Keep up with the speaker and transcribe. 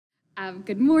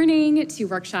Good morning to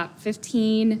Workshop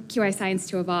 15, QI Science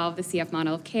to Evolve, the CF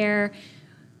Model of Care.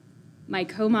 My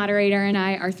co-moderator and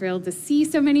I are thrilled to see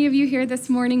so many of you here this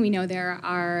morning. We know there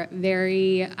are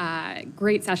very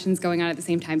great sessions going on at the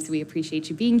same time, so we appreciate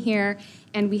you being here.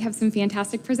 And we have some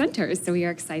fantastic presenters, so we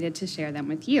are excited to share them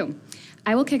with you.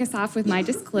 I will kick us off with my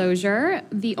disclosure.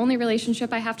 The only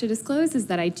relationship I have to disclose is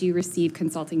that I do receive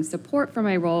consulting support for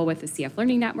my role with the CF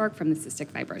Learning Network from the Cystic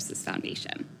Fibrosis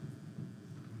Foundation.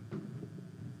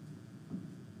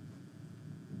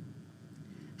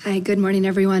 Hi, good morning,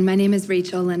 everyone. My name is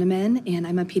Rachel Linneman, and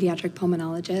I'm a pediatric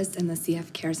pulmonologist and the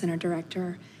CF Care Center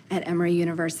Director at Emory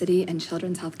University and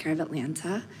Children's Healthcare of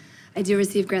Atlanta. I do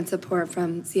receive grant support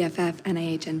from CFF,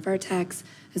 NIH, and Vertex,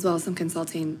 as well as some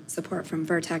consulting support from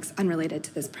Vertex unrelated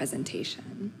to this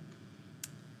presentation.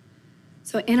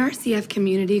 So in our CF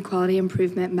community, quality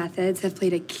improvement methods have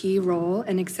played a key role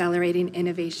in accelerating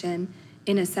innovation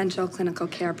in essential clinical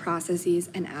care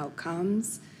processes and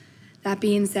outcomes. That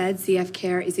being said, CF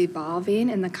care is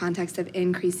evolving in the context of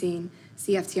increasing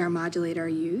CFTR modulator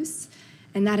use,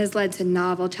 and that has led to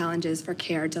novel challenges for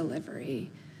care delivery.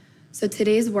 So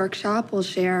today's workshop will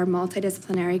share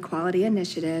multidisciplinary quality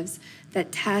initiatives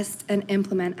that test and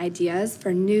implement ideas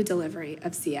for new delivery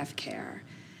of CF care.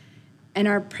 And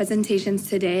our presentations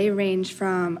today range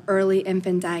from early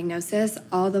infant diagnosis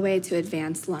all the way to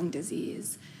advanced lung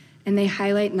disease, and they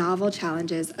highlight novel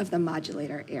challenges of the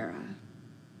modulator era.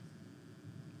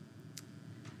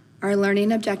 Our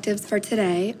learning objectives for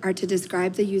today are to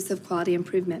describe the use of quality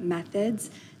improvement methods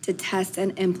to test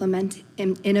and implement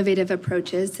innovative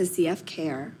approaches to CF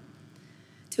care,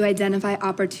 to identify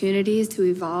opportunities to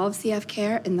evolve CF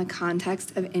care in the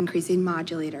context of increasing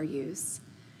modulator use,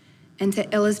 and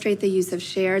to illustrate the use of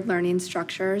shared learning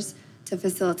structures to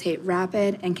facilitate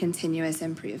rapid and continuous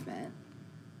improvement.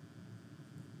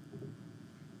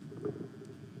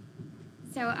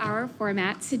 So our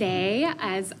format today,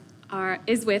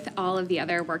 is with all of the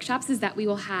other workshops, is that we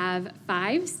will have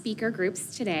 5 speaker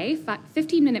groups today,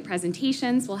 15-minute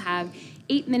presentations. We'll have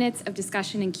 8 minutes of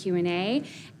discussion and Q&A,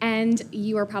 and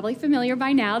you are probably familiar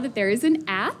by now that there is an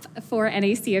app for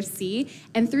NACFC,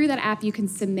 and through that app you can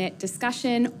submit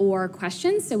discussion or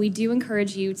questions, so we do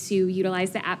encourage you to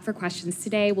utilize the app for questions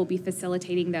today. We'll be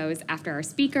facilitating those after our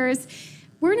speakers.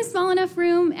 We're in a small enough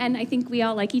room, and I think we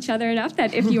all like each other enough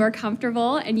that if you are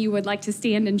comfortable and you would like to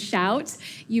stand and shout,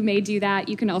 you may do that.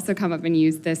 You can also come up and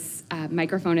use this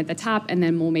microphone at the top, and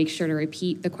then we'll make sure to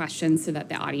repeat the questions so that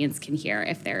the audience can hear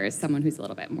if there is someone who's a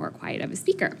little bit more quiet of a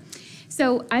speaker.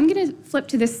 So I'm going to flip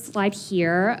to this slide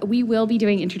here. We will be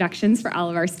doing introductions for all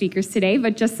of our speakers today,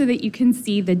 but just so that you can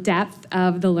see the depth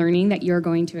of the learning that you're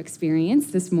going to experience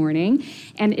this morning.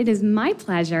 And it is my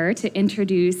pleasure to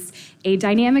introduce a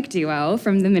dynamic duo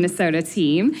from the Minnesota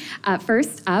team.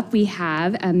 First up, we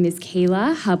have Ms.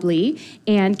 Kayla Hubley,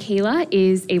 and Kayla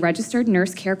is a registered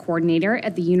nurse care coordinator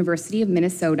at the University of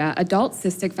Minnesota Adult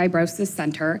Cystic Fibrosis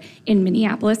Center in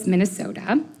Minneapolis,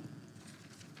 Minnesota.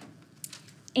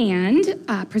 And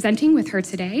presenting with her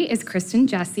today is Kristen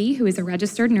Jesse, who is a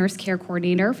registered nurse care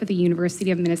coordinator for the University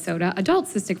of Minnesota Adult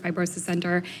Cystic Fibrosis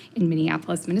Center in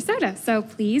Minneapolis, Minnesota. So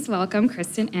please welcome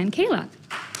Kristen and Kayla.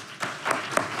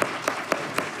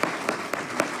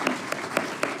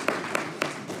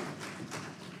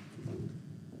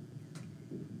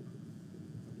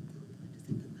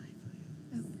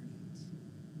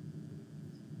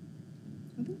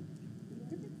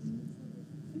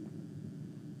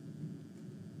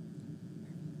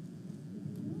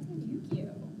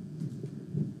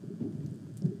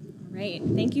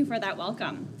 Thank you for that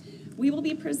welcome. We will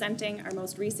be presenting our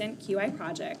most recent QI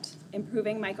project,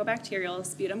 improving mycobacterial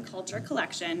sputum culture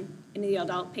collection in the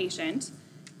adult patient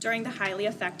during the highly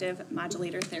effective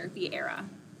modulator therapy era.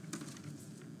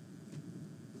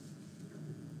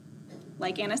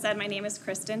 Like Anna said, my name is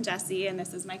Kristen Jesse, and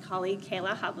this is my colleague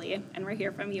Kayla Hubley, and we're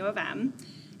here from U of M,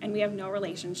 and we have no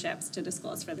relationships to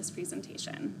disclose for this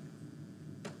presentation.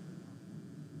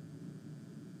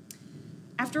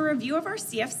 After a review of our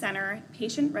CF Center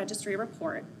patient registry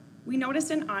report, we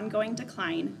noticed an ongoing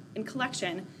decline in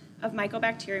collection of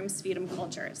Mycobacterium sputum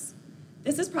cultures.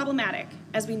 This is problematic,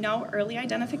 as we know early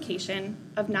identification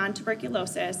of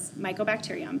non-tuberculosis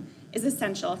Mycobacterium is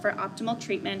essential for optimal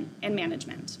treatment and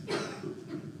management.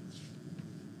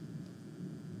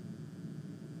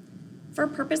 For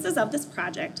purposes of this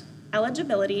project,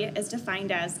 eligibility is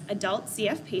defined as adult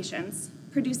CF patients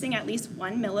producing at least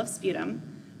 1 ml of sputum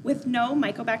with no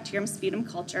Mycobacterium sputum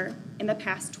culture in the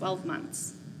past 12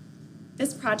 months.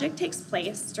 This project takes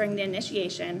place during the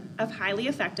initiation of highly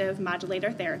effective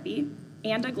modulator therapy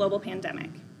and a global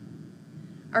pandemic.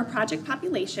 Our project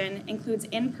population includes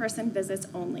in-person visits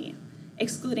only,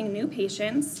 excluding new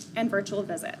patients and virtual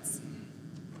visits.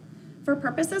 For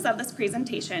purposes of this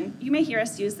presentation, you may hear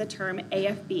us use the term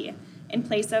AFB in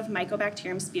place of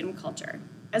Mycobacterium sputum culture,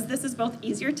 as this is both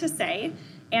easier to say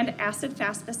and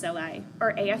acid-fast bacilli,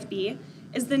 or AFB,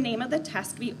 is the name of the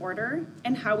test we order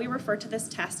and how we refer to this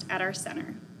test at our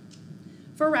center.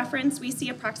 For reference, we see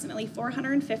approximately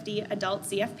 450 adult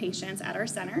CF patients at our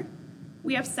center.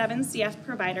 We have 7 CF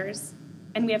providers,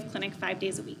 and we have clinic 5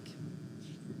 days a week.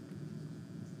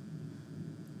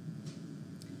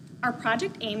 Our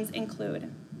project aims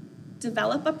include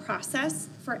develop a process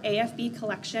for AFB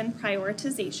collection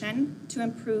prioritization to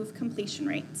improve completion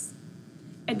rates,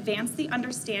 advance the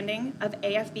understanding of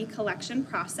AFB collection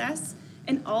process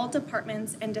in all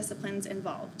departments and disciplines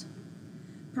involved,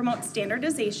 promote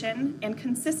standardization and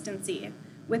consistency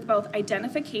with both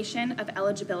identification of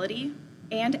eligibility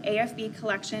and AFB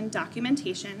collection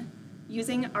documentation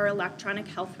using our electronic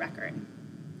health record.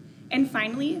 And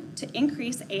finally, to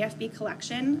increase AFB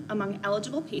collection among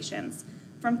eligible patients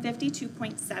from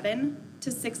 52.7% to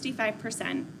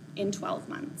 65% in 12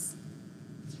 months.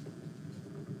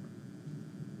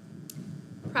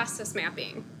 Process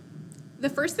mapping. The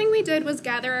first thing we did was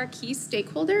gather our key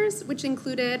stakeholders, which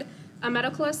included a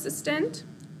medical assistant,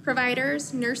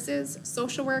 providers, nurses,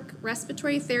 social work,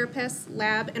 respiratory therapists,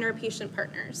 lab, and our patient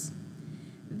partners.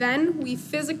 Then we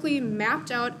physically mapped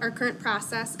out our current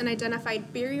process and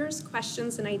identified barriers,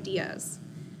 questions, and ideas.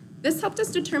 This helped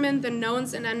us determine the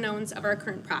knowns and unknowns of our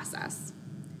current process.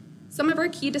 Some of our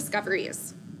key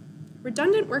discoveries: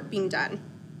 redundant work being done.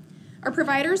 Our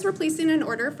providers were placing an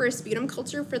order for a sputum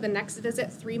culture for the next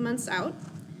visit 3 months out.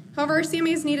 However, our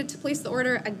CMAs needed to place the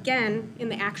order again in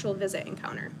the actual visit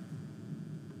encounter.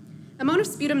 Amount of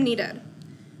sputum needed.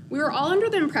 We were all under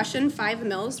the impression 5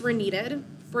 mils were needed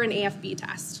for an AFB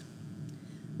test.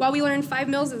 While we learned 5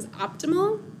 mils is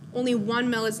optimal, only 1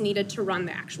 mil is needed to run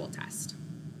the actual test.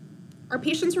 Our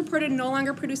patients reported no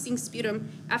longer producing sputum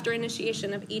after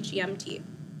initiation of HEMT.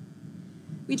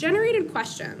 We generated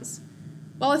questions.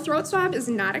 While a throat swab is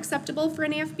not acceptable for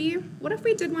an AFB, what if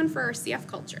we did one for our CF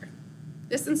culture?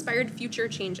 This inspired future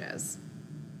changes.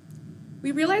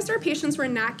 We realized our patients were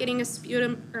not getting a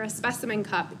sputum or a specimen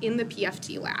cup in the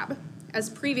PFT lab, as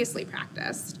previously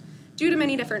practiced, due to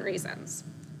many different reasons: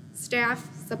 staff,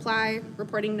 supply,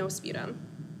 reporting no sputum.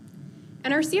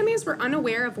 And our CMAs were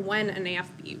unaware of when an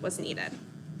AFB was needed.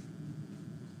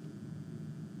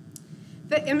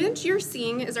 The image you're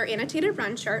seeing is our annotated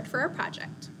run chart for our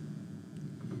project.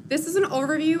 This is an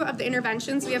overview of the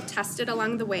interventions we have tested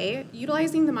along the way,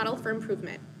 utilizing the model for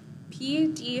improvement,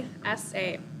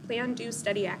 PDSA, Plan, Do,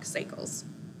 Study, Act cycles.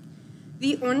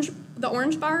 The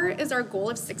orange bar is our goal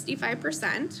of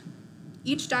 65%.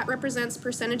 Each dot represents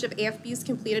percentage of AFBs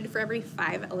completed for every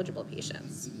 5 eligible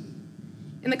patients.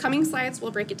 In the coming slides,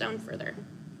 we'll break it down further.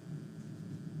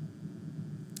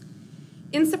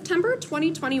 In September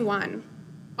 2021,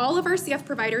 all of our CF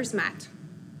providers met.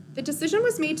 The decision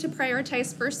was made to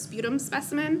prioritize first sputum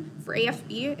specimen for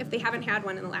AFB if they haven't had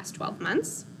one in the last 12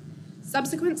 months,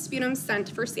 subsequent sputum sent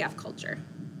for CF culture.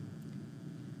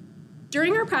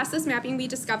 During our process mapping, we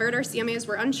discovered our CMAs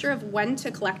were unsure of when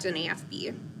to collect an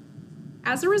AFB.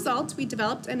 As a result, we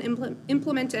developed and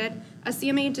implemented a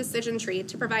CMA decision tree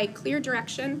to provide clear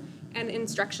direction and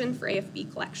instruction for AFB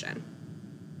collection.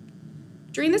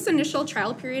 During this initial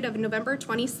trial period of November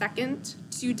 22nd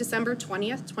to December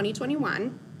 20th,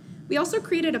 2021, we also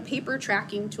created a paper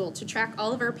tracking tool to track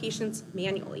all of our patients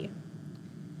manually.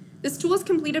 This tool is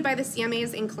completed by the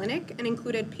CMAs in clinic and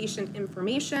included patient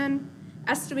information,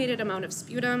 estimated amount of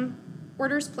sputum,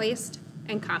 orders placed,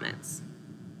 and comments.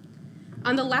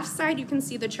 On the left side, you can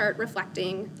see the chart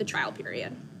reflecting the trial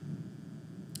period.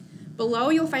 Below,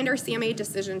 you'll find our CMA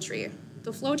decision tree.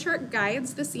 The flowchart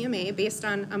guides the CMA based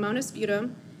on amount of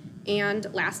sputum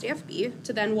and last AFB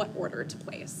to then what order to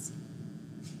place.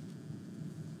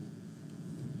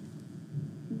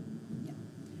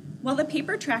 While the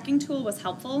paper tracking tool was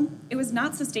helpful, it was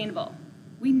not sustainable.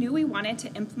 We knew we wanted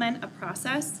to implement a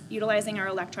process utilizing our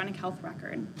electronic health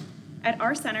record. At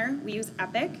our center, we use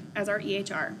Epic as our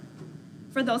EHR.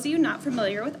 For those of you not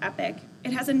familiar with Epic,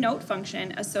 it has a note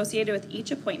function associated with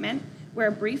each appointment where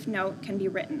a brief note can be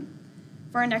written.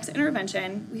 For our next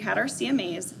intervention, we had our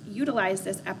CMAs utilize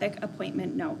this Epic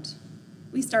appointment note.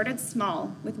 We started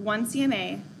small with 1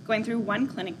 CMA going through 1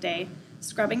 clinic day,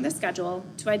 scrubbing the schedule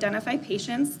to identify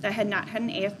patients that had not had an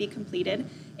AFB completed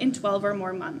in 12 or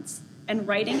more months, and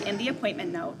writing in the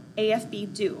appointment note,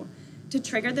 AFB due, to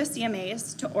trigger the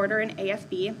CMAs to order an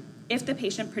AFB if the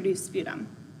patient produced sputum.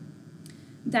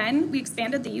 Then we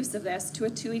expanded the use of this to a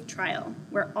 2-week trial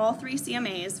where all 3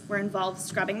 CMAs were involved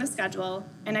scrubbing the schedule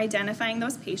and identifying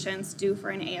those patients due for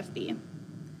an AFB.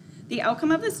 The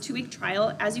outcome of this 2-week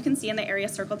trial, as you can see in the area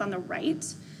circled on the right,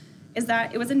 is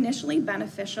that it was initially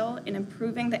beneficial in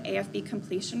improving the AFB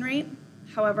completion rate.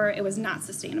 However, it was not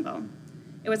sustainable.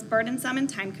 It was burdensome and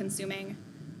time-consuming.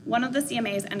 One of the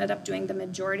CMAs ended up doing the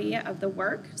majority of the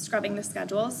work, scrubbing the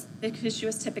schedules, because she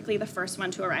was typically the first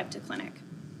one to arrive to clinic.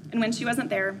 And when she wasn't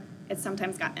there, it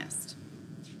sometimes got missed.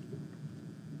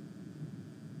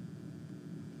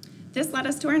 This led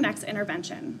us to our next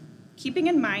intervention. Keeping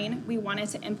in mind we wanted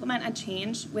to implement a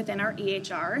change within our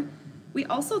EHR, we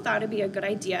also thought it'd be a good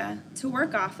idea to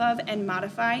work off of and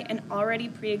modify an already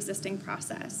pre-existing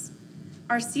process.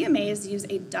 Our CMAs use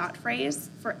a dot phrase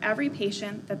for every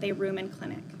patient that they room in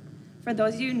clinic. For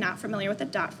those of you not familiar with the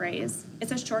dot phrase,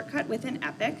 it's a shortcut within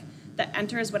Epic that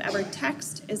enters whatever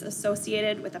text is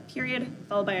associated with a period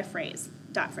followed by a phrase,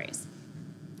 dot phrase.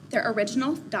 Their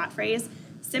original dot phrase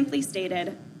simply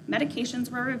stated, medications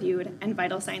were reviewed and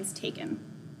vital signs taken.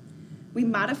 We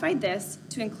modified this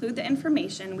to include the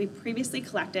information we previously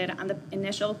collected on the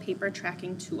initial paper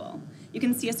tracking tool. You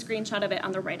can see a screenshot of it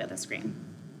on the right of the screen.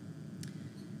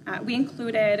 We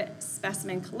included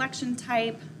specimen collection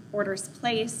type, orders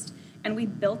placed, and we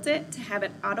built it to have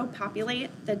it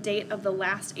auto-populate the date of the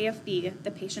last AFB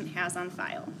the patient has on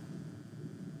file.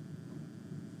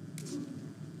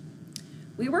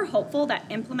 We were hopeful that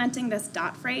implementing this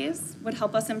dot phrase would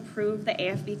help us improve the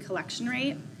AFB collection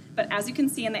rate, but as you can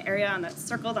see in the area that's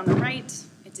circled on the right,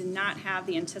 it did not have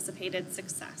the anticipated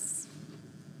success.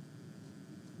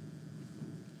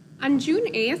 On June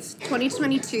 8th,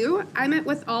 2022, I met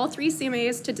with all 3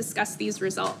 CMAs to discuss these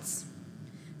results.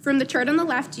 From the chart on the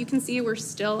left, you can see we're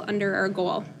still under our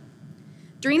goal.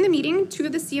 During the meeting, 2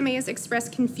 of the CMAs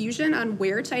expressed confusion on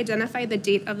where to identify the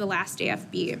date of the last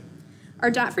AFB.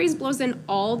 Our dot phrase blows in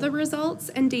all the results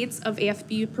and dates of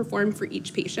AFB performed for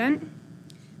each patient.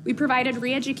 We provided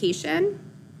re-education,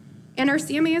 and our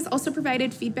CMAs also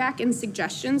provided feedback and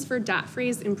suggestions for dot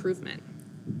phrase improvement.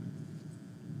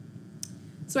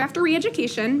 So after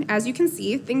re-education, as you can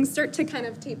see, things start to kind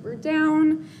of taper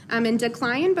down and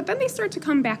decline, but then they start to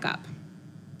come back up.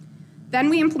 Then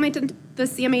we implemented the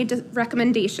CMA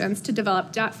recommendations to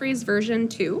develop dot phrase version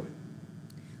 2.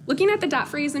 Looking at the dot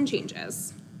phrase and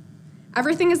changes,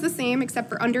 everything is the same except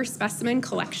for under specimen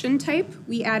collection type,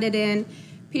 we added in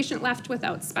patient left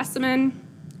without specimen,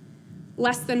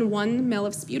 less than 1 ml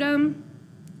of sputum,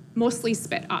 mostly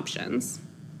spit options.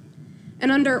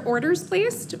 And under orders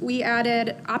placed, we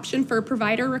added option for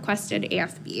provider requested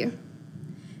AFB.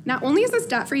 Not only is this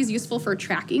dot phrase useful for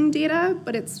tracking data,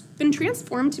 but it's been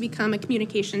transformed to become a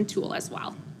communication tool as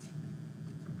well.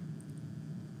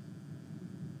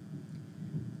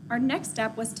 Our next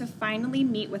step was to finally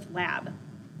meet with lab.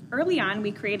 Early on,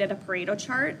 we created a Pareto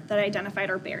chart that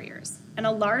identified our barriers, and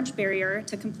a large barrier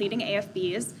to completing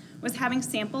AFBs was having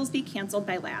samples be canceled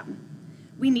by lab.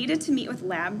 We needed to meet with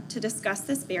lab to discuss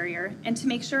this barrier and to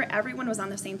make sure everyone was on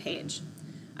the same page.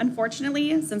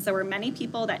 Unfortunately, since there were many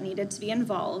people that needed to be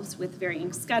involved with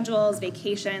varying schedules,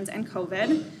 vacations, and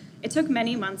COVID, it took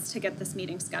many months to get this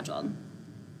meeting scheduled.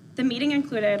 The meeting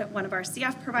included one of our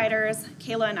CF providers,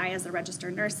 Kayla and I as the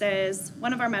registered nurses,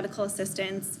 one of our medical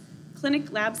assistants,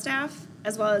 clinic lab staff,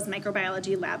 as well as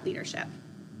microbiology lab leadership.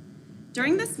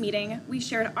 During this meeting, we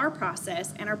shared our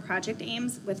process and our project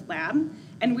aims with lab,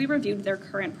 and we reviewed their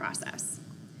current process.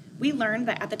 We learned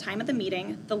that at the time of the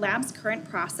meeting, the lab's current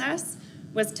process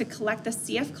was to collect the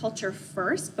CF culture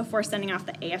first before sending off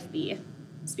the AFB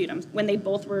sputum, when they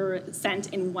both were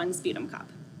sent in one sputum cup.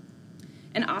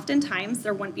 And oftentimes,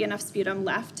 there wouldn't be enough sputum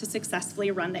left to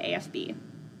successfully run the AFB.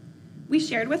 We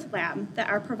shared with lab that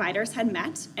our providers had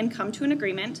met and come to an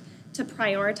agreement to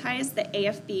prioritize the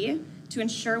AFB to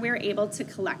ensure we were able to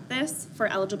collect this for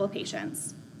eligible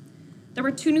patients. There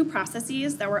were 2 new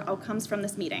processes that were outcomes from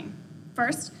this meeting.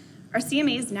 First, our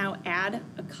CMAs now add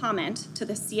a comment to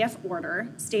the CF order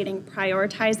stating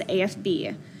prioritize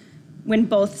AFB when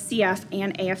both CF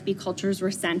and AFB cultures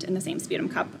were sent in the same sputum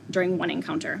cup during one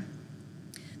encounter.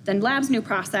 Then lab's new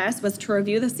process was to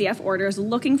review the CF orders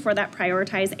looking for that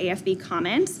prioritize AFB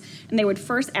comment, and they would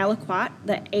first aliquot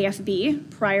the AFB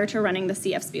prior to running the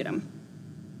CF sputum.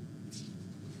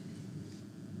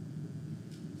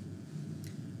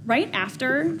 Right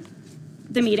after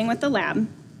the meeting with the lab,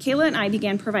 Kayla and I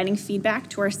began providing feedback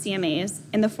to our CMAs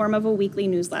in the form of a weekly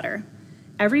newsletter.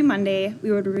 Every Monday,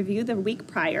 we would review the week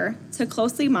prior to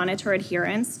closely monitor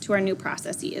adherence to our new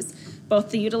processes, both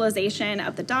the utilization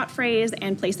of the dot phrase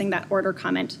and placing that order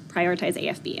comment, prioritize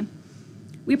AFB.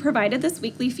 We provided this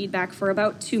weekly feedback for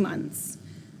about 2 months.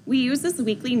 We use this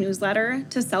weekly newsletter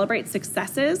to celebrate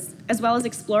successes as well as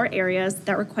explore areas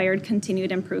that required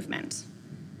continued improvement.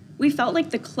 We felt like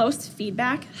the close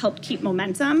feedback helped keep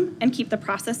momentum and keep the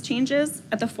process changes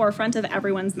at the forefront of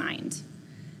everyone's mind.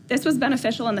 This was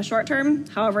beneficial in the short term,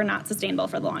 however, not sustainable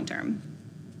for the long term.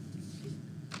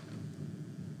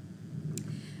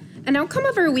 An outcome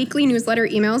of our weekly newsletter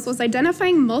emails was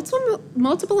identifying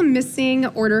multiple missing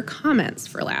order comments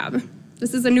for lab.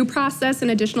 This is a new process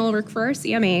and additional work for our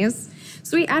CMAs.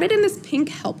 So we added in this pink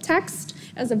help text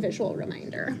as a visual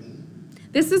reminder.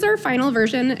 This is our final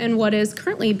version and what is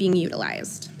currently being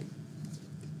utilized.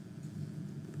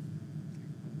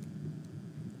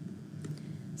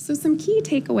 So some key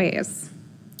takeaways.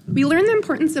 We learned the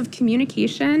importance of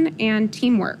communication and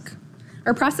teamwork.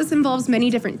 Our process involves many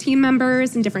different team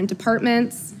members and different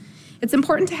departments. It's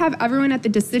important to have everyone at the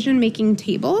decision-making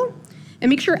table and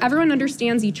make sure everyone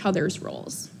understands each other's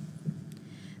roles.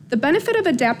 The benefit of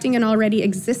adapting an already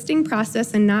existing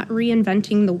process and not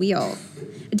reinventing the wheel.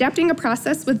 Adapting a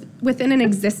process within an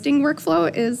existing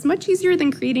workflow is much easier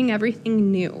than creating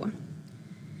everything new.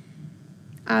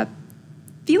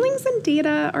 Feelings and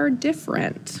data are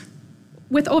different.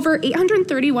 With over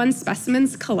 831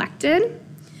 specimens collected,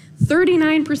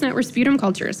 39% were sputum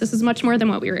cultures. This is much more than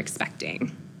what we were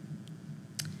expecting.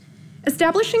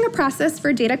 Establishing a process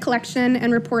for data collection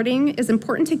and reporting is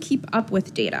important to keep up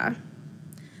with data.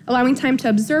 Allowing time to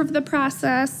observe the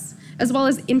process, as well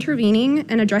as intervening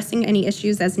and addressing any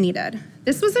issues as needed.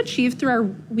 This was achieved through our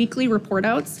weekly report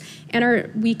outs and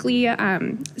our weekly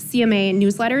CMA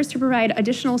newsletters to provide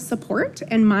additional support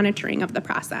and monitoring of the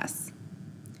process.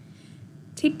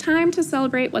 Take time to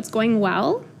celebrate what's going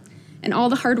well and all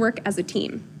the hard work as a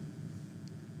team.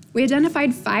 We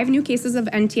identified 5 new cases of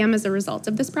NTM as a result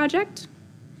of this project.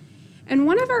 And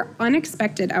one of our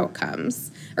unexpected outcomes,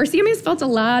 our CMAs felt a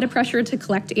lot of pressure to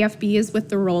collect AFBs with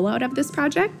the rollout of this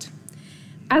project.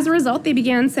 As a result, they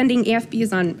began sending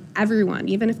AFBs on everyone,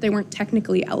 even if they weren't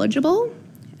technically eligible,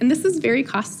 and this is very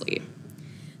costly.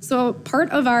 So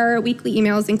part of our weekly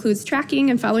emails includes tracking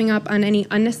and following up on any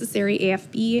unnecessary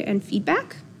AFB and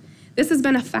feedback. This has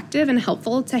been effective and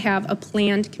helpful to have a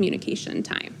planned communication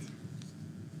time.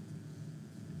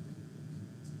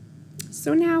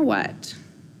 So now what?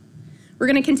 We're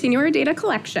going to continue our data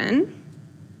collection,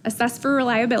 assess for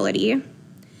reliability,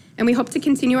 and we hope to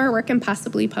continue our work and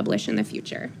possibly publish in the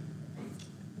future.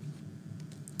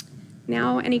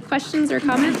 Now, any questions or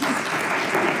comments?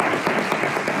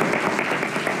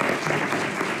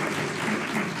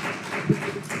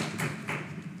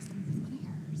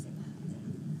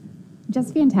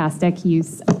 Just fantastic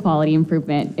use of quality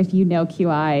improvement. If you know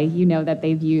QI, you know that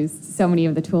they've used so many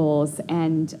of the tools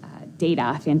and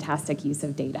data, fantastic use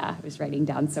of data. I was writing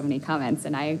down so many comments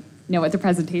and I know what the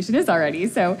presentation is already.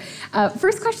 So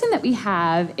first question that we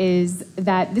have is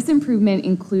that this improvement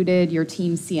included your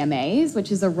team CMAs,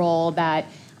 which is a role that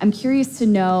I'm curious to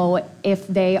know if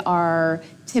they are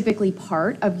typically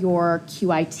part of your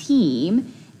QI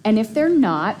team. And if they're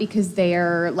not, because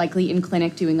they're likely in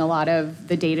clinic doing a lot of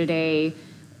the day-to-day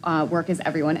work as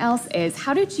everyone else is,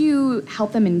 how did you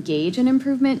help them engage in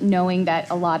improvement, knowing that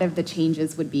a lot of the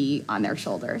changes would be on their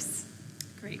shoulders?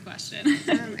 Great question.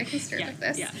 I can start with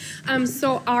this. Yeah.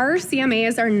 So our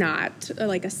CMAs are not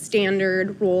like a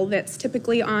standard role that's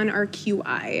typically on our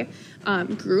QI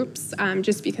groups,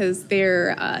 just because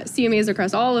they're CMAs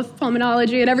across all of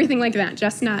pulmonology and everything like that,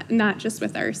 just not just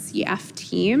with our CF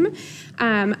team.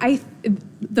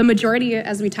 The majority,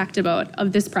 as we talked about,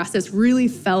 of this process really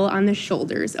fell on the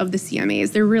shoulders of the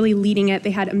CMAs. They're really leading it.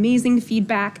 They had amazing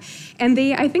feedback. And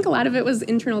I think a lot of it was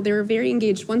internal. They were very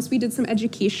engaged. Once we did some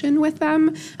education with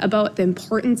them about the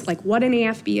importance, like what an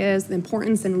AFB is, the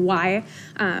importance and why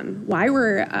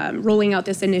we're rolling out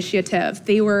this initiative,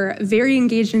 they were very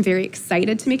engaged and very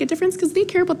excited to make a difference because they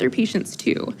care about their patients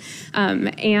too.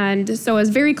 And so it was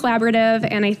very collaborative.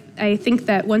 And I think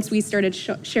that once we started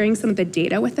sharing some of the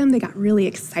data with them, they got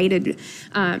really excited.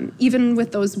 Even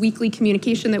with those weekly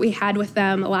communication that we had with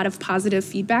them, a lot of positive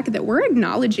feedback that we're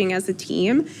acknowledging as a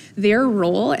team, their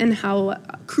role and how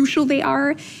crucial they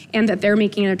are, and that they're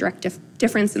making a direct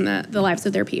difference in the lives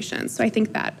of their patients. So I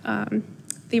think that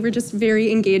they were just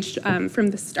very engaged from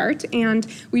the start, and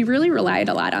we really relied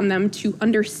a lot on them to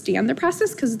understand the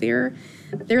process because they're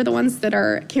the ones that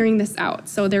are carrying this out.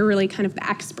 So they're really kind of the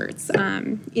experts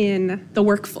in the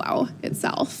workflow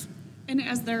itself. And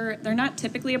as they're not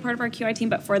typically a part of our QI team,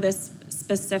 but for this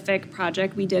specific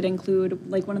project, we did include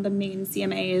like one of the main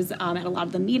CMAs at a lot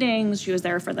of the meetings. She was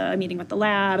there for the meeting with the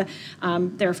lab,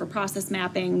 there for process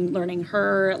mapping, learning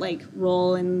her like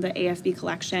role in the AFB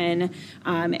collection.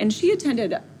 And she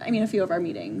attended, a few of our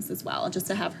meetings as well, just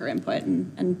to have her input,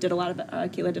 and did a lot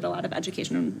of, Keela did a lot of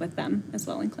education with them as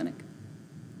well in clinic.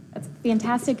 That's a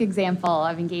fantastic example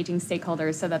of engaging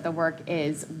stakeholders so that the work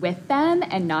is with them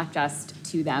and not just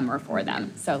to them or for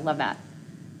them. So love that.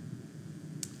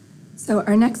 So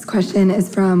our next question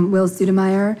is from Will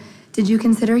Sudemeyer. Did you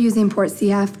consider using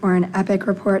PortCF or an EPIC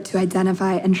report to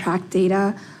identify and track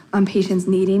data on patients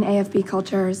needing AFB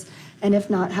cultures? And if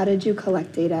not, how did you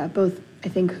collect data? Both, I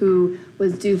think, who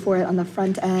was due for it on the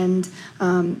front end,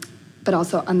 but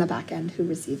also on the back end, who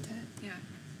received it? Yeah.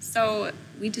 So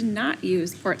we did not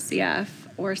use PortCF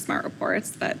or Smart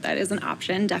Reports, but that is an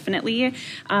option, definitely.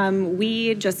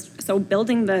 So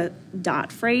building the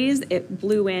dot phrase, it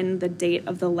blew in the date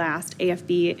of the last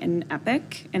AFB in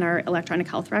EPIC in our electronic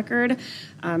health record.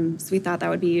 So we thought that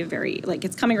would be very,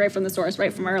 it's coming right from the source,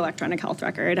 right from our electronic health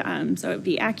record. So it would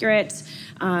be accurate.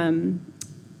 And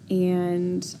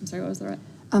I'm sorry, what was the rest?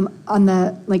 On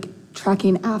the,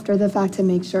 tracking after the fact to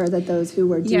make sure that those who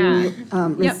were due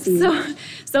received.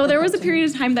 So there was a period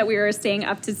of time that we were staying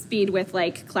up to speed with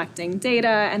collecting data,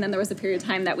 and then there was a period of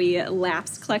time that we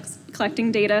lapsed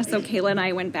collecting data. So Kayla and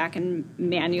I went back and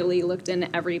manually looked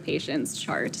in every patient's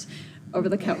chart over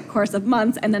the course of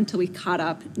months, and then until we caught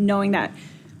up, knowing that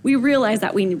we realized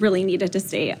that we really needed to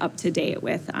stay up to date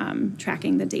with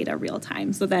tracking the data real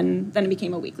time. So then it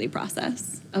became a weekly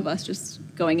process of us just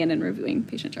going in and reviewing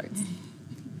patient charts.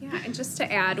 Yeah, and just to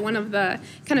add, one of the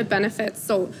kind of benefits,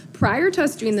 so prior to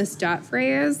us doing this dot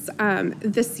phrase, the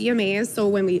CMAs, so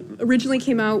when we originally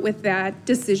came out with that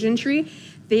decision tree,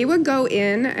 they would go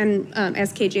in and,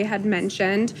 as KJ had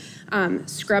mentioned,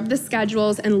 scrub the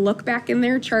schedules and look back in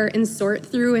their chart and sort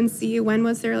through and see when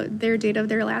was their date of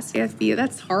their last AFB.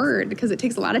 That's hard because it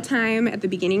takes a lot of time at the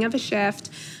beginning of a shift,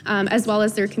 as well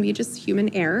as there can be just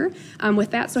human error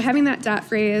with that. So having that dot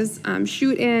phrase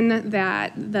shoot in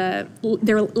their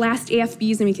last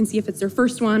AFBs, and we can see if it's their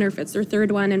first one or if it's their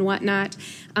third one and whatnot,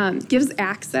 gives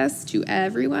access to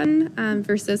everyone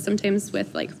versus sometimes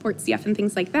with PortCF and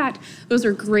things like that. Those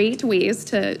are great ways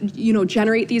to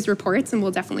generate these reports, and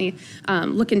we'll definitely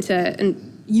look into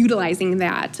utilizing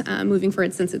that moving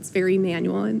forward, since it's very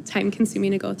manual and time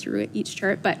consuming to go through each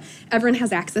chart. But everyone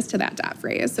has access to that dot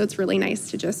phrase, so it's really nice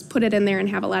to just put it in there and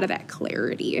have a lot of that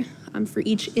clarity for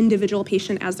each individual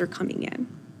patient as they're coming in.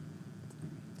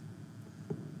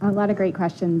 A lot of great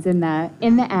questions in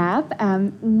the app.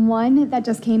 One that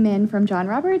just came in from John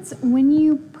Roberts: when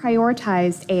you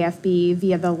prioritized AFB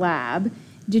via the lab,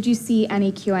 did you see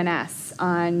any QNS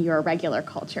on your regular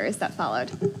cultures that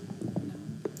followed?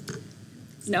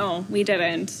 No, we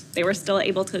didn't. They were still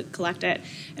able to collect it.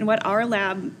 And what our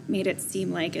lab made it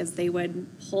seem like is they would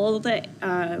pull the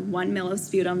 1 ml of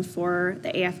sputum for the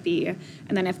AFB,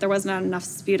 and then if there was not enough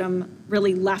sputum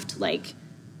really left,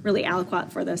 really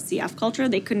aliquot for the CF culture,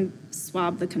 they couldn't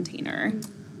swab the container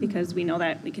because we know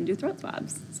that we can do throat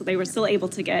swabs. So they were still able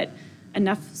to get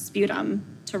enough sputum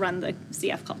to run the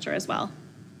CF culture as well.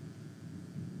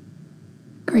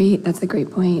 Great, that's a great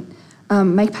point.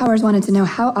 Mike Powers wanted to know,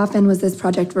 how often was this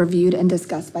project reviewed and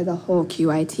discussed by the whole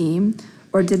QI team,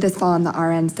 or did this fall on the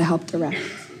RNs to help direct?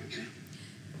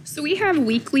 So we have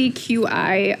weekly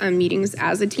QI meetings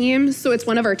as a team. So it's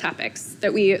one of our topics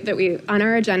that we on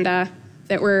our agenda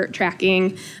that we're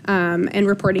tracking and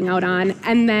reporting out on.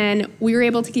 And then we were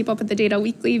able to keep up with the data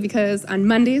weekly because on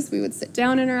Mondays we would sit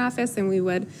down in our office and we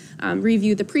would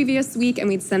review the previous week, and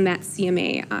we'd send that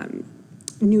CMA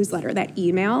newsletter, that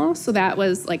email. So that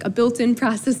was a built-in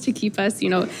process to keep us,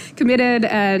 committed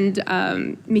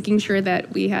and making sure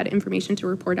that we had information to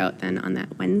report out then on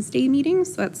that Wednesday meeting.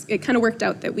 So it kind of worked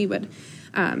out that we would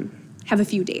have a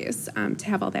few days to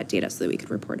have all that data so that we could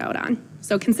report out on.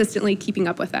 So consistently keeping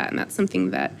up with that, and that's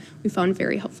something that we found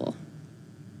very helpful.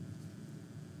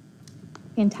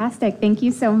 Fantastic. Thank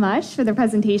you so much for the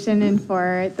presentation and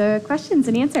for the questions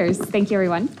and answers. Thank you,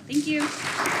 everyone. Thank you.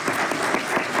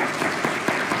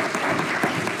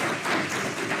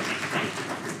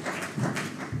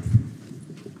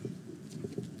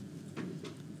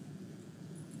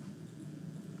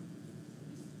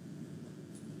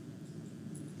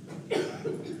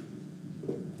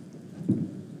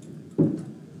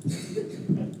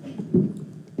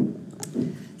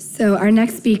 So our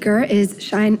next speaker is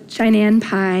Shinan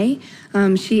Pai.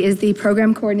 She is the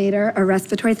program coordinator, a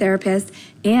respiratory therapist,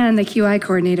 and the QI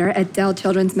coordinator at Dell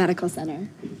Children's Medical Center.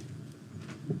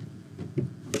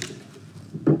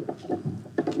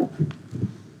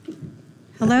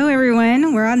 Hello,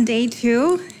 everyone. We're on day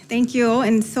 2. Thank you,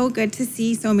 and so good to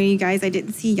see so many of you guys I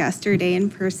didn't see yesterday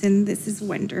in person. This is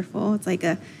wonderful. It's like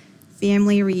a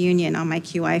family reunion on my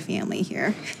QI family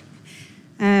here.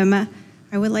 I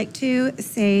would like to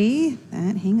say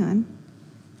that, hang on.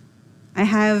 I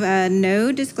have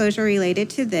no disclosure related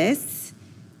to this.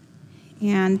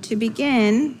 And to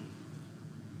begin,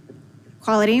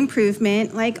 quality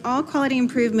improvement, like all quality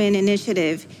improvement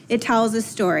initiative, it tells a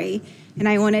story. And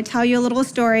I want to tell you a little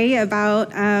story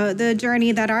about the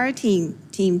journey that our team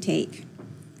take.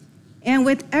 And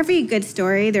with every good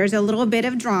story, there's a little bit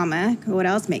of drama. What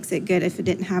else makes it good if it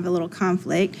didn't have a little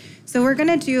conflict? So we're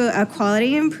going to do a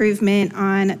quality improvement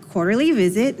on quarterly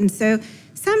visit. And so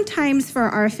sometimes for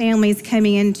our families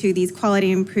coming into these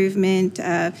quality improvement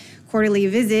quarterly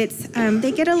visits,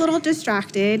 they get a little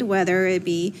distracted, whether it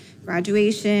be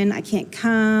graduation, I can't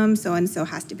come, so-and-so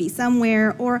has to be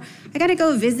somewhere, or I got to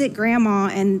go visit grandma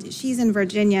and she's in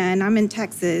Virginia and I'm in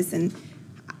Texas and,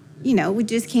 you know, we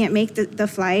just can't make the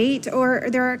flight, or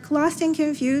they're lost and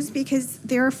confused because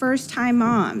they're first-time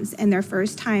moms and they're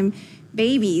first-time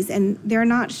babies and they're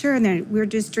not sure and we're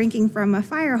just drinking from a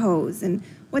fire hose and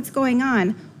what's going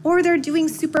on, or they're doing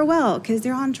super well because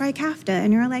they're on Trikafta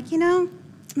and you're like, you know,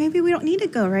 maybe we don't need to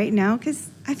go right now because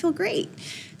I feel great.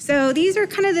 So these are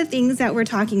kind of the things that we're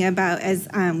talking about as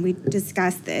we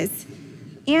discuss this.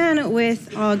 And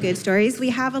with all good stories,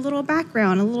 we have a little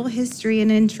background, a little history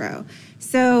and intro.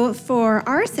 So for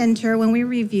our center, when we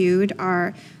reviewed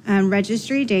our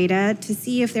registry data to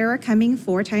see if they were coming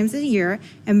 4 times a year,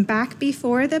 and back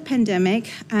before the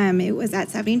pandemic, it was at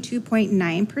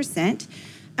 72.9%,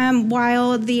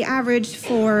 while the average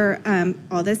for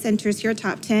all the centers here,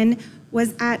 top 10,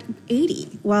 was at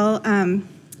 80. Well,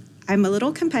 I'm a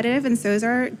little competitive, and so is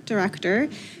our director,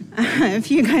 if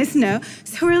you guys know.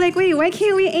 So we're like, wait, why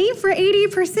can't we aim for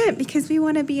 80%? Because we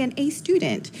want to be an A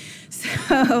student.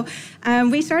 So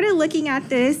we started looking at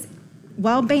this.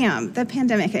 Well, bam, the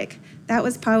pandemic hit. That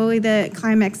was probably the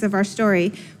climax of our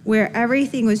story, where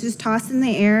everything was just tossed in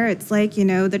the air. It's like, you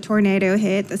know, the tornado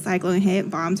hit, the cyclone hit,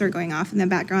 bombs are going off in the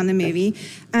background of the movie.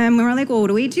 And we're like, well, what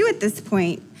do we do at this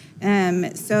point?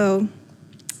 So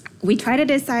we try to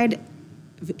decide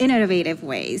innovative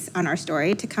ways on our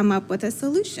story to come up with a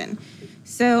solution.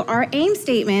 So our aim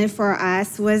statement for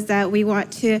us was that we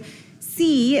want to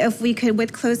see if we could,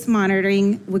 with close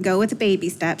monitoring, would go with baby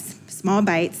steps, small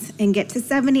bites, and get to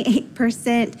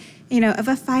 78%, you know, of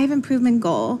a 5 improvement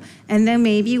goal. And then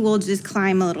maybe we'll just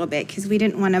climb a little bit because we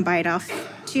didn't want to bite off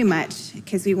too much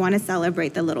because we want to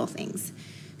celebrate the little things.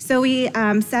 So we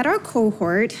set our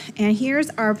cohort, and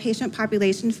here's our patient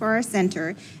population for our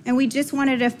center. And we just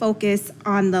wanted to focus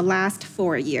on the last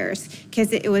 4 years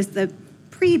because it was the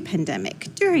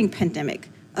pre-pandemic, during pandemic,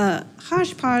 a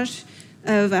hodgepodge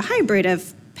of a hybrid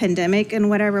of pandemic and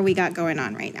whatever we got going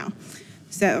on right now.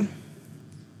 So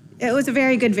it was a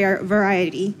very good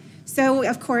variety. So,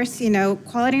 of course, you know,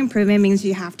 quality improvement means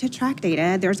you have to track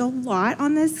data. There's a lot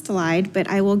on this slide, but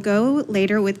I will go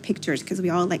later with pictures because we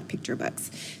all like picture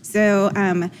books. So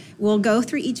we'll go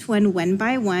through each one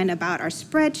by one about our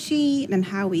spreadsheet and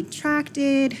how we tracked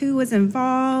it, who was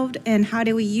involved, and how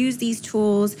do we use these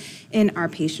tools in our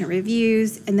patient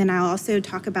reviews. And then I'll also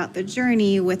talk about the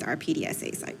journey with our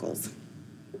PDSA cycles.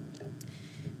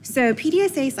 So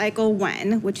PDSA cycle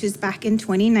 1, which is back in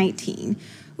 2019,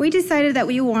 we decided that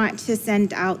we want to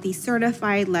send out these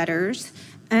certified letters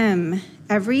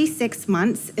every 6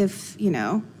 months if, you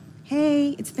know,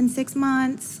 hey, it's been 6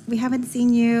 months, we haven't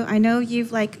seen you. I know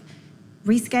you've like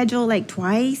rescheduled like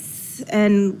twice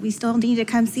and we still need to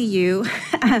come see you.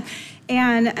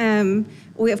 And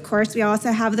we, of course, we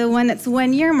also have the one that's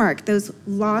 1 year mark, those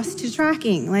lost to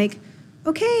tracking. Like,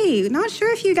 okay, not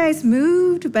sure if you guys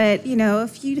moved, but you know,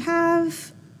 if you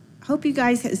have, hope you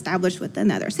guys established with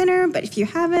another center, but if you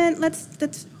haven't,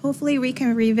 let's hopefully we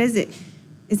can revisit.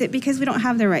 Is it because we don't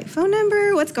have the right phone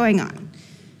number? What's going on?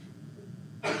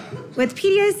 With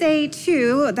PDSA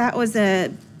 2, that was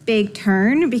a big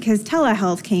turn because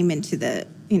telehealth came into the,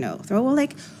 you know, throw. Well,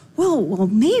 like, well,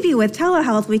 maybe with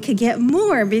telehealth we could get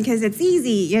more because it's easy,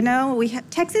 you know.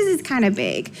 Texas is kind of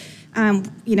big.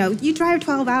 You know, you drive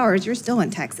 12 hours, you're still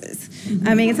in Texas.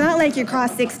 I mean, it's not like you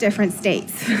cross 6 different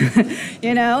states,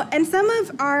 you know? And some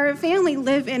of our family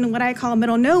live in what I call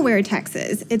middle nowhere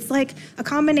Texas. It's like a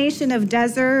combination of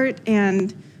desert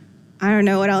and I don't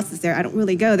know what else is there. I don't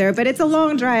really go there, but it's a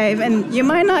long drive and you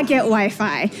might not get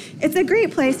Wi-Fi. It's a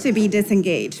great place to be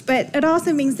disengaged, but it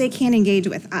also means they can't engage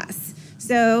with us.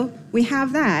 So we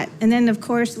have that. And then, of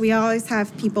course, we always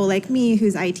have people like me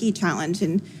who's IT challenged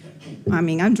and I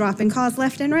mean, I'm dropping calls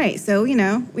left and right, so, you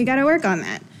know, we got to work on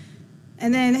that.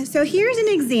 And then, so here's an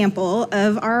example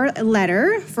of our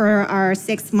letter for our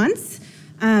 6 months,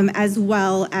 as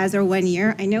well as our 1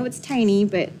 year. I know it's tiny,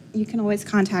 but you can always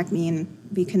contact me and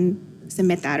we can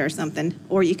submit that or something,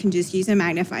 or you can just use a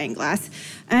magnifying glass.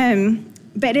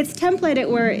 But it's templated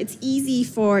where it's easy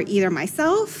for either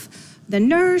myself, the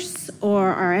nurse, or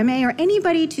our MA, or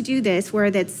anybody to do this, where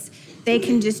they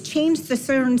can just change the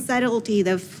certain subtlety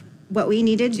of what we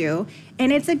need to do,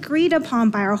 and it's agreed upon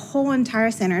by our whole entire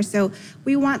center. So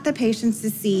we want the patients to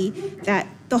see that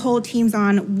the whole team's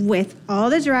on with all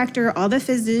the director, all the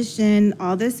physician,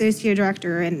 all the associate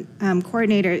director, and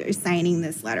coordinator is signing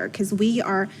this letter, because we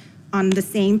are on the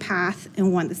same path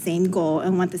and want the same goal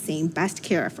and want the same best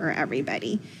care for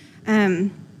everybody.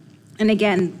 And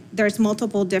again, there's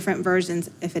multiple different versions,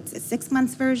 if it's a 6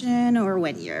 months version or a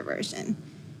 1 year version.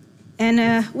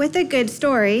 And with a good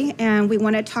story, we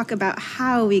want to talk about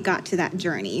how we got to that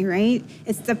journey, right?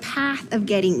 It's the path of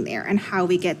getting there and how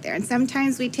we get there. And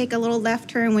sometimes we take a little left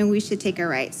turn when we should take a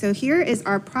right. So here is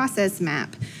our process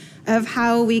map of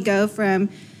how we go from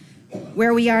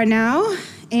where we are now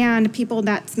and people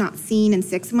that's not seen in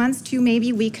 6 months to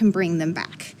maybe we can bring them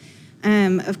back.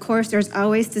 Of course, there's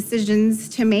always decisions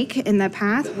to make in the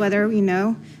path, whether,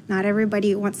 not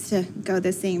everybody wants to go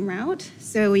the same route.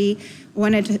 So we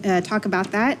wanted to talk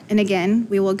about that. And again,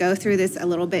 we will go through this a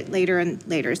little bit later in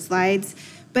later slides.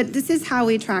 But this is how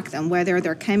we track them, whether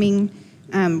they're coming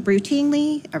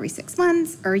routinely every 6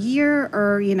 months or a year,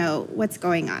 or, what's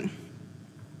going on.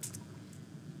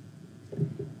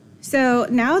 So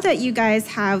now that you guys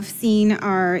have seen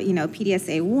our,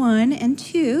 PDSA 1 and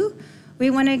 2, we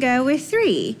want to go with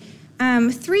 3.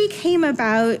 3 came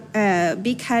about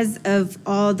because of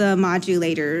all the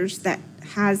modulators that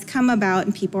has come about,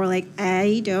 and people are like,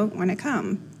 I don't want to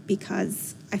come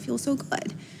because I feel so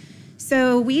good.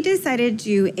 So we decided to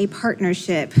do a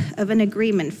partnership of an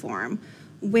agreement form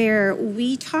where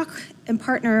we talk and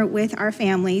partner with our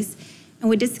families, and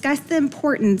we discuss the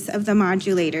importance of the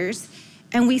modulators,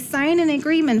 and we sign an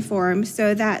agreement form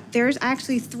so that there's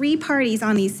actually 3 parties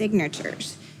on these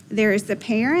signatures. There's the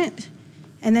parent,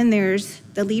 and then there's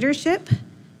the leadership,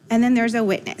 and then there's a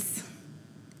witness.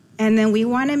 And then we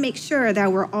want to make sure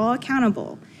that we're all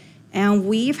accountable. And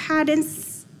we've had a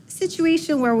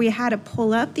situation where we had to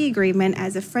pull up the agreement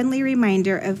as a friendly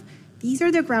reminder of these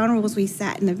are the ground rules we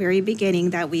set in the very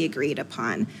beginning that we agreed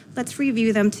upon. Let's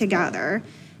review them together.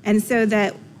 And so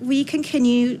that we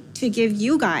continue to give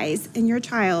you guys and your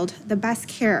child the best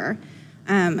care,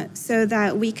 so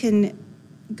that we can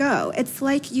go. It's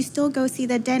like you still go see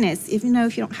the dentist, even though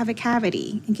if you don't have a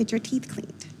cavity, and get your teeth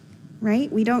cleaned,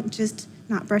 right? We don't just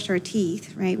not brush our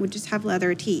teeth, right? We just have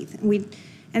leather teeth.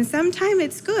 And sometimes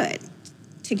it's good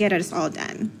to get us all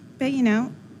done, but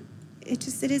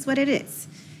it is what it is.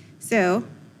 So,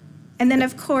 and then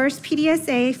of course,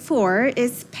 PDSA 4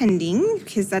 is pending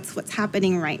because that's what's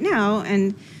happening right now,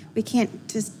 and we can't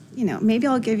just, maybe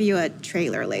I'll give you a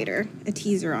trailer later, a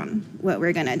teaser on what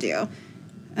we're gonna do.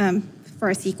 For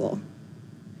a sequel.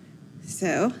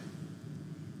 So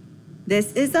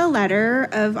this is a letter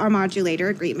of our modulator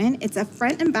agreement. It's a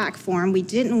front and back form. We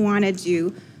didn't want to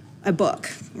do a book,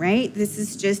 right? This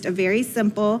is just a very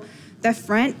simple, the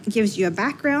front gives you a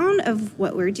background of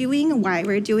what we're doing, why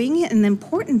we're doing it, and the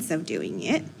importance of doing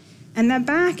it. And the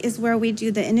back is where we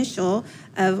do the initial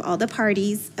of all the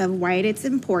parties of why it's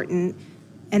important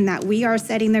and that we are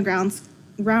setting the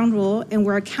ground rule and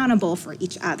we're accountable for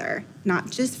each other, not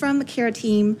just from the care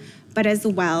team, but as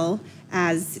well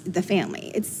as the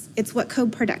family. It's what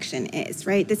co-production is,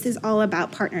 right? This is all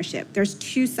about partnership. There's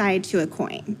 2 sides to a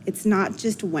coin. It's not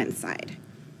just one side.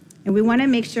 And we want to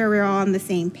make sure we're all on the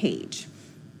same page.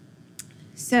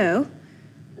 So,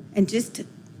 and just,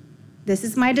 this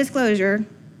is my disclosure.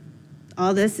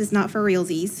 All this is not for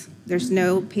realsies. There's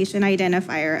no patient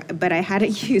identifier, but I had to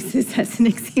use this as an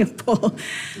example.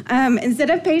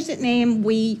 Instead of patient name,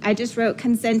 I just wrote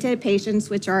consented patients,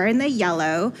 which are in the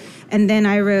yellow, and then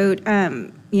I wrote,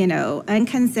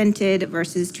 unconsented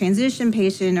versus transition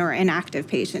patient or inactive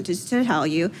patient, just to tell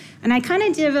you. And I kind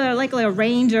of did a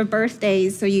range of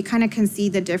birthdays, so you kind of can see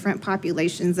the different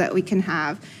populations that we can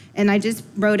have. And I just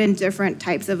wrote in different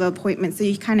types of appointments, so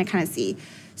you kind of see.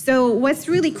 So what's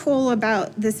really cool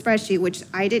about this spreadsheet, which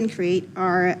I didn't create,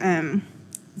 our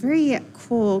very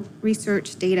cool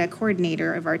research data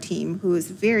coordinator of our team, who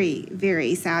is very,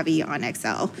 very savvy on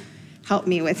Excel, helped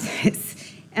me with this.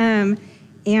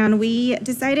 And we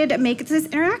decided to make this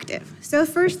interactive. So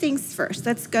first things first,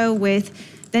 let's go with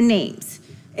the names.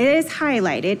 It is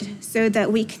highlighted so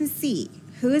that we can see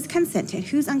who is consented,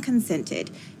 who's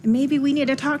unconsented. And maybe we need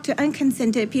to talk to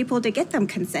unconsented people to get them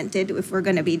consented if we're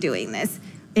going to be doing this.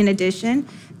 in addition,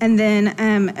 and then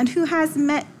and who has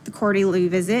met the quarterly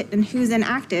visit and who's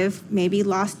inactive, maybe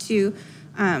lost to,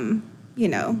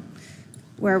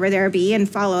 wherever there be, and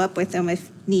follow up with them if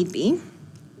need be.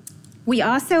 We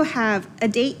also have a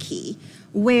date key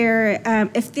where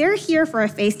if they're here for a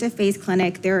face-to-face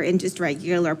clinic, they're in just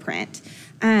regular print.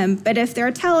 But if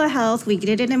they're telehealth, we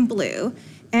get it in blue.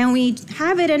 And we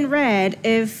have it in red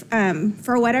if,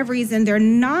 for whatever reason, they're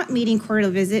not meeting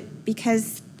quarterly visit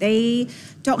because they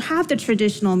don't have the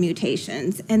traditional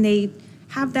mutations and they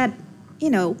have that,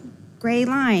 gray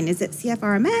line. Is it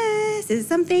CFRMS? Is it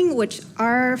something? Which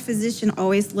our physician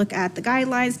always look at the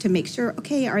guidelines to make sure,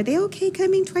 okay, are they okay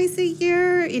coming twice a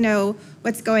year?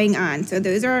 What's going on? So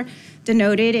those are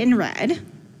denoted in red.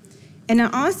 And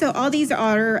then also all these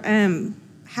are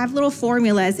have little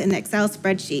formulas in the Excel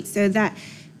spreadsheet so that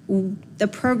the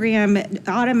program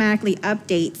automatically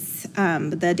updates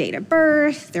the date of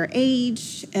birth, their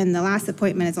age, and the last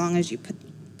appointment as long as you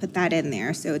put that in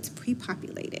there. So it's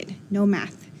pre-populated, no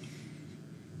math,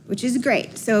 which is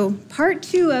great. So part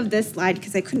 2 of this slide,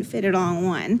 because I couldn't fit it all in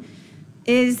one,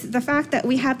 is the fact that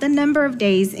we have the number of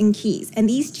days and keys. And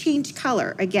these change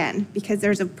color, again, because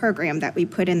there's a program that we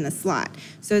put in the slot.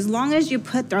 So as long as you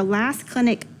put their last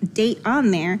clinic date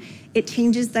on there, it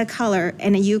changes the color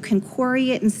and you can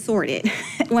query it and sort it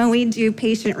when we do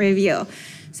patient review.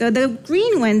 So the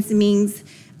green ones means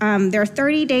they're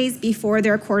 30 days before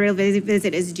their quarterly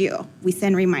visit is due. We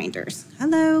send reminders.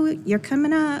 Hello, you're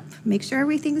coming up. Make sure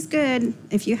everything's good.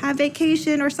 If you have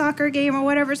vacation or soccer game or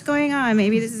whatever's going on,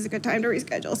 maybe this is a good time to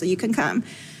reschedule so you can come.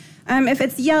 If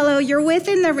it's yellow, you're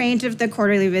within the range of the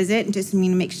quarterly visit, and just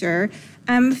mean to make sure.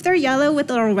 If they're yellow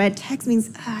with a little red text means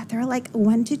they're like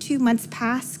 1 to 2 months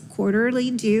past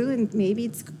quarterly due, and maybe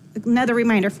it's another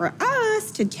reminder for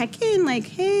us to check in, like,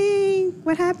 hey,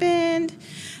 what happened?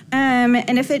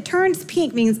 And if it turns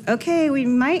pink means, okay, we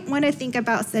might want to think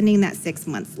about sending that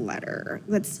 6-month letter.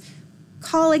 Let's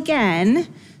call again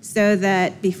so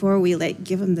that before we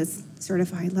give them this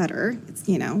certified letter, it's,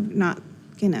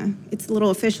 it's a little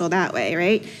official that way,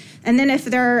 right? And then if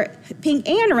they're pink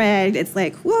and red, it's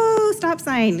like, whoa, stop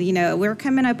sign, we're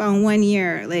coming up on 1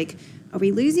 year. Like, are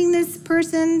we losing this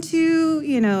person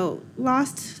to,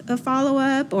 lost a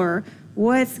follow-up, or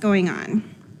what's going on?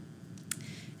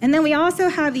 And then we also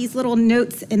have these little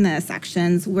notes in the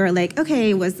sections where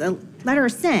okay, was the letter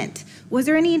sent? Was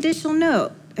there any additional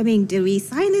note? Did we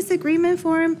sign this agreement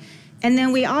form? And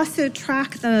then we also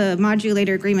track the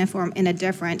modulator agreement form in a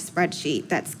different spreadsheet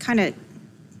that's kind of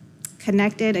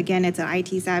connected. Again, it's an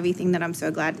IT savvy thing that I'm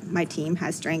so glad my team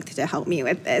has strength to help me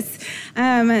with this.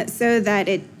 So that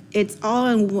it's all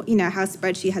in, how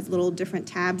spreadsheet has little different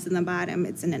tabs in the bottom,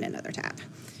 it's in another tab.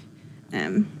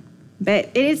 But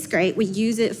it is great. We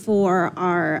use it for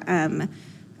our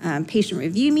patient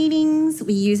review meetings.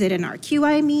 We use it in our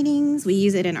QI meetings. We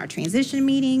use it in our transition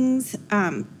meetings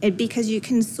because you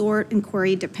can sort and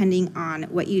query depending on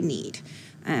what you need.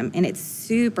 And it's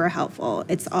super helpful.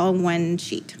 It's all one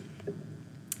sheet.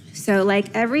 So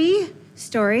like every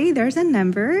story, there's a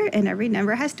number, and every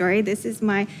number has story. This is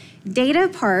my data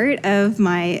part of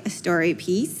my story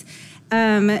piece.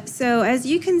 So as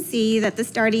you can see that the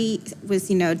study was,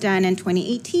 done in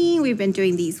 2018. We've been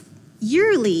doing these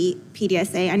yearly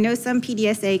PDSA. I know some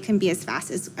PDSA can be as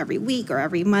fast as every week or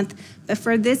every month, but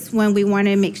for this one, we want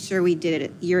to make sure we did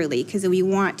it yearly because we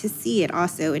want to see it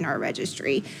also in our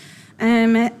registry.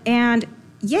 And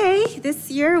yay, this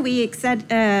year we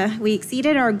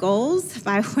exceeded our goals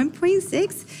by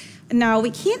 1.6. Now,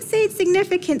 we can't say it's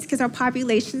significant because our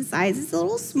population size is a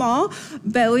little small,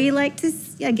 but we like to,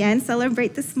 again,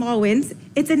 celebrate the small wins.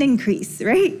 It's an increase,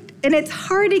 right? And it's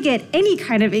hard to get any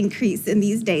kind of increase in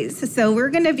these days. So we're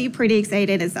going to be pretty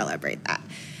excited to celebrate that.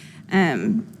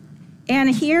 And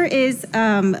here is,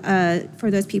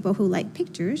 for those people who like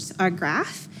pictures, our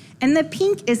graph. And the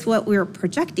pink is what we're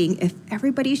projecting if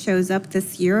everybody shows up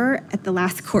this year at the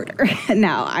last quarter.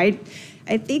 Now, I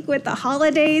think with the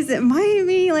holidays, it might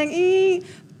be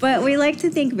but we like to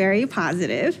think very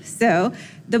positive. So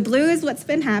the blue is what's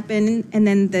been happening, and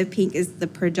then the pink is the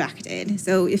projected.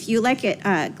 So if you like it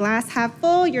glass half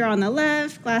full, you're on the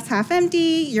left, glass half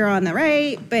empty, you're on the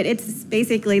right, but it's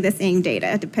basically the same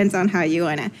data. It depends on how you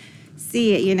want to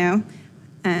see it,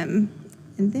 And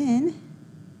then,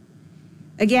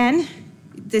 again,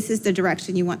 this is the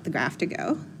direction you want the graph to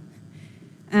go.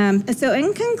 So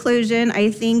in conclusion, I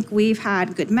think we've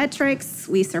had good metrics.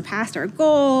 We surpassed our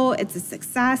goal. It's a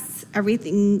success.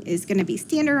 Everything is going to be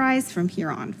standardized from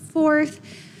here on forth.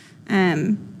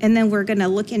 And then we're going to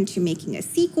look into making a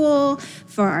sequel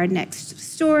for our next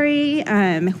story,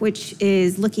 which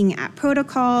is looking at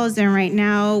protocols. And right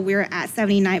now we're at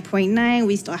 79.9.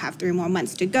 We still have 3 more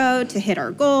months to go to hit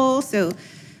our goal. So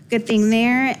good thing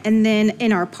there. And then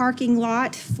in our parking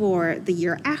lot for the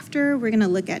year after, we're going to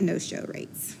look at no-show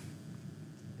rates.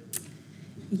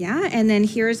 Yeah, and then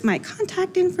here's my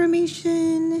contact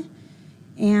information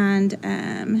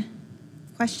and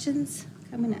questions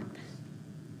coming up.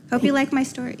 Hope you like my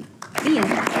story. The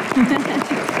end.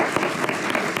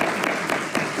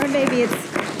 Or maybe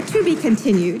it's to be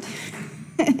continued.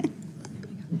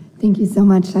 Thank you so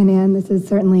much, Cheyenne. This is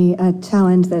certainly a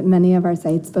challenge that many of our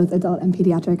sites, both adult and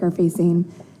pediatric, are facing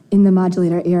in the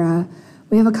modulator era.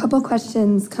 We have a couple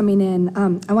questions coming in.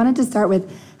 I wanted to start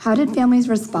with, how did families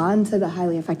respond to the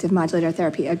highly effective modulator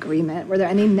therapy agreement? Were there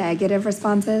any negative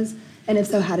responses? And if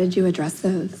so, how did you address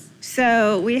those?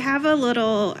 So we have a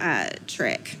little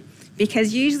trick,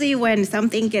 because usually when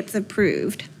something gets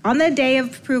approved, on the day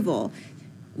of approval,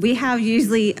 we have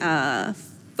usually a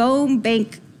phone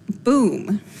bank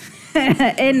boom.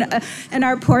 and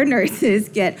our poor nurses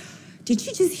get, did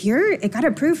you just hear it got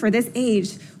approved for this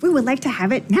age? We would like to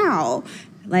have it now,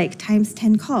 like times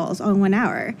 10 calls on 1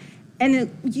 hour.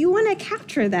 And you want to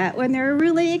capture that when they're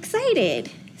really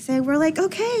excited. So we're like,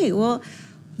 okay, well,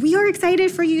 we are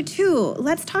excited for you too.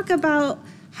 Let's talk about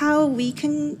how we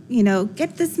can,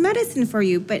 get this medicine for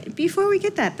you. But before we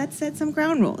get that, let's set some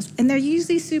ground rules. And they're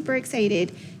usually super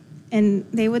excited, and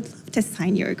they would love to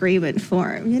sign your agreement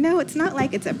form. It's not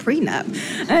like it's a prenup.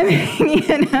 I mean,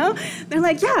 they're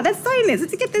like, yeah, let's sign this.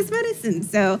 Let's get this medicine.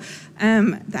 So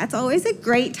that's always a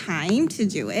great time to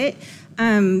do it.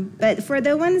 But for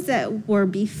the ones that were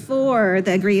before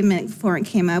the agreement form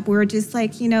came up, we were just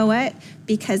like, you know what?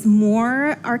 Because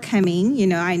more are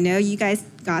coming. I know you guys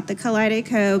got the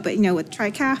Kaleido, but with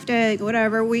Trikafta,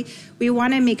 whatever, we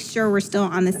want to make sure we're still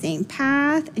on the same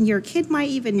path. And your kid might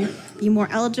even be more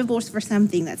eligible for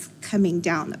something that's coming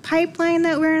down the pipeline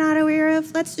that we're not aware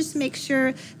of. Let's just make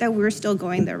sure that we're still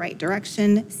going the right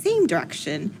direction, same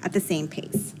direction, at the same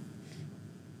pace.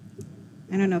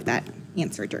 I don't know if that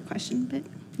answered your question, but.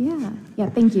 Yeah,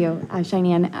 thank you,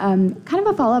 Cheyenne. Kind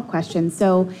of a follow-up question.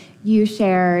 So you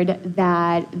shared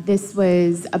that this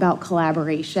was about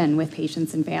collaboration with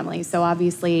patients and families. So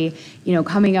obviously,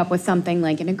 coming up with something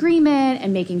like an agreement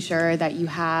and making sure that you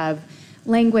have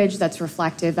language that's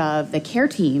reflective of the care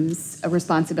team's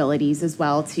responsibilities as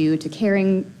well to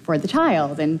caring for the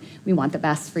child, and we want the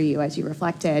best for you, as you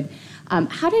reflected.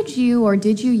 How did you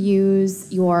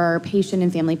use your patient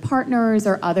and family partners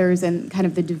or others in kind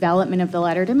of the development of the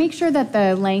letter to make sure that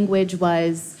the language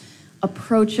was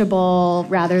approachable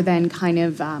rather than kind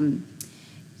of,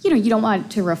 you don't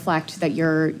want to reflect that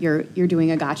you're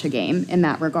doing a gotcha game in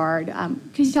that regard.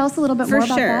 Could you tell us a little bit more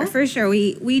about that? For sure.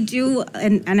 We do,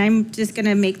 and I'm just going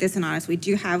to make this an honest, we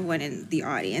do have one in the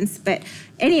audience. But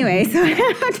anyway, so I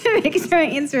have to make sure I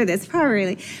answer this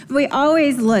properly. We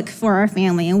always look for our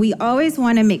family, and we always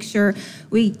want to make sure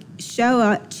we show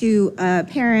up to a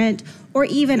parent or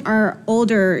even our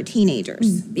older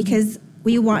teenagers, because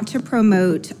we want to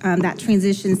promote that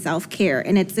transition self-care,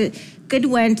 and it's a good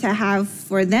one to have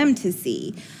for them to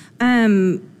see.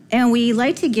 And we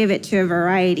like to give it to a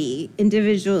variety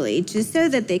individually, just so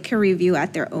that they can review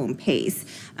at their own pace.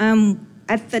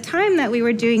 At the time that we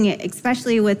were doing it,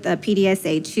 especially with the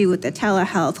PDSA2, with the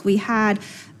telehealth, we had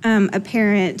a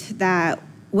parent that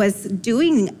was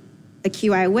doing a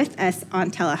QI with us on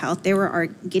telehealth. They were our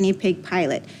guinea pig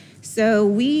pilot. So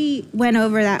we went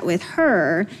over that with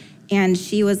her, and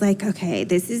she was like, okay,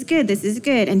 this is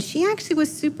good. And she actually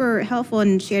was super helpful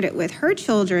and shared it with her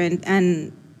children.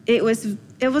 And it was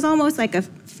almost like a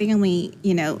family,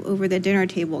 over the dinner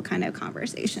table kind of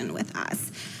conversation with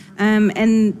us.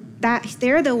 And that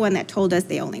they're the one that told us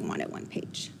they only wanted 1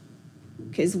 page.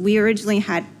 Because we originally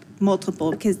had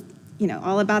multiple, because,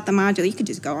 all about the module, you could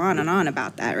just go on and on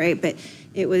about that, right? But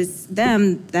it was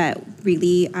them that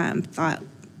really thought,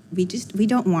 we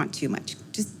don't want too much.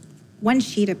 Just 1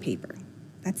 sheet of paper.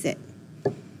 That's it.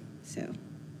 So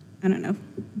I don't know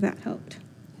if that helped.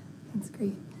 That's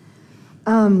great.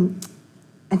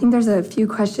 I think there's a few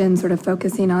questions sort of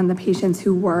focusing on the patients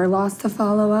who were lost to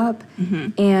follow-up.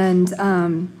 And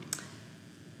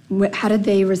how did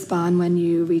they respond when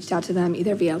you reached out to them,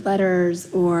 either via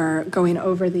letters or going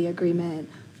over the agreement?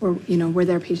 Or, were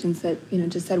there patients that,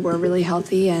 just said, we're really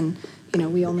healthy and,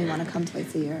 we only want to come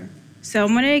twice a year? So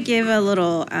I'm going to give a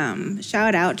little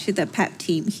shout out to the PEP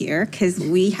team here, because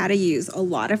we had to use a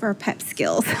lot of our PEP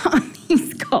skills on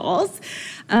these calls,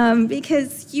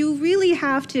 because you really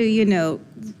have to,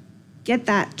 get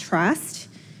that trust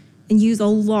and use a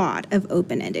lot of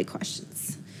open-ended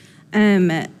questions.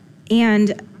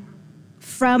 And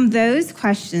from those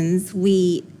questions,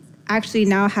 we actually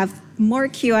now have more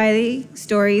QI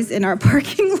stories in our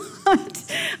parking lot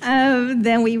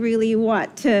than we really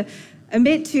want to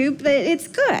admit to, but it's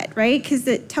good, right? Because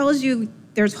it tells you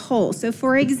there's holes. So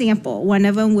for example, one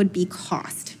of them would be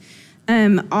cost.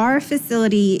 Our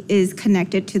facility is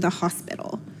connected to the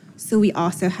hospital. So we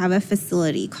also have a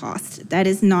facility cost. That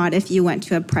is not if you went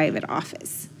to a private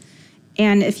office.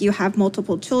 And if you have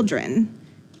multiple children,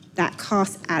 that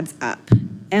cost adds up.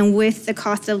 And with the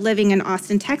cost of living in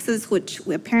Austin, Texas, which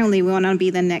apparently we want to be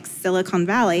the next Silicon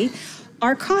Valley,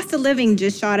 our cost of living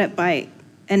just shot up by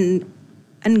an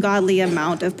ungodly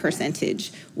amount of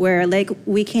percentage where like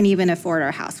we can't even afford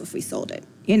our house if we sold it,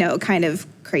 kind of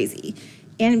crazy.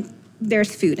 And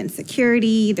there's food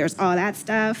insecurity, there's all that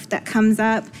stuff that comes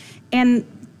up. And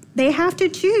they have to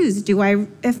choose,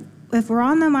 if we're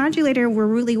on the modulator, we're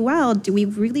really well, do we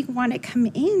really want to come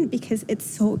in because it's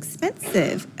so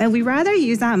expensive? And we'd rather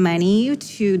use that money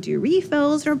to do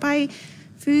refills or buy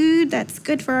food that's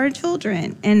good for our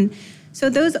children. And so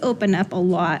those open up a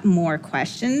lot more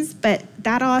questions, but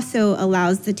that also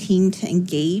allows the team to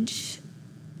engage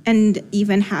and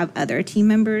even have other team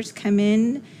members come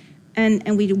in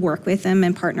and we work with them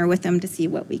and partner with them to see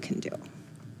what we can do.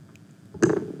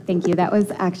 Thank you. That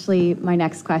was actually my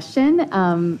next question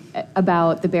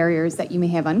about the barriers that you may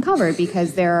have uncovered,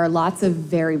 because there are lots of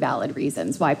very valid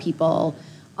reasons why people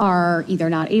are either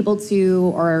not able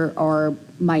to or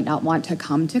might not want to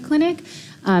come to clinic.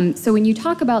 So when you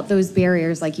talk about those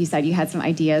barriers, like you said, you had some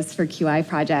ideas for QI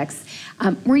projects.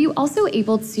 Were you also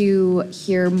able to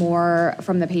hear more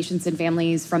from the patients and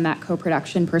families from that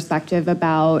co-production perspective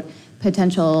about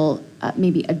potential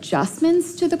maybe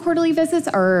adjustments to the quarterly visits,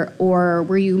 or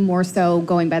were you more so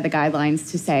going by the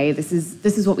guidelines to say this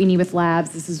is what we need with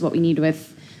labs, this is what we need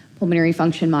with pulmonary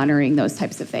function monitoring, those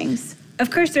types of things?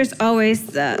 Of course, there's always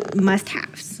the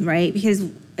must-haves, right? Because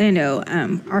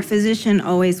our physician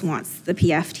always wants the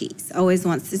PFTs, always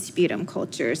wants the sputum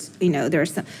cultures.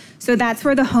 So that's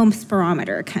where the home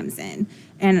spirometer comes in.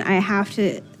 And I have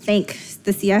to thank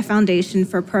the CF Foundation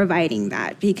for providing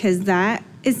that, because that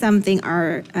is something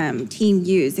our team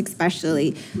use,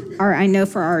 especially I know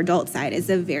for our adult side is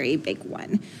a very big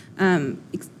one.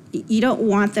 You don't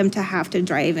want them to have to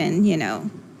drive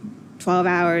in, 12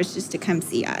 hours just to come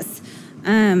see us.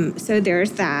 So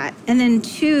there's that. And then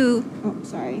two,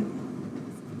 sorry.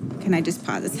 Can I just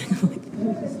pause a second?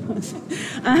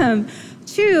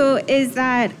 Two is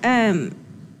that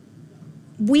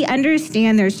we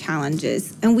understand there's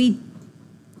challenges, and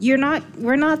we're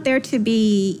not there to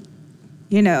be,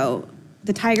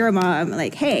 the tiger mom,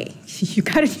 like, hey, you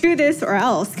got to do this or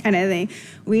else kind of thing.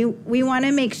 We want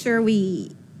to make sure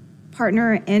we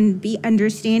partner and be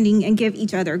understanding and give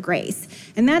each other grace.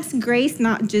 And that's grace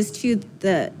not just to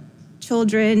the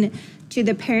children, to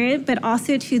the parent, but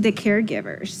also to the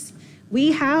caregivers.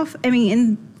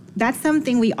 And that's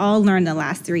something we all learned the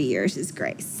last 3 years is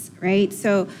grace, right?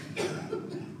 So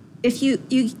if you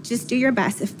just do your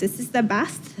best, if this is the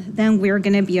best, then we're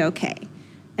going to be okay.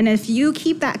 And if you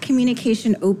keep that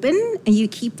communication open and you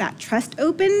keep that trust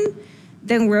open,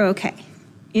 then we're okay,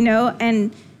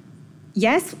 And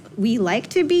yes, we like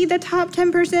to be the top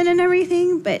 10% and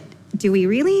everything, but do we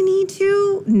really need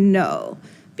to? No,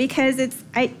 because it's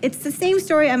the same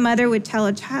story a mother would tell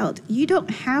a child. You don't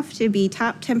have to be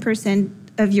top 10%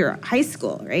 of your high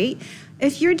school, right?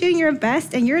 If you're doing your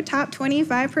best and you're top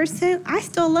 25%, I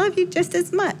still love you just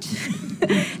as much.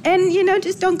 And,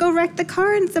 just don't go wreck the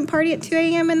car and some party at 2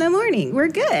 a.m. in the morning. We're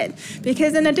good.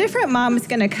 Because then a different mom is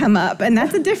going to come up, and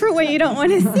that's a different one you don't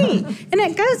want to see. And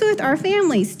it goes with our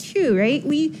families, too, right?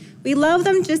 We love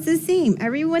them just the same.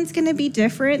 Everyone's going to be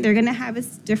different. They're going to have a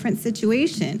different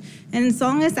situation. And as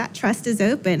long as that trust is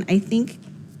open, I think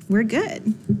we're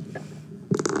good.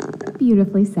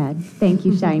 Beautifully said. Thank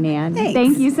you, Shainan. Thanks.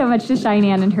 Thank you so much to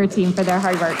Shainan and her team for their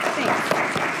hard work. Thanks.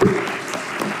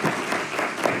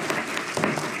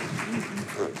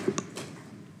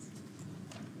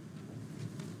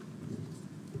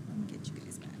 Get you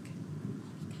guys back.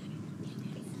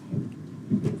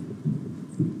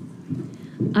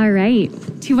 All right,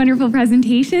 2 wonderful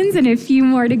presentations and a few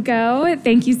more to go.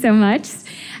 Thank you so much.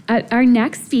 Our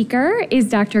next speaker is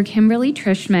Dr. Kimberly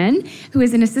Trishman, who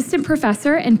is an assistant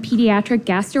professor and pediatric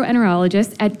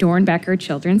gastroenterologist at Dornbecker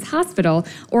Children's Hospital,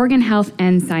 Oregon Health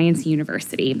and Science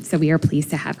University. So we are pleased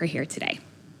to have her here today.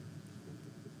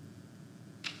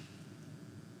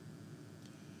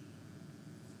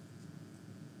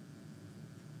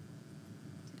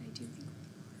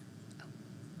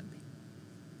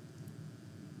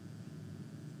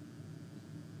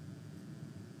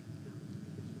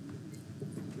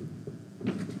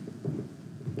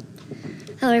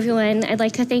 Hello, everyone. I'd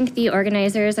like to thank the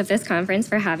organizers of this conference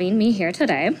for having me here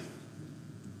today.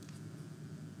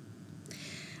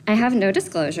 I have no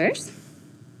disclosures.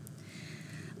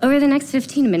 Over the next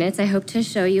 15 minutes, I hope to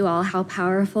show you all how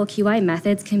powerful QI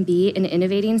methods can be in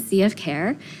innovating CF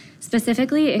care,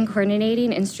 specifically in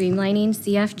coordinating and streamlining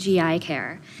CF GI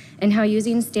care, and how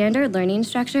using standard learning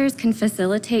structures can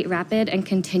facilitate rapid and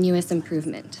continuous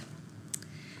improvement.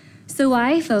 So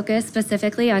why focus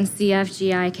specifically on CF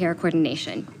GI care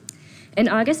coordination? In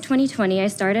August 2020, I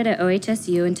started at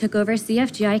OHSU and took over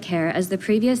CF GI care as the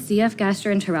previous CF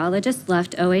gastroenterologist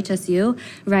left OHSU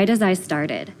right as I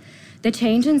started. The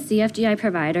change in CF-GI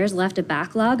providers left a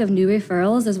backlog of new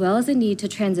referrals as well as a need to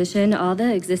transition all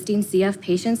the existing CF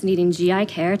patients needing GI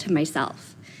care to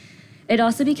myself. It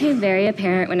also became very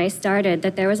apparent when I started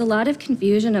that there was a lot of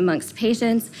confusion amongst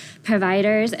patients,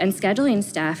 providers, and scheduling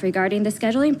staff regarding the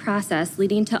scheduling process,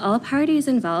 leading to all parties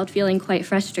involved feeling quite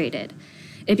frustrated.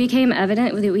 It became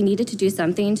evident that we needed to do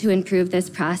something to improve this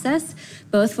process,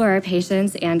 both for our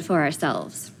patients and for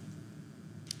ourselves.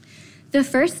 The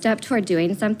first step toward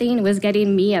doing something was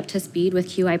getting me up to speed with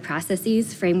QI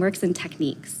processes, frameworks, and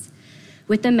techniques.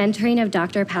 With the mentoring of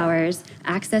Dr. Powers,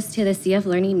 access to the CF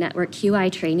Learning Network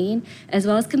QI training, as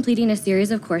well as completing a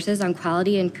series of courses on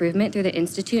quality improvement through the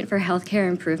Institute for Healthcare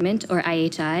Improvement, or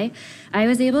IHI, I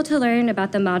was able to learn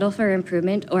about the Model for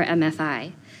Improvement, or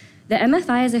MFI. The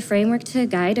MFI is a framework to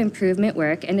guide improvement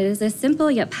work, and it is a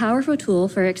simple yet powerful tool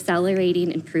for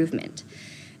accelerating improvement.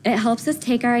 It helps us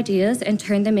take our ideas and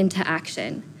turn them into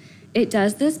action. It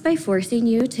does this by forcing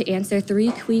you to answer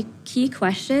 3 key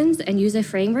questions and use a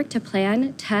framework to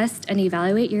plan, test, and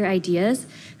evaluate your ideas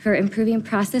for improving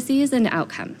processes and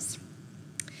outcomes.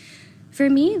 For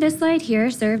me, this slide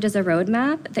here served as a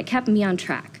roadmap that kept me on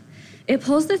track. It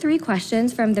pulls the 3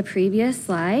 questions from the previous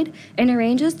slide and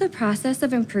arranges the process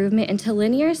of improvement into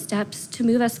linear steps to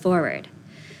move us forward.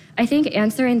 I think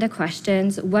answering the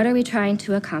questions, what are we trying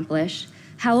to accomplish?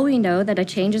 How will we know that a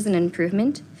change is an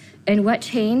improvement? And what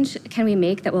change can we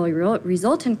make that will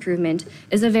result in improvement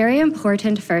is a very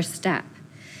important first step.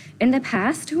 In the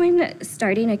past, when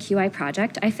starting a QI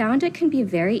project, I found it can be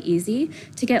very easy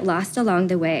to get lost along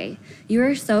the way. You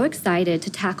are so excited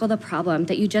to tackle the problem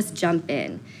that you just jump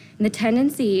in. And the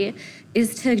tendency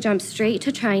is to jump straight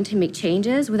to trying to make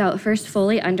changes without first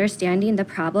fully understanding the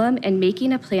problem and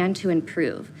making a plan to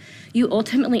improve. You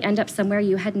ultimately end up somewhere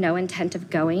you had no intent of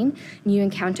going, and you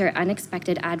encounter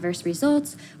unexpected adverse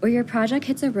results, or your project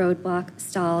hits a roadblock,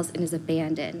 stalls, and is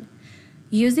abandoned.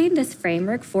 Using this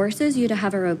framework forces you to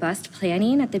have a robust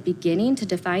planning at the beginning to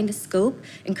define the scope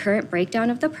and current breakdown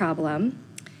of the problem,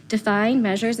 define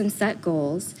measures and set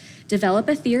goals, develop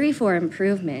a theory for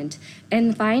improvement,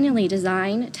 and finally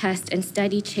design, test, and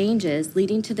study changes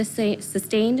leading to the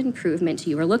sustained improvement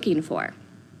you are looking for.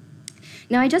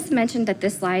 Now, I just mentioned that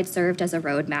this slide served as a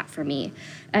roadmap for me.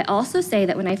 I also say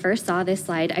that when I first saw this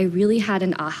slide, I really had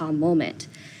an aha moment.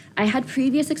 I had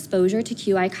previous exposure to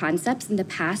QI concepts in the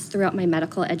past throughout my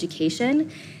medical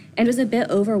education and was a bit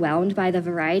overwhelmed by the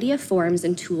variety of forms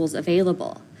and tools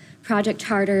available. Project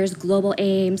charters, global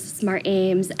aims, smart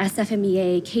aims,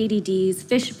 SFMEA, KDDs,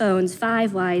 fishbones,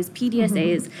 5 Ys,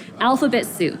 PDSAs, alphabet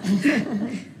soup.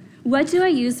 What do I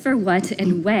use for what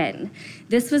and when?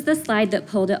 This was the slide that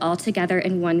pulled it all together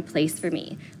in one place for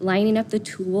me. Lining up the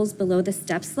tools below the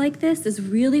steps like this is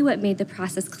really what made the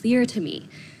process clear to me.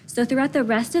 So throughout the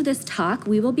rest of this talk,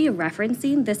 we will be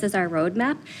referencing this as our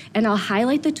roadmap, and I'll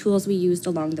highlight the tools we used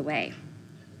along the way.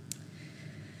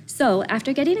 So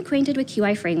after getting acquainted with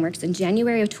QI frameworks in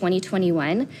January of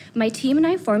 2021, my team and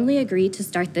I formally agreed to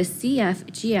start the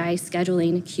CF-GI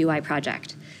Scheduling QI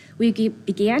project. We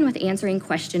began with answering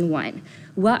question 1.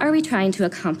 What are we trying to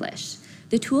accomplish?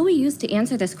 The tool we used to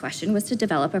answer this question was to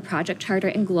develop a project charter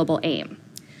and global aim.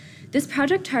 The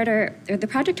project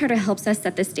charter helps us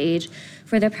set the stage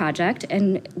for the project,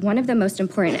 and one of the most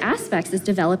important aspects is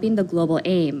developing the global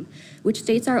aim, which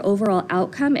states our overall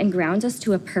outcome and grounds us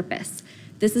to a purpose.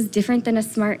 This is different than a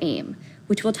SMART aim,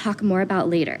 which we'll talk more about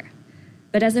later.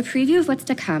 But as a preview of what's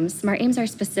to come, SMART aims are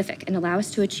specific and allow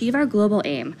us to achieve our global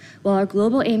aim, while our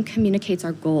global aim communicates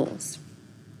our goals.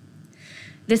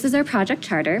 This is our project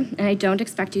charter, and I don't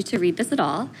expect you to read this at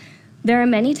all. There are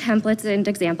many templates and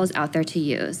examples out there to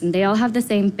use, and they all have the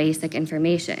same basic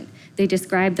information. They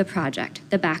describe the project,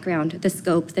 the background, the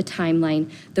scope, the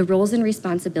timeline, the roles and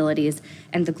responsibilities,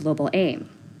 and the global aim.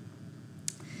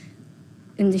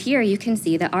 And here you can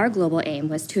see that our global aim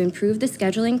was to improve the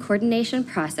scheduling coordination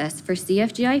process for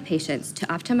CF-GI patients to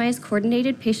optimize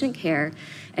coordinated patient care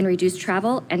and reduce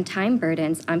travel and time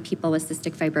burdens on people with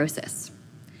cystic fibrosis.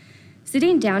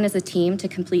 Sitting down as a team to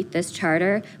complete this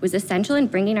charter was essential in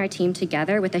bringing our team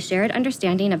together with a shared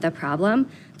understanding of the problem,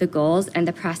 the goals, and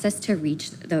the process to reach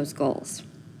those goals.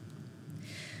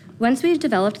 Once we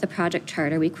developed the project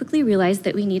charter, we quickly realized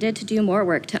that we needed to do more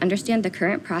work to understand the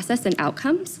current process and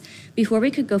outcomes before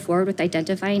we could go forward with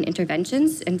identifying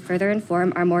interventions and further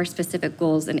inform our more specific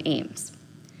goals and aims.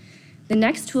 The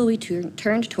next tool we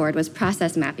turned toward was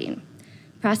process mapping.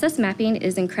 Process mapping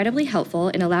is incredibly helpful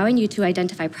in allowing you to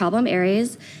identify problem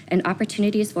areas and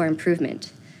opportunities for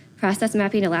improvement. Process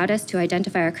mapping allowed us to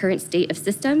identify our current state of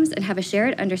systems and have a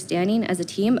shared understanding as a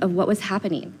team of what was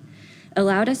happening. It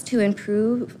allowed us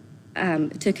to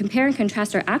to compare and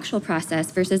contrast our actual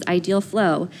process versus ideal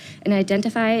flow and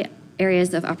identify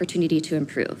areas of opportunity to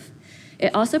improve.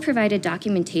 It also provided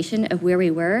documentation of where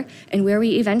we were and where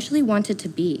we eventually wanted to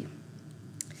be.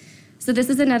 So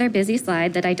this is another busy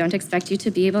slide that I don't expect you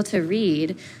to be able to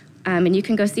read, and you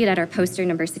can go see it at our poster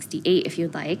number 68 if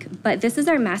you'd like, but this is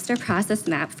our master process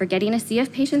map for getting a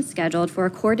CF patient scheduled for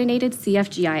a coordinated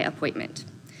CFGI appointment.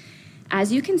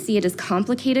 As you can see, it is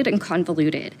complicated and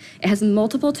convoluted. It has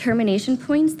multiple termination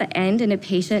points that end in a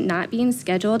patient not being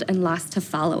scheduled and lost to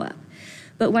follow-up.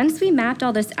 But once we mapped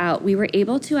all this out, we were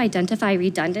able to identify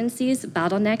redundancies,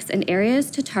 bottlenecks, and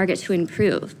areas to target to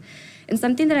improve. And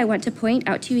something that I want to point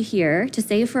out to you here, to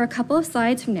save for a couple of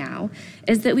slides from now,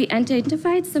 is that we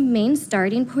identified some main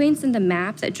starting points in the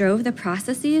map that drove the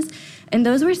processes, and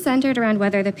those were centered around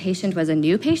whether the patient was a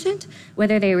new patient,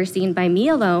 whether they were seen by me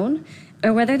alone,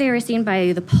 or whether they were seen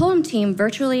by the POEM team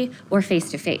virtually or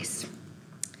face-to-face.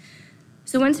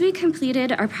 So once we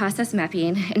completed our process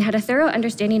mapping and had a thorough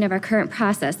understanding of our current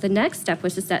process, the next step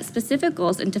was to set specific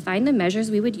goals and define the measures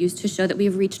we would use to show that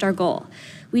we've reached our goal.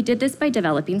 We did this by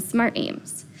developing SMART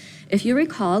aims. If you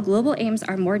recall, global aims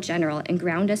are more general and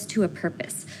ground us to a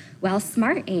purpose, while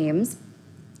SMART aims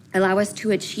allow us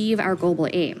to achieve our global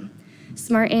aim.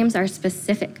 SMART aims are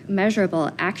specific,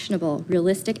 measurable, actionable,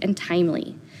 realistic, and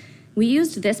timely. We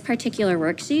used this particular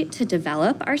worksheet to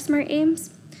develop our SMART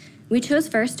aims. We chose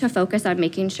first to focus on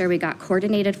making sure we got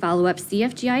coordinated follow-up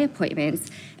CFGI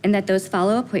appointments and that those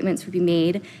follow-up appointments would be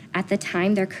made at the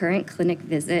time their current clinic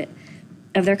visit.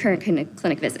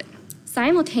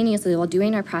 Simultaneously, while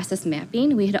doing our process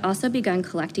mapping, we had also begun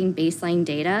collecting baseline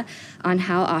data on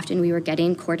how often we were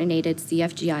getting coordinated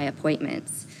CFGI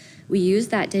appointments. We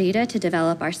used that data to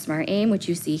develop our SMART aim, which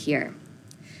you see here.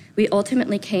 We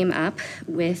ultimately came up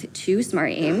with 2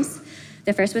 SMART aims.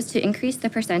 The first was to increase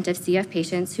the percent of CF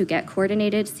patients who get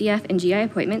coordinated CF and GI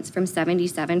appointments from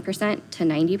 77% to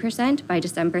 90% by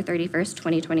December 31st,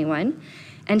 2021,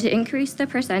 and to increase the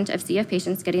percent of CF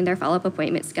patients getting their follow-up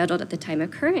appointment scheduled at the time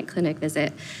of current clinic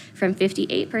visit from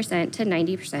 58% to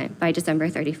 90% by December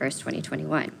 31st,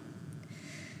 2021.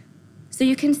 So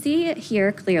you can see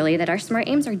here clearly that our SMART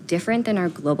aims are different than our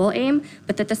global aim,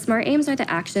 but that the SMART aims are the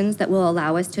actions that will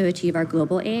allow us to achieve our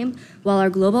global aim, while our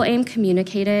global aim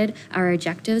communicated our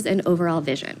objectives and overall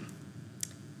vision.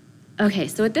 Okay,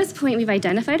 so at this point, we've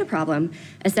identified a problem,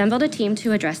 assembled a team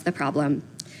to address the problem,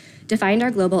 defined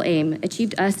our global aim,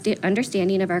 achieved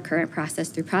understanding of our current process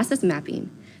through process mapping,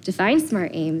 defined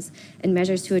SMART aims, and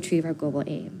measures to achieve our global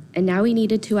aim. And now we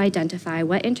needed to identify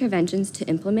what interventions to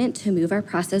implement to move our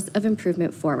process of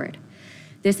improvement forward.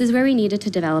 This is where we needed to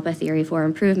develop a theory for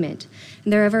improvement.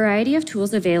 And there are a variety of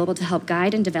tools available to help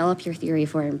guide and develop your theory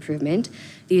for improvement.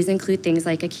 These include things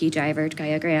like a key driver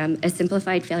diagram, a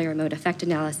simplified failure mode effect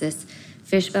analysis,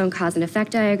 fishbone cause and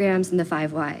effect diagrams, and the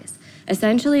 5 whys.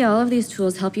 Essentially, all of these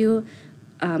tools help you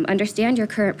understand your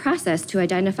current process to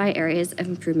identify areas of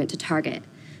improvement to target.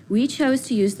 We chose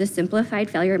to use the Simplified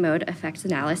Failure Mode Effect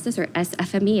Analysis, or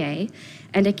SFMEA,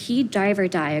 and a key driver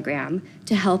diagram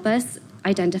to help us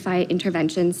identify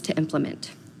interventions to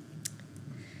implement.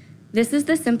 This is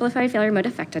the Simplified Failure Mode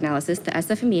Effect Analysis, the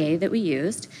SFMEA, that we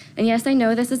used. And yes, I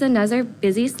know this is another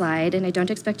busy slide, and I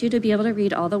don't expect you to be able to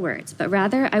read all the words, but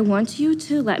rather I want you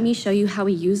to let me show you how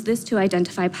we use this to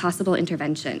identify possible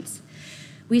interventions.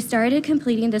 We started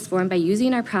completing this form by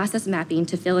using our process mapping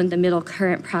to fill in the middle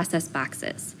current process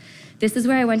boxes. This is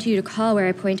where I want you to recall where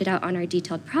I pointed out on our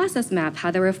detailed process map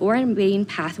how there were 4 main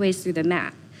pathways through the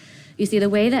map. You see, the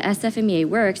way the SFMEA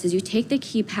works is you take the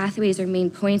key pathways or main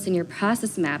points in your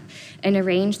process map and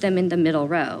arrange them in the middle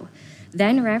row.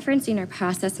 Then, referencing our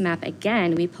process map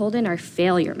again, we pulled in our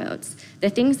failure modes, the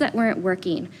things that weren't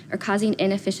working or causing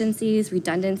inefficiencies,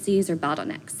 redundancies, or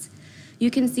bottlenecks.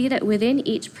 You can see that within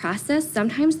each process,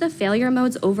 sometimes the failure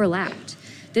modes overlapped.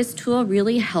 This tool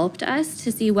really helped us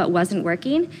to see what wasn't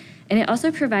working, and it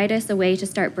also provided us a way to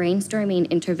start brainstorming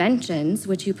interventions,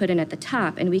 which you put in at the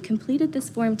top, and we completed this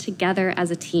form together as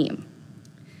a team.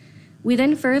 We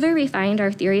then further refined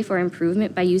our theory for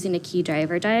improvement by using a key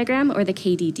driver diagram, or the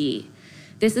KDD.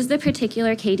 This is the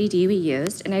particular KDD we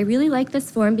used, and I really like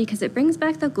this form because it brings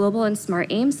back the global and SMART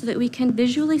aims so that we can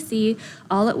visually see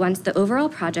all at once the overall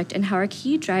project and how our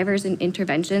key drivers and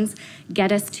interventions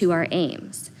get us to our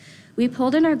aims. We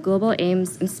pulled in our global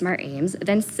aims and SMART aims,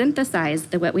 then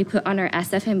synthesized what we put on our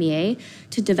SFMEA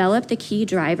to develop the key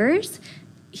drivers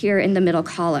here in the middle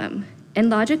column. And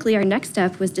logically, our next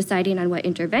step was deciding on what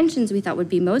interventions we thought would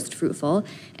be most fruitful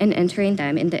and entering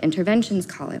them in the interventions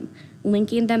column,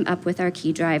 linking them up with our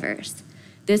key drivers.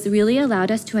 This really allowed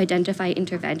us to identify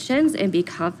interventions and be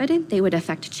confident they would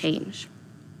affect change.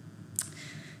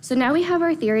 So now we have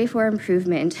our theory for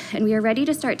improvement, and we are ready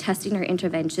to start testing our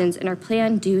interventions in our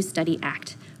Plan, Do, Study,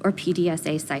 Act, or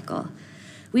PDSA cycle.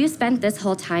 We have spent this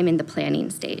whole time in the planning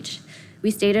stage. We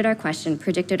stated our question,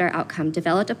 predicted our outcome,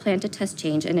 developed a plan to test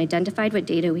change, and identified what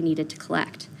data we needed to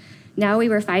collect. Now we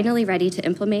were finally ready to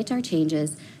implement our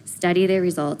changes, study their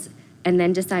results, and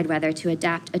then decide whether to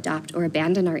adapt, adopt, or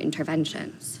abandon our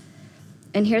interventions.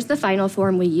 And here's the final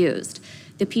form we used,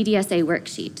 the PDSA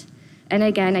worksheet. And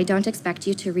again, I don't expect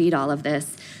you to read all of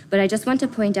this, but I just want to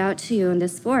point out to you in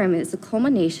this form is the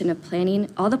culmination of planning,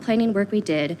 all the planning work we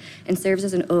did, and serves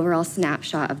as an overall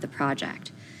snapshot of the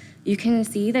project. You can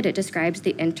see that it describes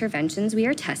the interventions we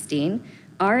are testing.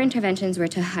 Our interventions were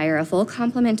to hire a full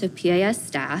complement of PAS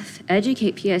staff,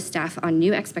 educate PAS staff on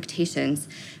new expectations,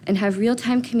 and have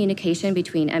real-time communication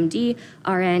between MD,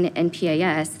 RN, and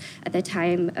PAS at the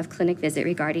time of clinic visit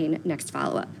regarding next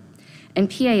follow-up. And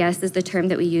PAS is the term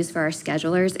that we use for our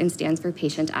schedulers and stands for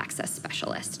Patient Access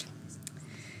Specialist.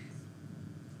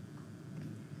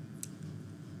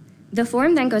 The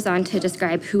form then goes on to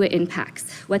describe who it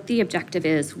impacts, what the objective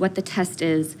is, what the test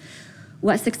is,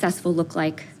 what success will look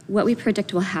like, what we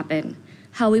predict will happen,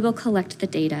 how we will collect the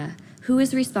data, who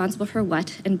is responsible for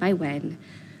what and by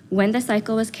when the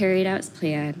cycle was carried out as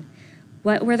planned,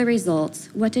 what were the results,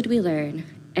 what did we learn,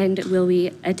 and will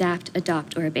we adapt,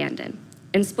 adopt, or abandon?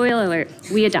 And spoiler alert,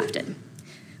 we adopted.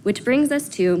 Which brings us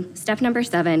to step number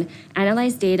 7,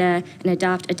 analyze data and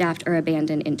adopt, adapt, or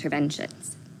abandon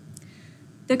interventions.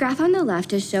 The graph on the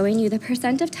left is showing you the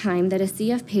percent of time that a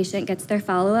CF patient gets their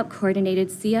follow-up coordinated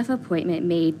CF appointment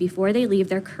made before they leave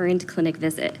their current clinic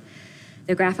visit.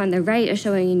 The graph on the right is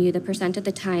showing you the percent of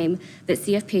the time that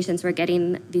CF patients were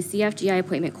getting the CF GI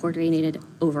appointment coordinated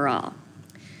overall.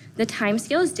 The time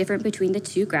scale is different between the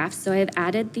two graphs, so I've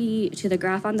added to the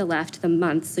graph on the left the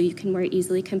months so you can more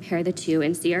easily compare the two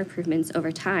and see our improvements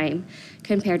over time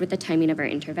compared with the timing of our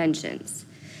interventions.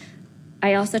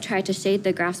 I also tried to shade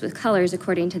the graphs with colors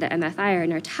according to the MFI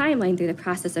and our timeline through the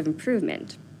process of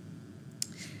improvement.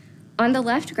 On the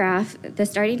left graph, the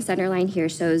starting center line here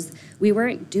shows we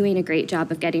weren't doing a great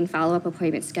job of getting follow-up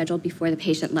appointments scheduled before the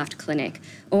patient left clinic,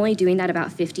 only doing that about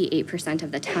 58%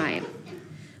 of the time.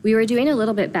 We were doing a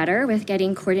little bit better with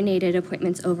getting coordinated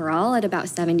appointments overall at about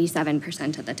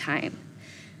 77% of the time.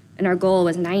 And our goal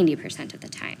was 90% of the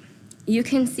time. You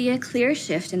can see a clear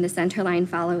shift in the center line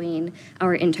following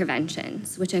our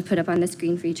interventions, which I put up on the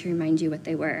screen for you to remind you what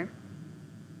they were.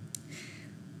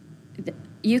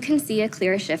 You can see a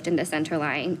clear shift in the center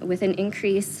line with an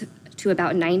increase to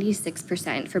about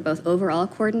 96% for both overall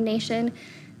coordination,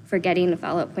 for getting a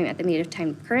follow-up appointment at the native time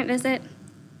of current visit,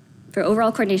 for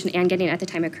overall coordination and getting at the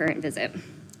time of current visit.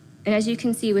 And as you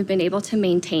can see, we've been able to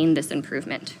maintain this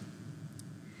improvement.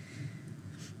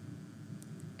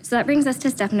 So that brings us to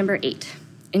step number 8,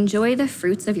 enjoy the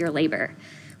fruits of your labor.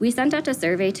 We sent out a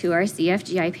survey to our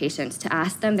CFGI patients to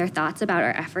ask them their thoughts about our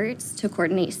efforts to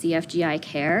coordinate CFGI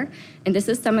care, and this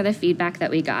is some of the feedback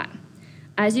that we got.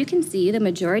 As you can see, the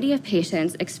majority of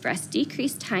patients expressed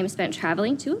decreased time spent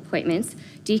traveling to appointments,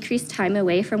 decreased time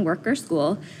away from work or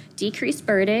school, decreased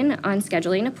burden on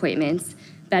scheduling appointments,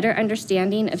 better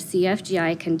understanding of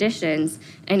CFGI conditions,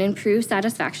 and improved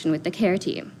satisfaction with the care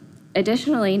team.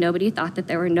 Additionally, nobody thought that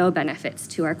there were no benefits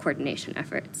to our coordination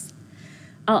efforts.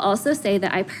 I'll also say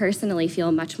that I personally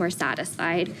feel much more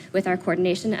satisfied with our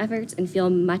coordination efforts and feel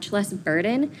much less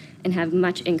burden and have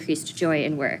much increased joy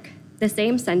in work. The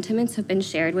same sentiments have been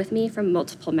shared with me from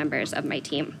multiple members of my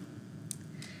team.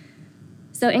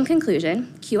 So in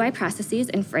conclusion, QI processes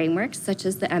and frameworks such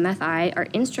as the MFI are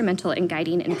instrumental in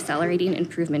guiding and accelerating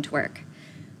improvement work.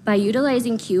 By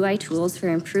utilizing QI tools for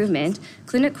improvement,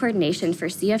 clinic coordination for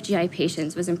CFGI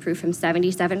patients was improved from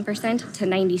 77% to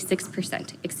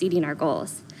 96%, exceeding our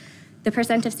goals. The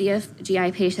percent of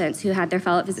CFGI patients who had their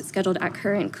follow-up visit scheduled at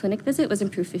current clinic visit was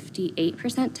improved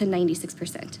 58% to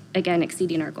 96%, again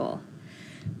exceeding our goal.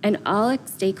 And all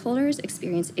stakeholders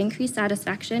experienced increased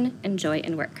satisfaction and joy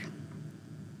in work.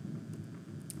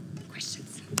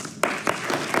 Questions?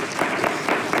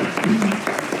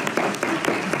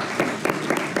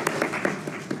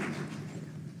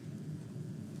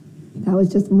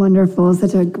 was just wonderful.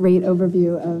 Such a great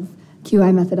overview of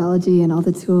QI methodology and all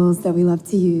the tools that we love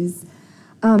to use.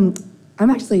 I'm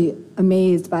actually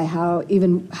amazed by how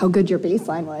good your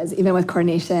baseline was, even with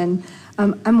coordination.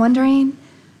 I'm wondering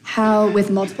how, with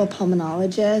multiple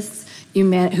pulmonologists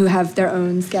who have their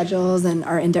own schedules and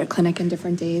are in their clinic in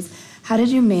different days, how did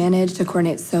you manage to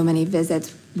coordinate so many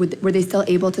visits? Were they still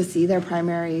able to see their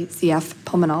primary CF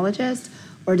pulmonologist,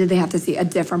 or did they have to see a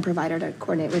different provider to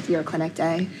coordinate with your clinic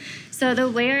day? So the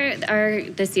way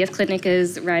the CF clinic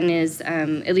is run is,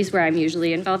 at least where I'm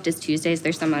usually involved, is Tuesdays.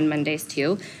 There's some on Mondays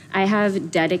too. I have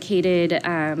dedicated,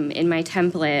 in my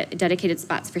template, dedicated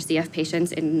spots for CF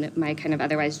patients in my kind of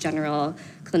otherwise general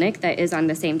clinic that is on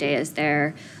the same day as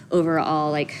their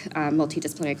overall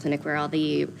multidisciplinary clinic where all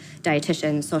the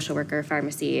dietitian, social worker,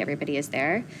 pharmacy, everybody is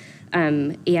there.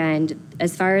 And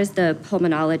as far as the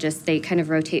pulmonologists, they kind of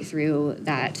rotate through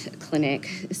that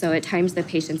clinic. So at times the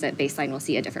patients at baseline will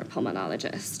see a different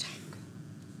pulmonologist.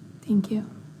 Thank you.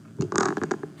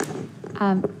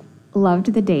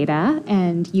 Loved the data,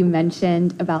 and you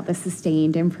mentioned about the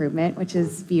sustained improvement, which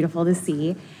is beautiful to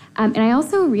see. And I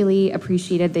also really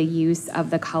appreciated the use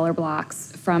of the color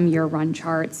blocks from your run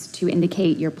charts to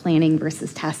indicate your planning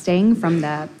versus testing from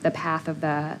the path of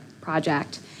the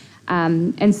project.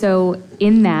 And so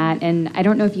in that, and I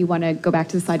don't know if you want to go back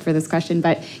to the slide for this question,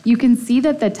 but you can see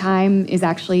that the time is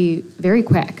actually very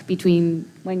quick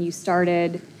between when you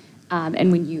started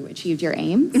and when you achieved your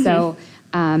aim. Mm-hmm. So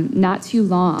not too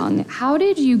long. How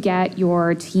did you get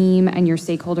your team and your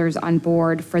stakeholders on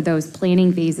board for those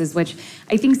planning phases, which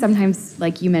I think sometimes,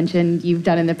 like you mentioned, you've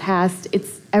done in the past,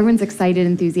 everyone's excited,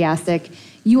 enthusiastic.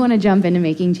 You want to jump into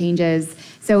making changes.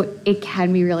 So it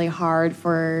can be really hard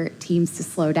for teams to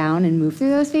slow down and move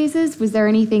through those phases. Was there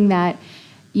anything that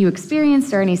you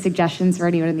experienced or any suggestions for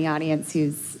anyone in the audience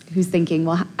who's thinking,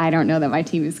 well, I don't know that my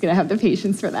team is going to have the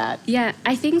patience for that? Yeah,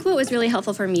 I think what was really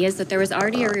helpful for me is that there was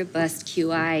already a robust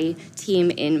QI team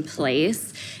in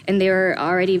place, and they were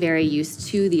already very used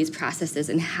to these processes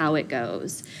and how it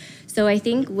goes. So I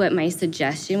think what my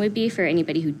suggestion would be for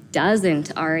anybody who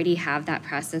doesn't already have that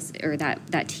process or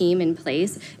that team in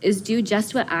place is do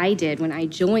just what I did when I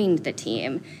joined the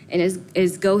team, and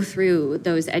is go through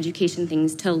those education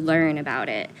things to learn about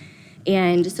it.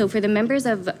 And so for the members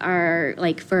of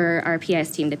for our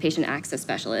PIS team, the patient access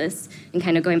specialists, and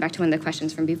kind of going back to one of the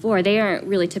questions from before, they aren't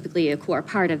really typically a core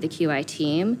part of the QI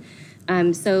team.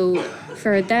 So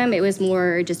for them, it was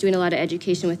more just doing a lot of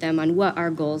education with them on what our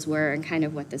goals were and kind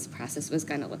of what this process was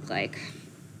going to look like.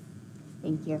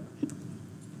 Thank you.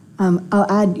 I'll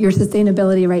add, your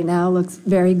sustainability right now looks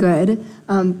very good,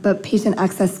 but patient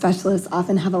access specialists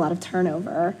often have a lot of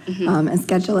turnover and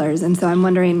schedulers. And so I'm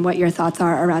wondering what your thoughts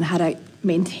are around how to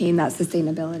maintain that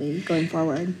sustainability going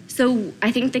forward. So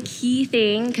I think the key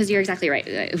thing, because you're exactly right,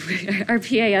 our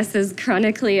PIS is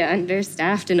chronically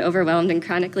understaffed and overwhelmed and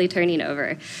chronically turning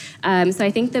over. So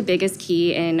I think the biggest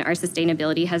key in our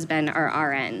sustainability has been our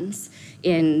RNs,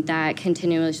 in that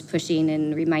continuous pushing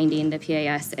and reminding the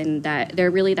PIS, and that they're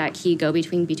really that key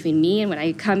go-between between me and when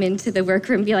I come into the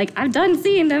workroom and be like, I'm done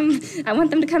seeing them, I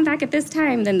want them to come back at this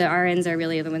time, then the RNs are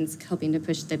really the ones helping to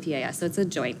push the PIS. So it's a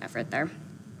joint effort there.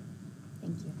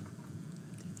 Thank you.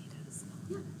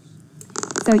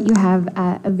 So you have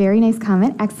a very nice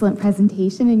comment, excellent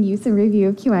presentation and use and review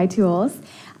of QI tools.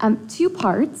 2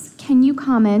 parts. Can you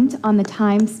comment on the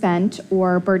time spent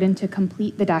or burden to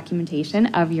complete the documentation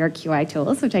of your QI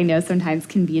tools, which I know sometimes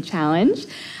can be a challenge?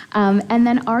 And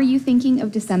then are you thinking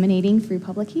of disseminating through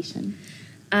publication?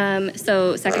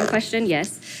 So second question,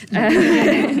 yes.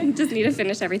 Just need to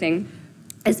finish everything.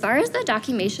 As far as the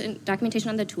documentation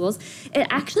on the tools, it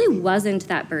actually wasn't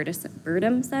that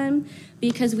burdensome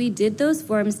because we did those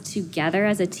forms together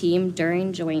as a team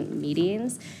during joint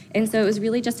meetings. And so it was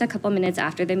really just a couple minutes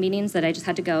after the meetings that I just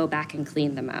had to go back and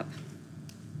clean them up.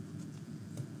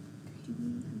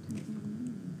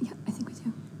 Yeah, I think we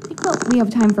do. I think we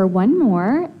have time for one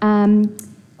more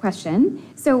question.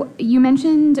 So you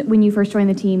mentioned when you first joined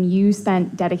the team, you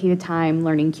spent dedicated time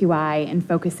learning QI and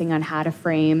focusing on how to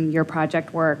frame your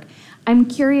project work. I'm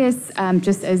curious,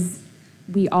 just as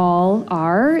we all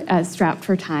are strapped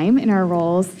for time in our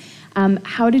roles,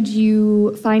 how did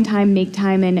you find time, make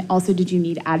time, and also did you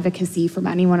need advocacy from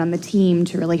anyone on the team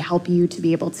to really help you to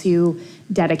be able to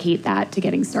dedicate that to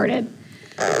getting started?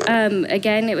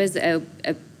 Again, it was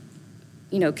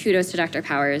kudos to Dr.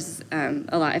 Powers,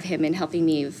 a lot of him in helping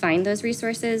me find those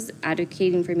resources,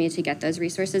 advocating for me to get those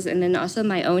resources, and then also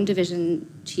my own division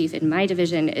chief in my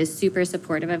division is super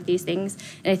supportive of these things.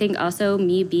 And I think also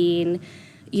me being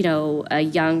a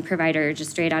young provider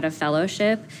just straight out of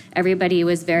fellowship, everybody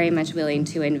was very much willing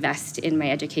to invest in my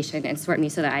education and support me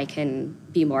so that I can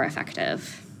be more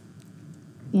effective.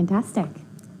 Fantastic.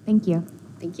 Thank you.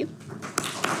 Thank you.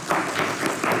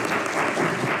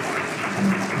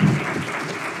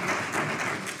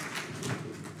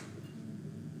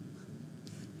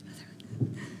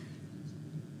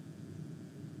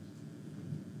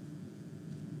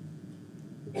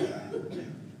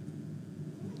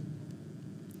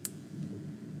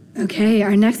 Okay,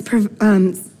 our next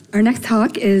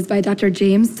talk is by Dr.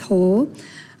 James Toll.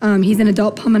 He's an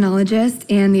adult pulmonologist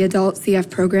and the adult CF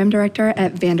program director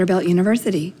at Vanderbilt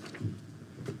University.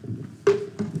 All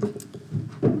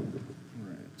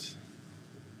right.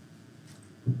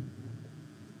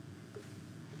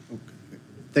 Okay.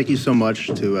 Thank you so much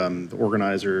to the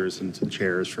organizers and to the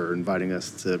chairs for inviting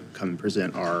us to come and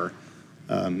present our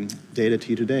data to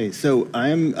you today. So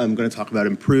I'm going to talk about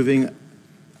improving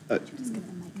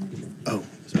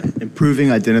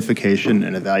identification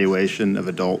and evaluation of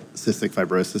adult cystic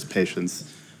fibrosis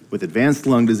patients with advanced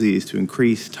lung disease to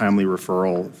increase timely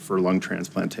referral for lung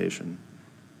transplantation.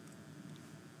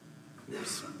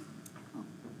 Oops.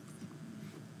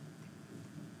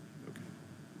 Okay.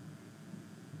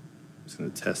 I'm just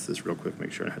going to test this real quick,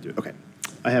 make sure I have to. Okay.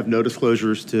 I have no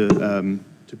disclosures to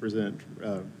present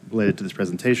related to this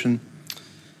presentation.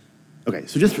 Okay,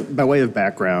 so just by way of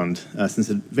background, since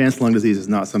advanced lung disease is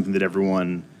not something that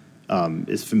everyone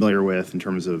is familiar with in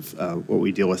terms of what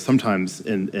we deal with sometimes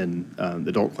in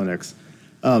adult clinics,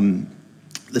 the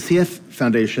CF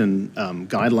Foundation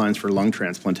guidelines for lung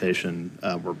transplantation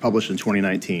were published in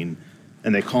 2019,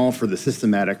 and they call for the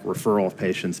systematic referral of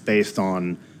patients based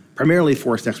on primarily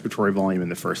forced expiratory volume in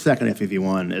the first, second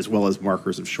FEV1, as well as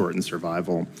markers of shortened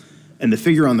survival. And the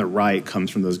figure on the right comes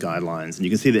from those guidelines. And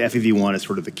you can see that FEV1 is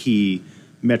sort of the key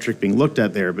metric being looked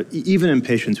at there, but even in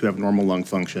patients who have normal lung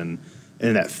function,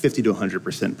 in that 50 to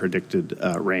 100% predicted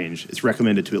range, it's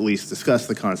recommended to at least discuss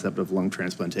the concept of lung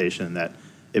transplantation, that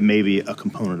it may be a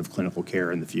component of clinical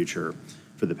care in the future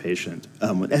for the patient.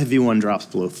 When FEV1 drops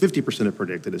below 50% of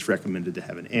predicted, it's recommended to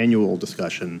have an annual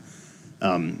discussion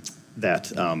that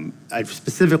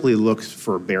specifically looks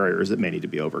for barriers that may need to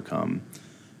be overcome.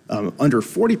 Under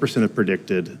 40% of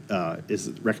predicted is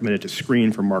recommended to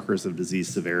screen for markers of disease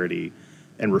severity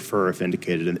and refer if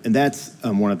indicated. And that's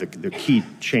one of the key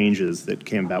changes that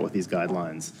came about with these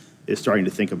guidelines, is starting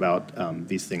to think about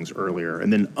these things earlier.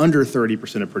 And then under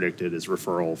 30% of predicted is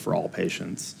referral for all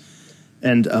patients.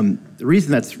 And the reason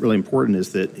that's really important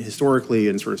is that historically,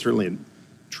 and certainly in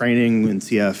training in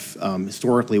CF,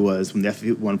 historically was when the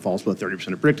FEV1 falls below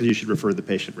 30% of predicted, you should refer the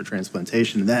patient for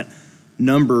transplantation. And that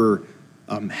number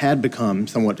had become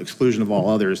somewhat exclusion of all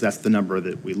others. That's the number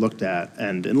that we looked at.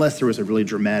 And unless there was a really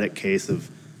dramatic case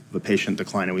of a patient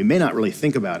declining, we may not really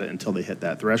think about it until they hit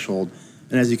that threshold.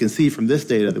 And as you can see from this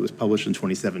data that was published in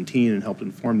 2017 and helped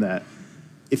inform that,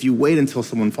 if you wait until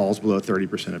someone falls below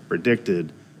 30% of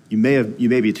predicted, you may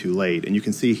be too late. And you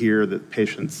can see here that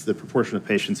the proportion of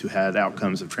patients who had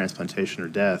outcomes of transplantation or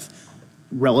death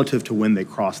relative to when they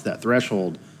crossed that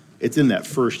threshold, it's in that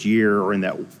first year or in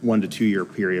that 1 to 2 year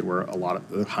period where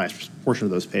the highest portion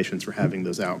of those patients were having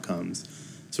those outcomes.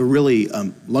 So really,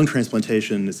 lung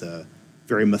transplantation is a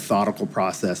very methodical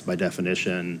process by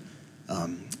definition.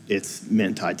 It's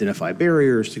meant to identify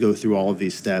barriers, to go through all of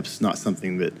these steps, not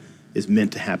something that is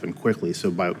meant to happen quickly. So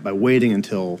by waiting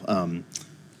until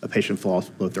a patient falls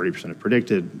below 30% of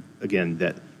predicted, again,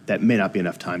 that may not be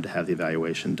enough time to have the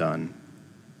evaluation done.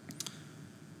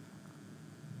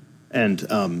 And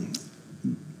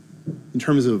in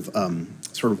terms of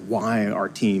sort of why our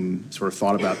team sort of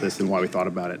thought about this and why we thought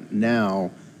about it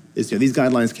now is, these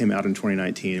guidelines came out in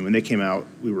 2019. And when they came out,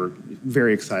 we were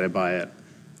very excited by it.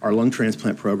 Our lung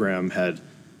transplant program had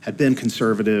been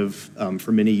conservative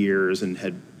for many years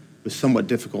and was somewhat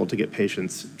difficult to get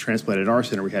patients transplanted at our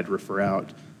center. We had to refer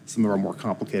out some of our more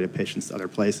complicated patients to other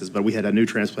places. But we had a new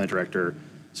transplant director,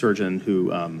 surgeon,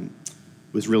 who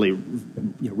was really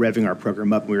revving our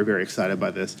program up, and we were very excited by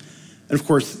this. And of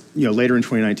course, later in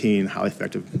 2019, highly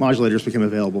effective modulators became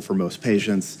available for most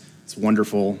patients. It's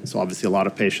wonderful. So obviously a lot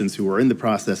of patients who were in the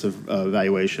process of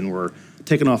evaluation were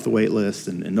taken off the wait list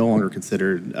and no longer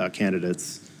considered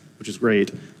candidates, which is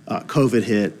great. COVID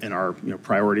hit, and our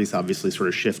priorities obviously sort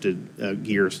of shifted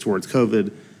gears towards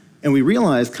COVID. And we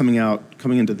realized coming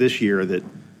into this year that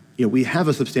we have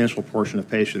a substantial portion of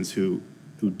patients who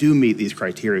do meet these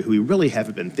criteria, who we really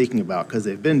haven't been thinking about because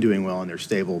they've been doing well and they're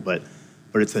stable, but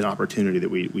it's an opportunity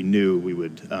that we knew we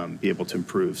would be able to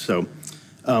improve. So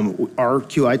our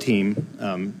QI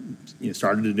team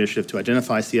started an initiative to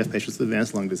identify CF patients with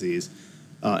advanced lung disease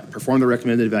perform the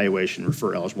recommended evaluation,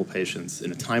 refer eligible patients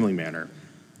in a timely manner.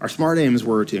 Our SMART aims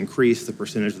were to increase the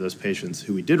percentage of those patients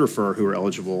who we did refer who were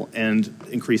eligible and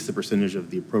increase the percentage of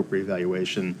the appropriate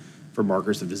evaluation for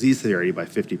markers of disease severity by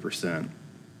 50%.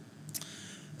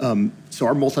 So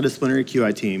our multidisciplinary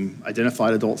QI team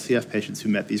identified adult CF patients who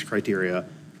met these criteria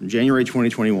from January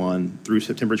 2021 through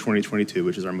September 2022,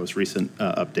 which is our most recent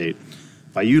update,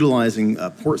 by utilizing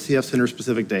Port CF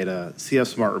Center-specific data, CF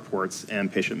SMART reports,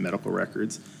 and patient medical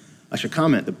records. I should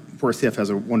comment that Port CF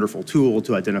has a wonderful tool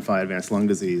to identify advanced lung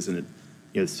disease, and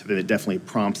it definitely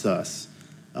prompts us.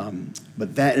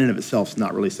 But that in and of itself is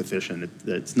not really sufficient.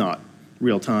 It's not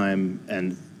real time,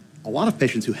 and a lot of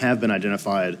patients who have been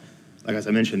identified, like as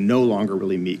I mentioned, no longer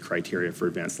really meet criteria for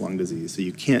advanced lung disease. So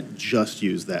you can't just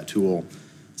use that tool.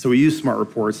 So we used SMART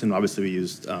reports, and obviously we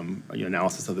used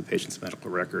analysis of the patient's medical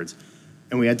records.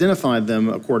 And we identified them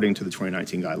according to the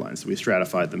 2019 guidelines. So we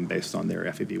stratified them based on their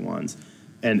FEV1s.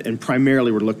 And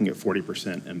primarily we're looking at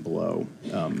 40% and below.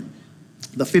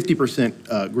 The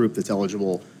 50% group that's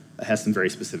eligible has some very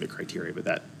specific criteria, but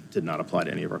that did not apply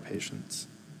to any of our patients.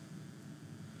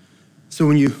 So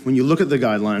when you look at the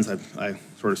guidelines, I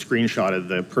sort of screenshotted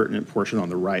the pertinent portion on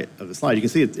the right of the slide. You can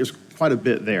see there's quite a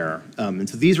bit there. And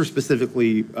so these are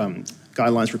specifically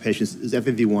guidelines for patients whose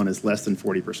FEV1 is less than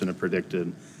 40% of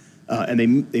predicted.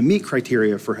 And they meet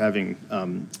criteria for having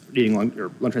needing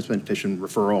lung transplantation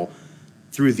referral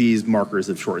through these markers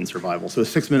of shortened survival. So a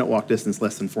 6-minute walk distance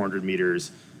less than 400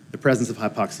 meters, the presence of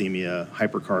hypoxemia,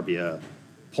 hypercarbia,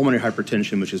 pulmonary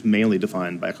hypertension, which is mainly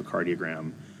defined by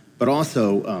echocardiogram, but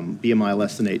also BMI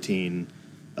less than 18,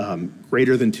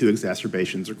 greater than 2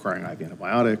 exacerbations requiring IV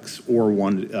antibiotics, or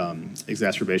 1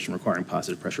 exacerbation requiring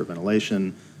positive pressure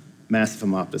ventilation, massive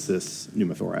hemoptysis,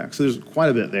 pneumothorax. So there's quite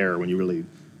a bit there when you really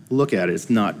look at it. It's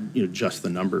not just the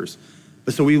numbers.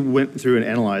 But so we went through and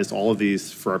analyzed all of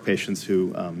these for our patients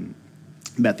who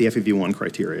met the FEV1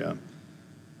 criteria.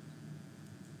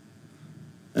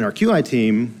 And our QI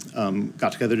team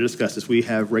got together to discuss this. We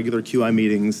have regular QI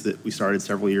meetings that we started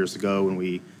several years ago when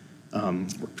we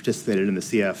participated in the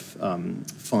CF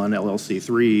Fund LLC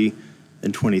 3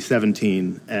 in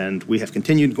 2017. And we have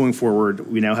continued going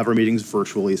forward. We now have our meetings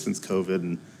virtually since COVID,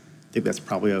 and I think that's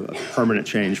probably a permanent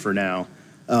change for now.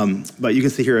 But you can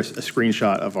see here a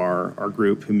screenshot of our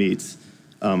group who meets.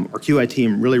 Our QI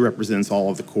team really represents all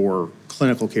of the core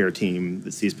clinical care team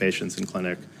that sees patients in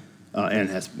clinic, and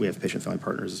we have patient-family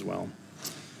partners as well.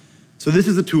 So this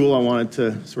is a tool I wanted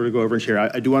to sort of go over and share.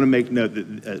 I do want to make note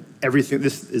that everything,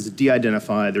 this is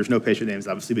de-identified. There's no patient names,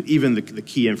 obviously, but even the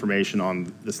key information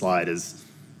on the slide is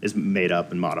made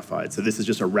up and modified. So this is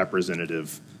just a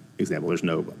representative example. There's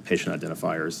no patient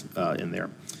identifiers in there.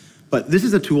 But this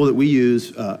is a tool that we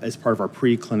use as part of our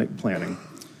pre-clinic planning.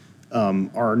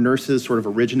 Our nurses sort of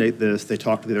originate this. They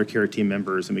talk to their care team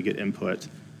members, and we get input.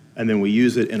 And then we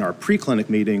use it in our pre-clinic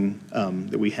meeting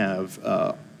that we have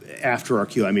after our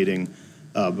QI meeting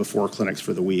before clinics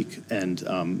for the week, and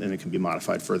it can be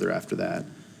modified further after that.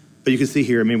 But you can see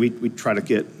here, I mean, we try to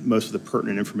get most of the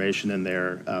pertinent information in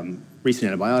there, recent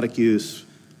antibiotic use,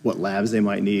 what labs they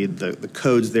might need, the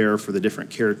codes there for the different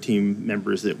care team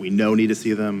members that we know need to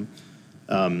see them,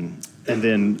 and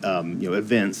then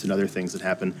events and other things that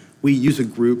happen. We use a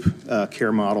group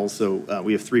care model, so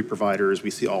we have 3 providers.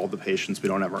 We see all of the patients. We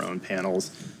don't have our own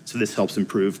panels, so this helps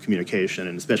improve communication,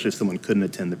 and especially if someone couldn't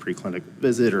attend the pre-clinic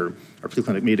visit or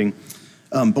pre-clinic meeting.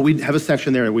 But we have a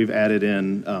section there that we've added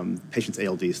in patient's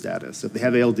ALD status. So if they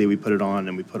have ALD, we put it on,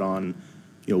 and we put on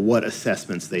what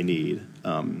assessments they need.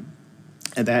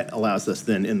 And that allows us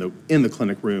then in the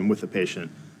clinic room with the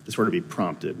patient to sort of be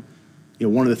prompted.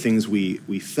 One of the things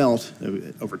we felt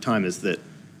over time is that,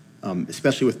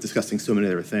 especially with discussing so many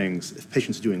other things, if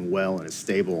patient's doing well and is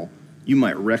stable, you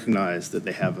might recognize that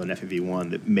they have an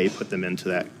FEV1 that may put them into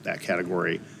that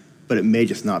category, but it may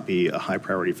just not be a high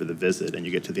priority for the visit, and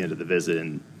you get to the end of the visit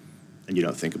and you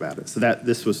don't think about it. So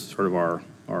this was sort of our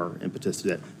impetus to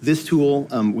that. This tool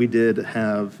we did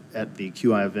have at the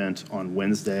QI event on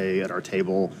Wednesday at our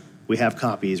table. We have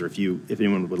copies, or if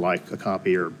anyone would like a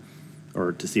copy or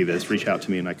to see this, reach out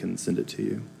to me and I can send it to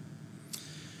you.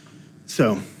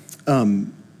 So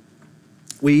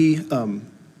we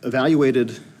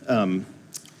evaluated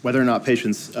whether or not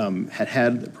patients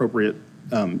had appropriate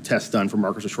tests done for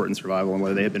markers of shortened survival and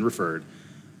whether they had been referred.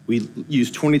 We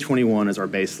used 2021 as our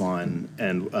baseline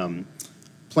and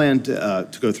planned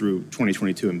to go through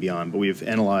 2022 and beyond, but we've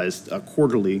analyzed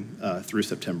quarterly through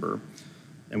September,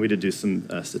 and we did do some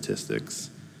statistics.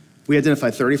 We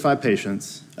identified 35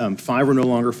 patients. 5 were no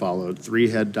longer followed, 3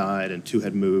 had died, and 2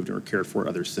 had moved or cared for at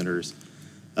other centers.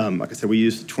 Like I said, we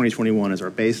used 2021 as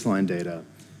our baseline data.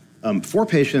 4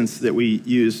 patients that we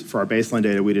use for our baseline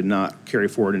data, we did not carry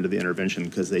forward into the intervention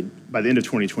because by the end of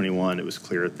 2021, it was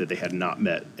clear that they had not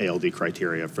met ALD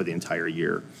criteria for the entire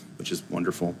year, which is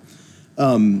wonderful.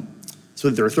 So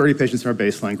there are 30 patients in our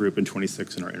baseline group and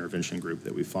 26 in our intervention group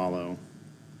that we follow.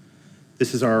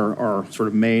 This is our sort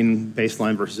of main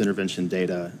baseline versus intervention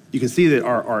data. You can see that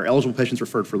our eligible patients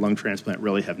referred for lung transplant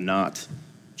really have not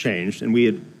changed, and we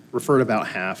had referred about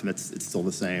half, and it's still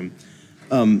the same.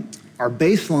 Our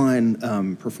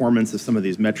baseline performance of some of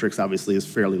these metrics obviously is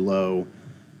fairly low,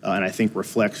 and I think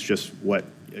reflects just what,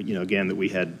 again, that we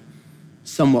had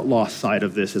somewhat lost sight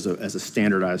of this as a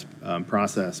standardized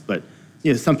process. But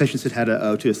some patients had an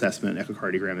O2 assessment,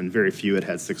 echocardiogram, and very few had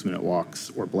 6-minute walks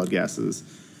or blood gases.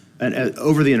 And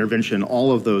over the intervention,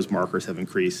 all of those markers have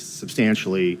increased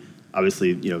substantially,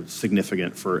 obviously,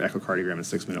 significant for echocardiogram and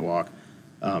 6-minute walk.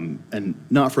 And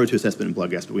not for O2 assessment and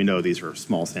blood gas, but we know these are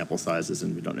small sample sizes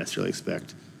and we don't necessarily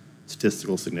expect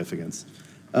statistical significance.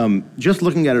 Just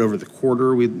looking at it over the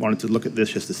quarter, we wanted to look at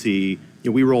this just to see,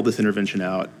 we rolled this intervention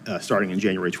out starting in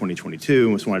January 2022,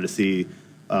 and just wanted to see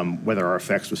whether our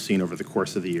effects was seen over the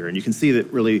course of the year. And you can see that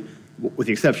really, with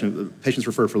the exception of the patients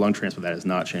referred for lung transplant, that has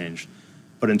not changed.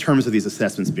 But in terms of these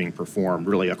assessments being performed,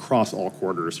 really across all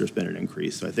quarters, there's been an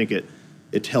increase. So I think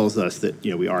it tells us that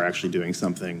we are actually doing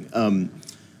something.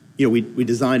 We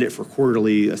designed it for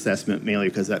quarterly assessment mainly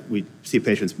because we see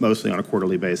patients mostly on a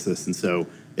quarterly basis, and so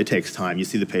it takes time. You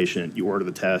see the patient, you order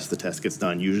the test gets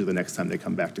done usually the next time they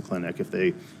come back to clinic if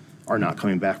they are not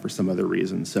coming back for some other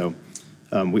reason. So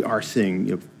we are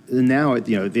seeing, now at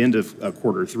the end of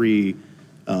quarter 3,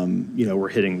 we're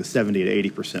hitting the 70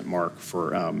 to 80% mark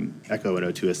for echo and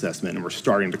O2 assessment, and we're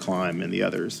starting to climb in the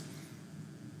others.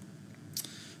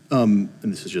 And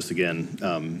this is just, again,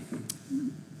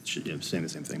 saying the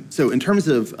same thing. So in terms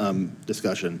of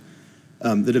discussion,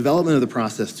 the development of the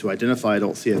process to identify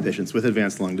adult CF patients with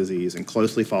advanced lung disease and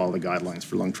closely follow the guidelines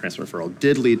for lung transplant referral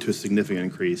did lead to a significant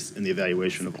increase in the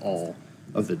evaluation of all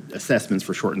of the assessments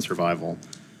for shortened survival.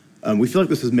 We feel like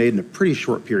this was made in a pretty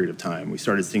short period of time. We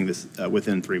started seeing this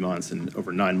within 3 months, and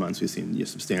over 9 months, we've seen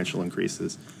substantial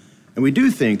increases. And we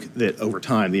do think that over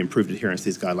time, the improved adherence to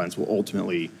these guidelines will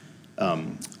ultimately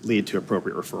lead to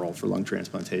appropriate referral for lung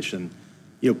transplantation.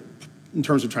 In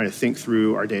terms of trying to think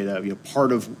through our data,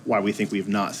 part of why we think we've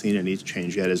not seen any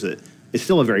change yet is that it's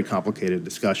still a very complicated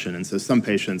discussion. And so some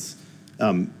patients,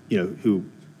 who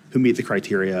meet the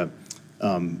criteria,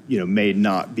 may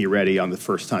not be ready on the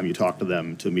first time you talk to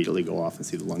them to immediately go off and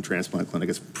see the lung transplant clinic.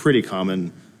 It's pretty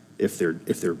common if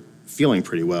they're feeling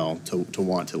pretty well to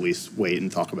want to at least wait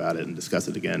and talk about it and discuss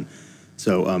it again.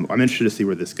 So I'm interested to see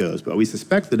where this goes, but we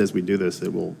suspect that as we do this,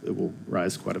 it will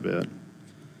rise quite a bit.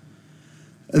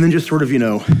 And then just sort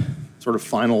of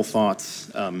final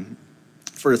thoughts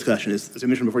for discussion is, as I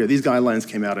mentioned before, these guidelines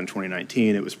came out in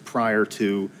 2019. It was prior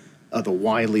to the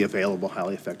widely available,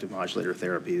 highly effective modulator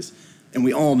therapies. And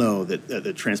we all know that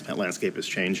the transplant landscape is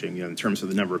changing, in terms of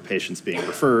the number of patients being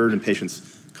referred and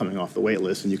patients coming off the wait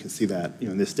list, and you can see that,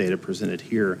 in this data presented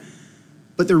here.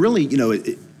 But they're really,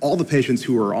 all the patients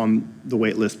who are on the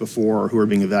wait list before, who are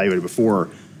being evaluated before,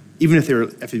 even if their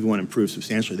FEV1 improves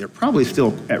substantially, they're probably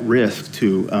still at risk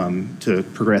to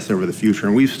progress over the future.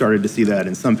 And we've started to see that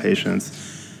in some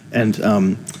patients. And,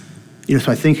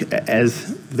 so I think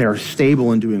as they're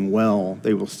stable and doing well,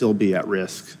 they will still be at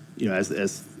risk, as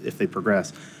if they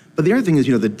progress. But the other thing is,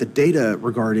 the data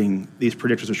regarding these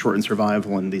predictors of shortened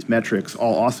survival and these metrics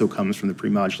all also comes from the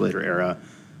pre-modulator era.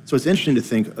 So it's interesting to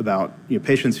think about,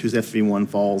 patients whose FEV1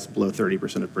 falls below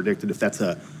 30% of predicted, if that's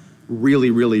a really,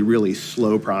 really, really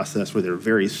slow process where they're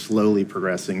very slowly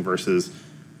progressing versus,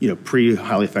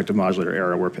 pre-highly effective modulator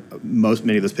era where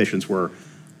many of those patients were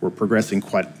progressing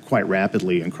quite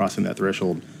rapidly and crossing that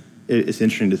threshold. It's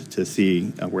interesting to see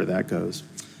where that goes.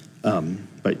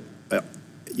 But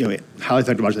highly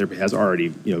effective modulator therapy has already,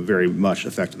 very much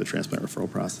affected the transplant referral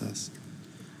process.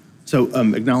 So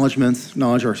acknowledge our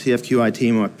CFQI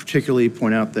team. I particularly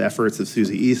point out the efforts of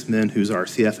Susie Eastman, who's our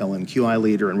CFLN-QI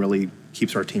leader and really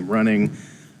keeps our team running.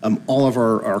 All of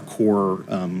our core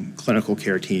clinical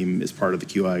care team is part of the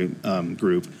QI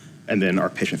group, and then our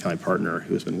patient family partner,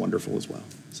 who has been wonderful as well.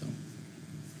 So.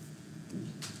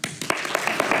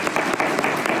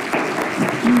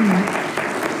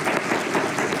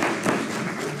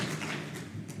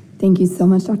 Thank you so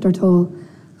much, Dr. Toll.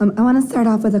 I want to start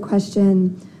off with a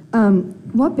question.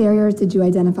 What barriers did you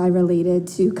identify related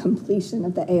to completion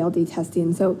of the ALD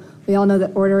testing? So we all know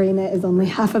that ordering it is only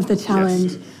half of the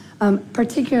challenge. Yes.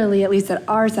 Particularly, at least at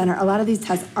our center, a lot of these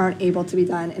tests aren't able to be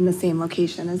done in the same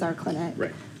location as our clinic.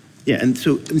 Right. Yeah, and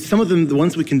so some of them, the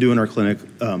ones we can do in our clinic,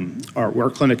 our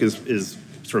clinic is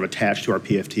sort of attached to our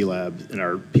PFT lab, and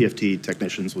our PFT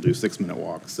technicians will do 6-minute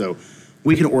walks. So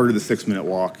we can order the 6-minute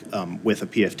walk with a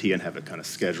PFT and have it kind of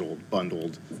scheduled,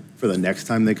 bundled for the next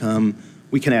time they come.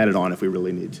 We can add it on if we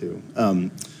really need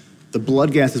to. The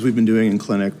blood gases we've been doing in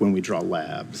clinic when we draw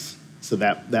labs, so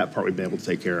that part we've been able to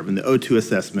take care of. And the O2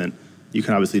 assessment, you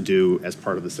can obviously do as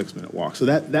part of the 6-minute walk. So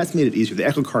that's made it easier. The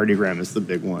echocardiogram is the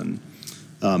big one.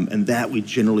 And that we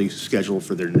generally schedule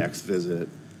for their next visit.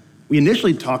 We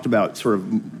initially talked about sort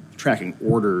of tracking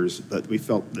orders, but we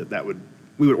felt that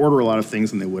we would order a lot of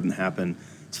things and they wouldn't happen.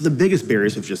 So the biggest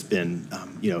barriers have just been,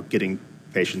 getting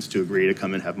patients to agree to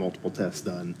come and have multiple tests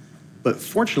done. But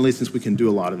fortunately, since we can do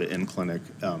a lot of it in clinic,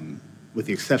 with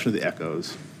the exception of the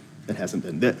echoes, it hasn't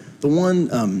been. The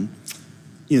one,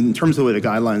 in terms of the way the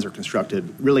guidelines are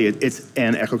constructed, really it's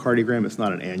an echocardiogram, it's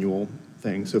not an annual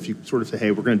thing. So if you sort of say,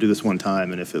 hey, we're going to do this one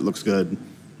time, and if it looks good,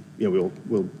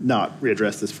 we'll not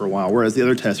readdress this for a while, whereas the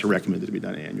other tests are recommended to be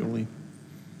done annually.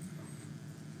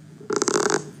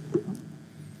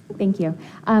 Thank you.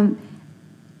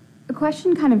 A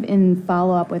question kind of in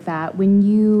follow-up with that,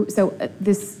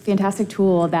 this fantastic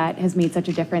tool that has made such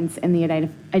a difference in the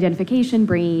identification,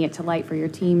 bringing it to light for your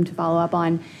team to follow up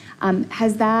on, how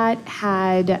has that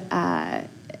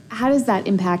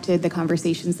impacted the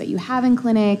conversations that you have in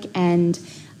clinic? And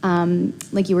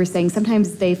like you were saying,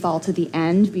 sometimes they fall to the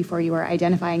end before you are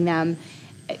identifying them.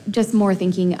 Just more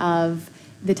thinking of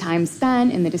the time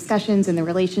spent and the discussions and the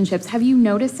relationships. Have you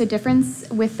noticed a difference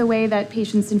with the way that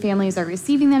patients and families are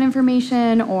receiving that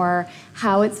information, or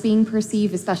how it's being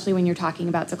perceived, especially when you're talking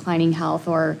about declining health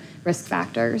or risk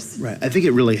factors? Right. I think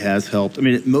it really has helped. I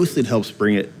mean, mostly it helps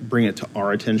bring it to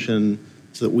our attention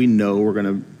so that we know we're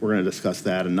gonna discuss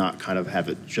that and not kind of have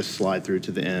it just slide through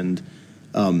to the end.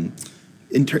 I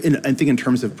think in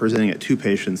terms of presenting it to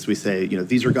patients, we say,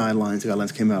 these are guidelines. The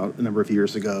guidelines came out a number of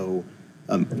years ago.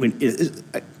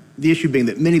 The issue being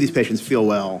that many of these patients feel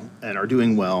well and are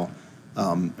doing well,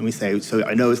 and we say, so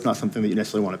I know it's not something that you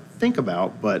necessarily want to think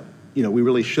about, but we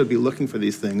really should be looking for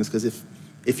these things, because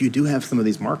if you do have some of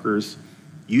these markers,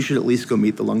 you should at least go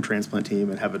meet the lung transplant team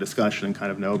and have a discussion and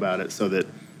kind of know about it so that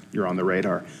you're on the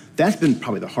radar. That's been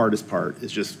probably the hardest part,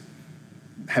 is just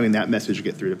having that message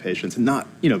get through to patients and not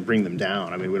bring them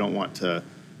down. I mean, we don't want to.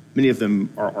 Many of them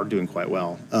are doing quite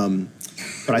well.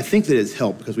 But I think that it's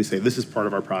helped because we say, this is part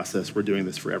of our process. We're doing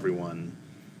this for everyone.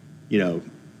 Your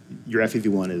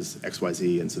FEV1 is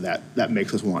XYZ, and so that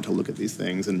makes us want to look at these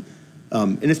things. And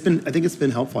I think it's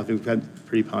been helpful. I think we've had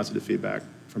pretty positive feedback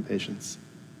from patients.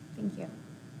 Thank you.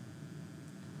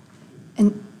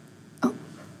 And,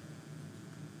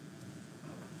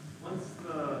 Once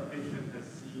the patient has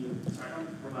seen, sorry, I'm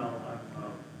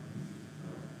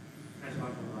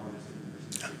transplant pulmonologist.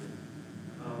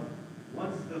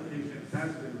 Once the patient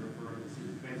has been referred to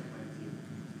the transplant team,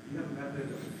 do you have a method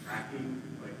of tracking,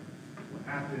 like what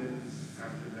happens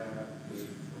after that, or is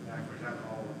that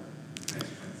all on the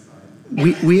transplant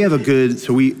side? We have a good,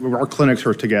 our clinics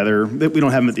are together. We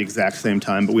don't have them at the exact same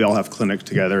time, but we all have clinic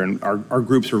together, and our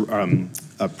groups are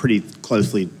pretty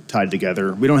closely tied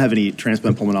together. We don't have any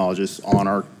transplant pulmonologists on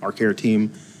our care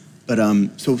team, but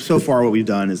so far what we've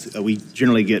done is we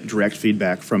generally get direct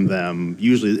feedback from them,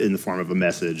 usually in the form of a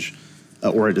message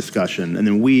or a discussion, and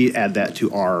then we add that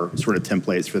to our sort of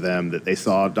templates for them, that they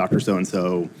saw Dr.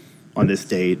 So-and-so on this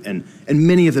date, and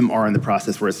many of them are in the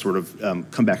process where it's sort of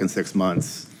come back in 6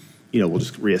 months. We'll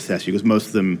just reassess you, because most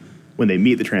of them, when they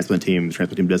meet the transplant team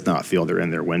does not feel they're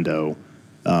in their window.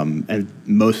 And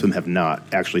most of them have not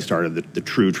actually started the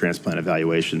true transplant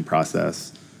evaluation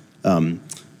process. But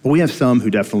we have some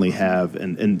who definitely have,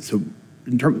 and so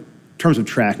in terms of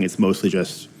tracking, it's mostly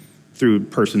just through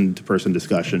person-to-person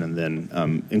discussion and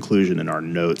then inclusion in our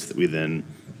notes that we then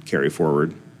carry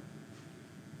forward.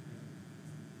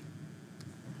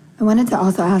 I wanted to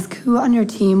also ask, who on your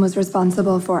team was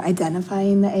responsible for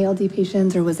identifying the ALD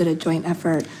patients, or was it a joint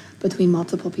effort between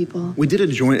multiple people? We did a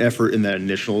joint effort in that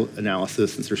initial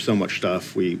analysis. Since there's so much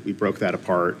stuff, we broke that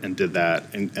apart and did that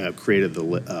and created the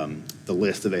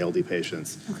list of ALD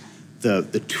patients. Okay.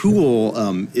 The tool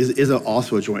is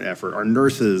also a joint effort. Our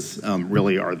nurses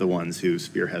really are the ones who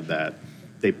spearhead that.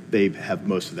 They have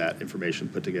most of that information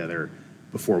put together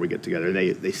before we get together.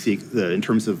 They seek in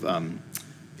terms of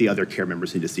the other care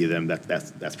members need to see them.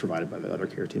 That's provided by the other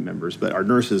care team members. But our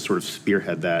nurses sort of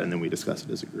spearhead that, and then we discuss it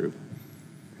as a group.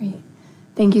 Great.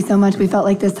 Thank you so much. We felt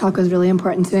like this talk was really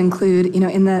important to include,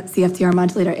 in the CFTR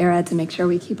modulator era, to make sure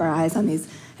we keep our eyes on these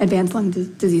advanced lung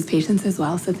disease patients as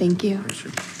well. So thank you.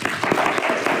 Sure.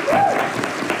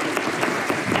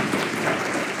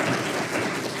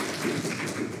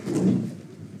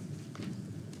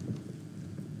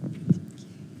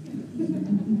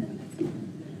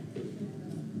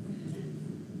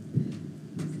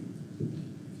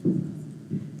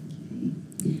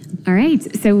 All right,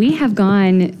 so we have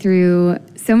gone through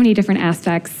so many different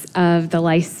aspects of the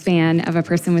lifespan of a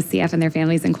person with CF and their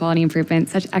families and quality improvement,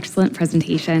 such excellent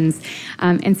presentations.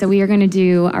 And so we are going to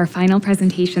do our final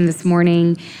presentation this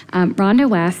morning. Rhonda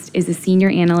West is a senior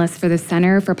analyst for the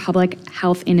Center for Public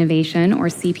Health Innovation, or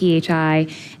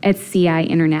CPHI, at CI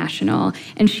International.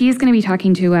 And she is going to be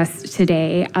talking to us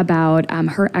today about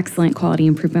her excellent quality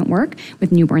improvement work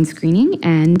with newborn screening.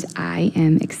 And I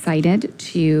am excited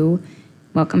to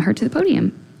welcome her to the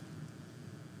podium.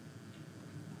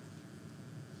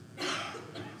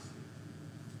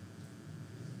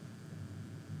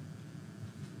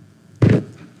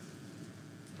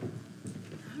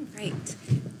 Right.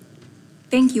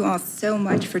 Thank you all so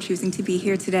much for choosing to be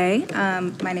here today.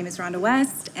 My name is Rhonda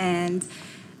West, and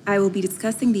I will be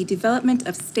discussing the development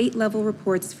of state-level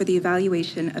reports for the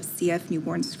evaluation of CF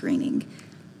newborn screening.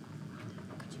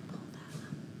 Could you pull that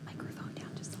microphone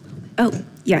down just a little bit? Oh,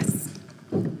 yes.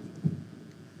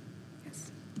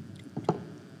 Yes.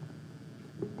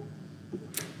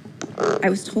 I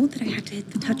was told that I had to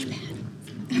hit the touchpad.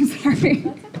 I'm sorry.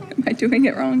 Am I doing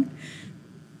it wrong?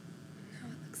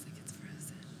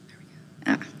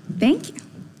 Thank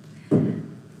you.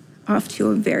 Off to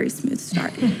a very smooth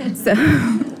start. So,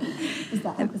 is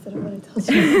that opposite of what I told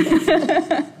you?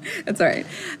 That's all right.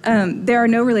 There are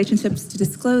no relationships to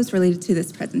disclose related to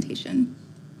this presentation.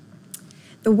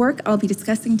 The work I'll be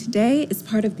discussing today is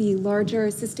part of the larger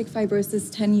Cystic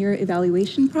Fibrosis 10-year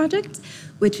evaluation project,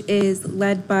 which is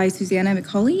led by Susanna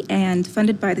McCauley and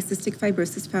funded by the Cystic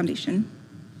Fibrosis Foundation.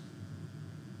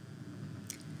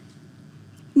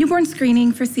 Newborn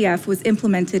screening for CF was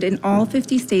implemented in all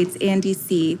 50 states and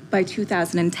DC by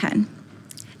 2010.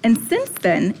 And since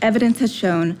then, evidence has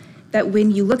shown that when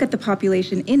you look at the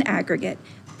population in aggregate,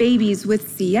 babies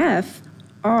with CF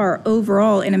are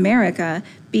overall in America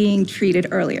being treated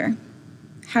earlier.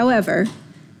 However,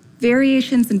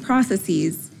 variations in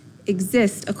processes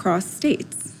exist across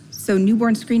states, so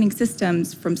newborn screening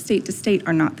systems from state to state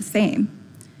are not the same.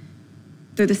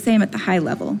 They're the same at the high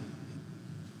level,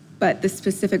 but the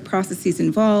specific processes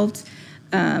involved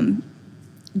can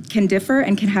differ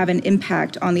and can have an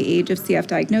impact on the age of CF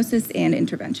diagnosis and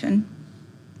intervention.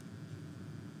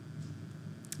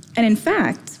 And in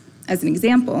fact, as an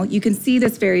example, you can see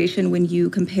this variation when you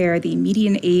compare the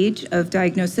median age of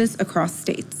diagnosis across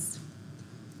states.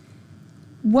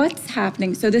 What's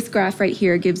happening? So this graph right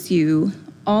here gives you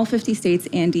all 50 states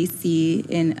and DC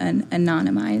in an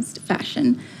anonymized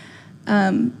fashion.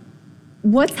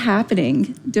 What's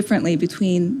happening differently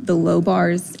between the low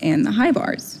bars and the high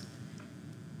bars?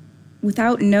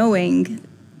 Without knowing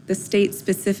the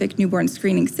state-specific newborn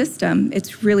screening system,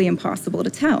 it's really impossible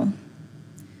to tell.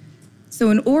 So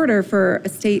in order for a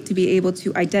state to be able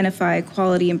to identify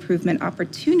quality improvement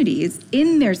opportunities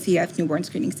in their CF newborn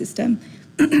screening system,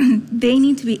 they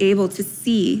need to be able to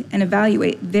see and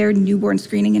evaluate their newborn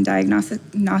screening and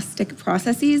diagnostic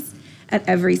processes at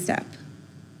every step.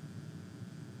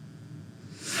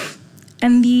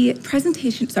 And the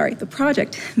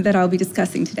project that I'll be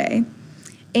discussing today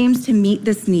aims to meet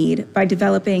this need by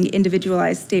developing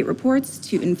individualized state reports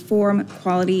to inform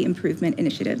quality improvement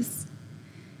initiatives.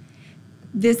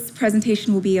 This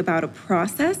presentation will be about a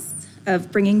process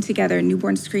of bringing together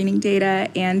newborn screening data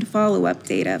and follow-up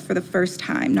data for the first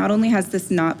time. Not only has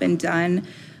this not been done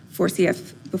for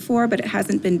CF before, but it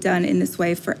hasn't been done in this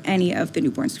way for any of the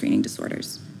newborn screening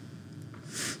disorders.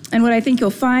 And what I think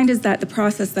you'll find is that the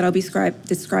process that I'll be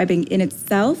describing in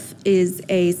itself is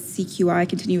a CQI,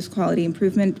 Continuous Quality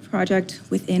Improvement Project,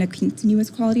 within a Continuous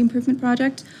Quality Improvement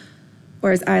Project,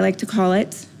 or as I like to call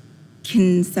it,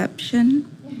 conception.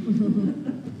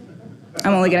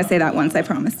 I'm only going to say that once, I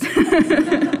promise.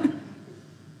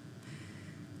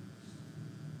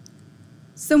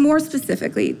 So more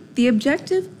specifically, the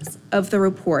objectives of the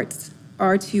reports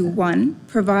are to, 1,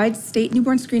 provide state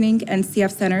newborn screening and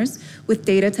CF centers with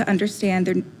data to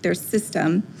understand their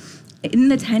system in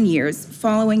the 10 years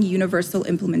following universal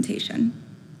implementation.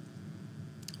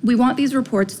 We want these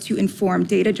reports to inform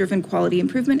data-driven quality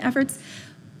improvement efforts,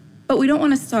 but we don't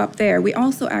want to stop there. We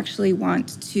also actually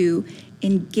want to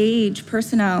engage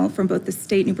personnel from both the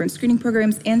state newborn screening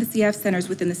programs and the CF centers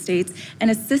within the states and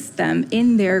assist them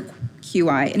in their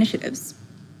QI initiatives.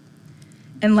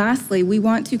 And lastly, we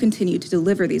want to continue to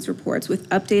deliver these reports with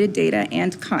updated data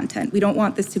and content. We don't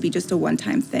want this to be just a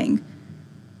one-time thing.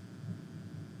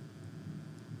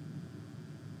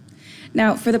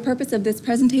 Now, for the purpose of this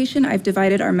presentation, I've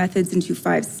divided our methods into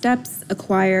 5 steps: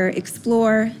 acquire,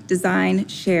 explore, design,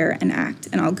 share, and act.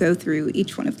 And I'll go through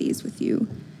each one of these with you.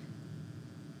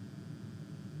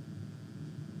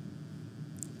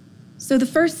 So the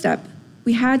first step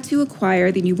we had to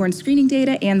acquire the newborn screening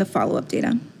data and the follow-up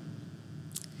data.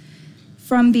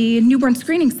 From the newborn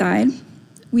screening side,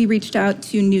 we reached out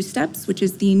to New Steps, which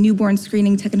is the Newborn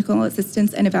Screening Technical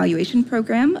Assistance and Evaluation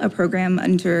Program, a program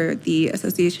under the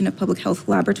Association of Public Health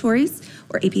Laboratories,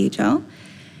 or APHL.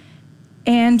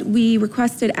 And we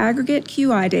requested aggregate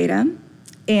QI data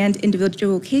and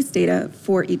individual case data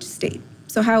for each state.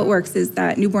 So how it works is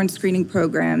that newborn screening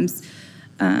programs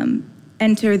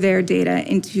enter their data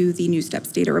into the New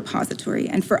Steps data repository.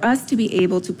 And for us to be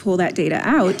able to pull that data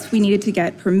out, we needed to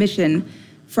get permission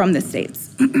from the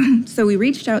states. So we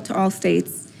reached out to all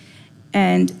states,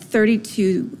 and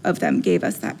 32 of them gave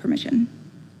us that permission.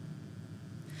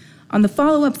 On the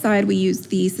follow-up side, we used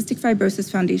the Cystic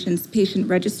Fibrosis Foundation's patient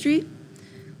registry,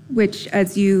 which,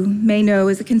 as you may know,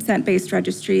 is a consent-based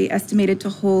registry estimated to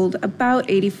hold about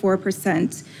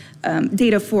 84%,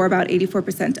 data for about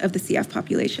 84% of the CF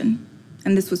population.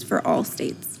 And this was for all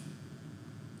states.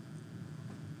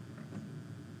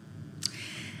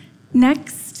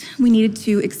 Next, we needed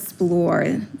to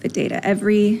explore the data.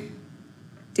 Every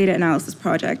data analysis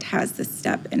project has this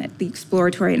step in it, the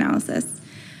exploratory analysis.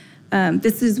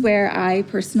 This is where I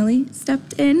personally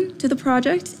stepped in to the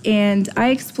project, and I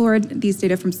explored these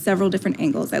data from several different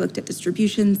angles. I looked at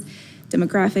distributions,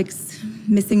 demographics,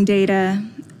 missing data,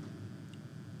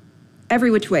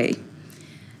 every which way.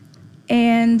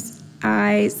 And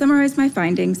I summarized my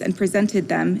findings and presented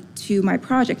them to my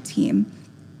project team.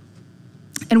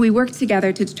 And we worked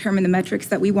together to determine the metrics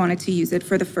that we wanted to use it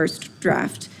for the first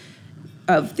draft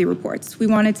of the reports. We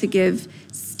wanted to give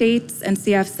states and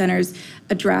CF centers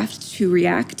a draft to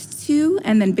react to,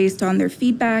 and then based on their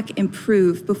feedback,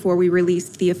 improve before we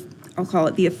released the, I'll call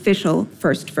it the official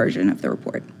first version of the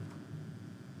report.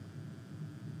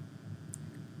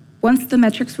 Once the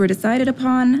metrics were decided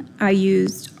upon, I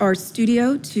used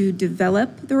RStudio to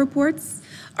develop the reports.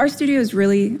 RStudio is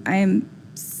really, I am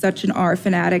such an R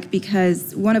fanatic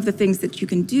because one of the things that you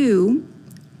can do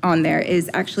on there is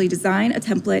actually design a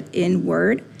template in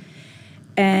Word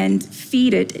and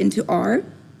feed it into R,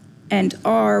 and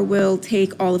R will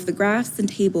take all of the graphs and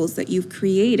tables that you've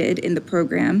created in the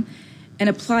program and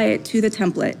apply it to the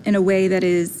template in a way that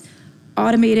is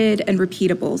automated and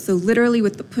repeatable. So literally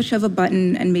with the push of a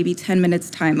button and maybe 10 minutes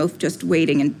time of just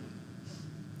waiting and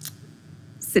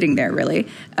sitting there, really,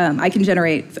 I can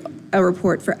generate a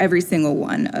report for every single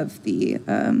one of the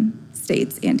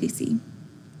states and DC.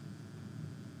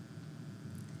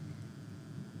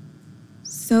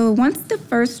 So once the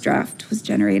first draft was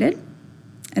generated,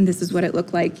 and this is what it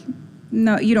looked like,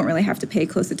 no, you don't really have to pay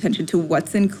close attention to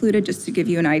what's included, just to give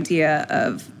you an idea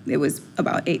of, it was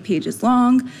about 8 pages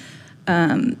long,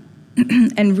 and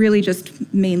really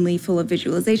just mainly full of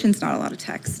visualizations, not a lot of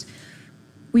text.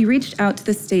 We reached out to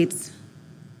the states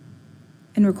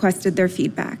and requested their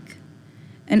feedback.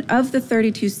 And of the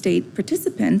 32 state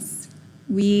participants,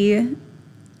 we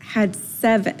had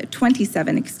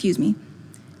 27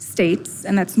 states,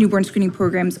 and that's newborn screening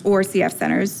programs or CF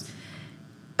centers,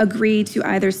 agree to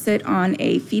either sit on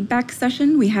a feedback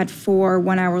session. We had 4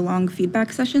 one-hour-long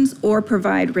feedback sessions, or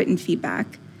provide written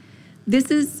feedback.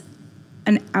 This is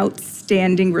an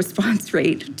outstanding response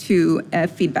rate to a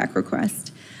feedback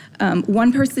request.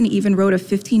 One person even wrote a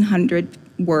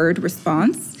 1,500-word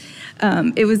response.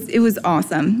 It was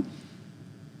awesome.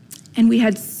 And we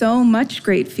had so much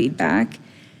great feedback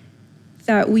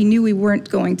that we knew we weren't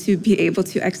going to be able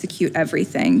to execute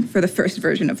everything for the first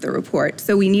version of the report.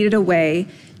 So we needed a way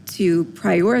to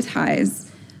prioritize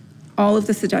all of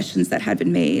the suggestions that had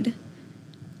been made.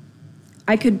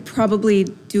 I could probably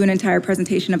do an entire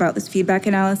presentation about this feedback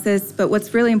analysis, but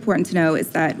what's really important to know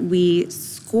is that we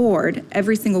scored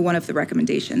every single one of the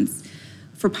recommendations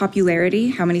for popularity,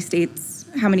 how many states,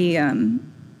 how many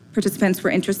participants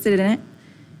were interested in it,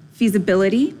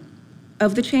 feasibility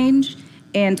of the change,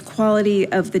 and quality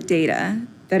of the data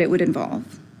that it would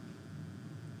involve.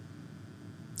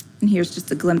 And here's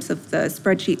just a glimpse of the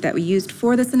spreadsheet that we used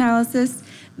for this analysis.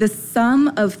 The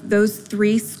sum of those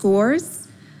 3 scores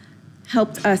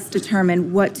helped us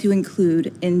determine what to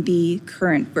include in the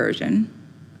current version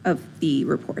of the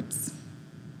reports.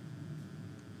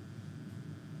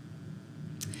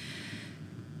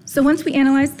 So once we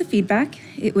analyzed the feedback,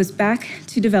 it was back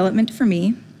to development for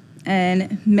me,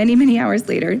 and many, many hours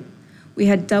later, we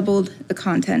had doubled the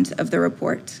content of the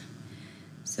report.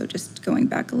 So just going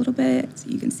back a little bit, so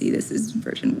you can see this is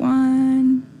version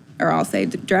 1, or I'll say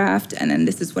the draft, and then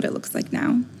this is what it looks like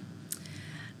now.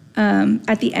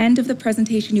 At the end of the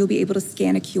presentation, you'll be able to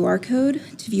scan a QR code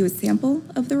to view a sample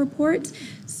of the report.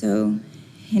 So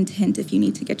hint, hint, if you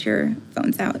need to get your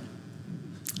phones out.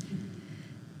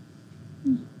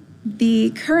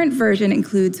 The current version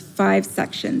includes 5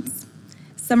 sections: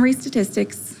 summary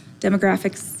statistics,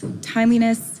 demographics,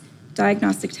 timeliness,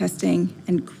 diagnostic testing,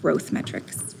 and growth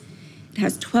metrics. It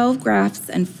has 12 graphs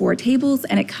and 4 tables,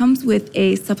 and it comes with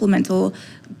a supplemental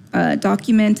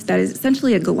document that is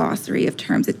essentially a glossary of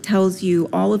terms. It tells you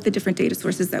all of the different data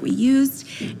sources that we used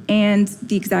and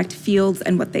the exact fields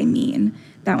and what they mean.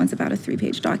 That one's about a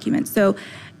 3-page document. So,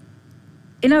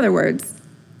 in other words,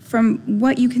 from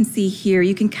what you can see here,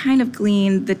 you can kind of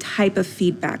glean the type of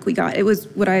feedback we got. It was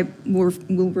what I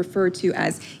will refer to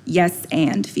as yes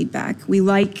and feedback. We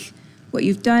like what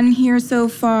you've done here so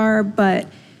far, but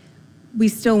we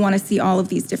still want to see all of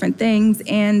these different things,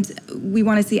 and we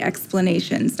want to see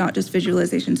explanations, not just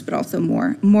visualizations, but also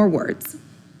more words.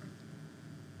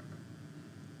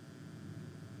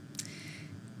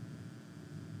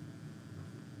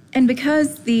 And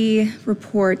because the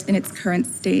report in its current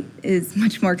state is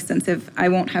much more extensive, I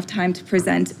won't have time to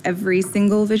present every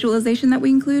single visualization that we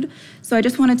include, so I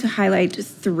just wanted to highlight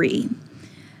 3.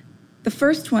 The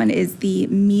first one is the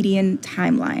median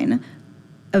timeline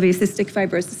of a cystic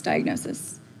fibrosis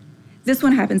diagnosis. This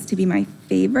one happens to be my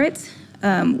favorite.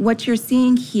 What you're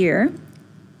seeing here,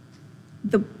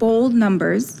 the bold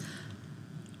numbers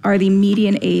are the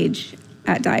median age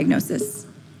at diagnosis,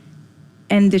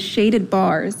 and the shaded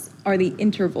bars are the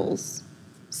intervals.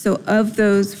 So of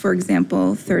those, for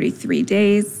example, 33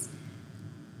 days,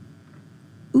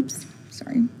 I'm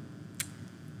sorry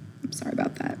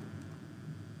about that.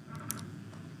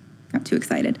 Got too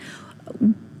excited.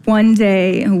 1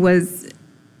 day was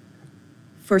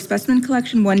for specimen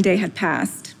collection, 1 day had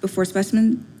passed before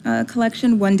specimen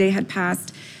collection, 1 day had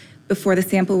passed before the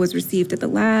sample was received at the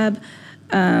lab,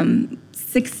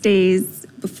 6 days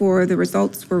before the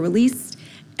results were released,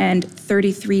 and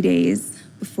 33 days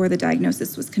before the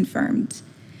diagnosis was confirmed.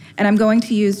 And I'm going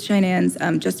to use Shinan's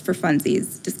just for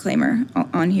funsies disclaimer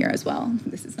on here as well.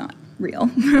 This is not real.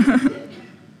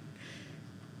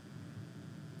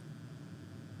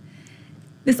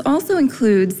 This also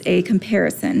includes a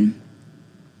comparison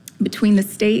between the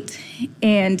state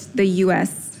and the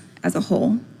US as a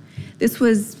whole. This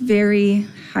was very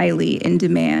highly in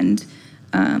demand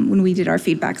when we did our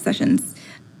feedback sessions.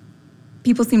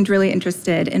 People seemed really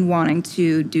interested in wanting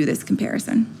to do this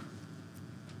comparison.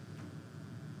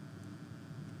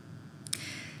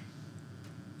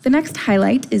 The next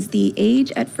highlight is the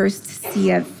age at first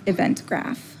CF event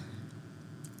graph.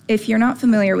 If you're not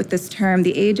familiar with this term,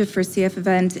 the age of first CF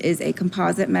event is a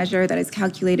composite measure that is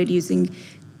calculated using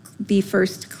the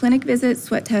first clinic visit,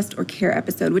 sweat test, or care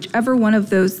episode. Whichever one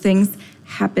of those things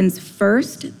happens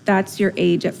first, that's your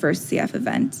age at first CF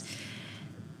event.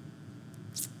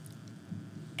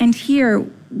 And here,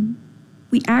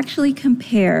 we actually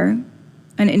compare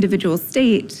an individual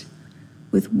state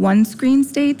with 1 screen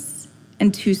states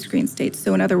and 2 screen states.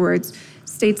 So in other words,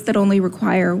 states that only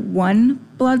require 1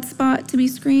 blood spot to be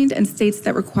screened and states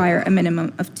that require a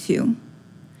minimum of 2.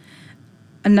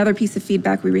 Another piece of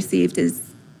feedback we received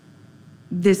is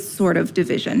this sort of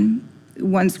division,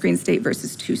 1 screen state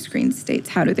versus 2 screen states.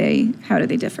 How do they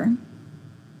differ?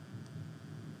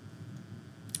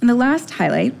 And the last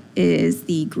highlight is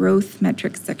the growth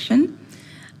metrics section.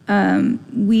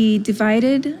 We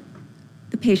divided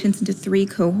the patients into 3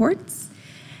 cohorts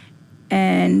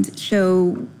and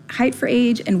show height for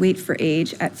age and weight for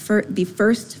age at the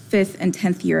 1st, 5th, and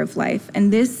 10th year of life.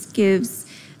 And this gives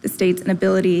the states an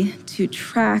ability to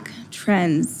track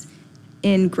trends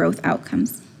in growth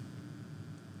outcomes.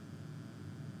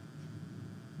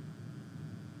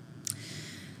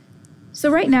 So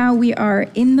right now we are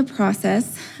in the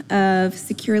process of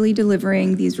securely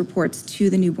delivering these reports to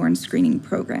the newborn screening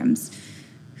programs,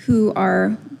 who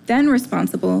are then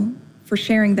responsible for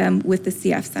sharing them with the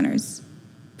CF centers.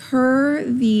 Per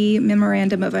the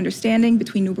Memorandum of Understanding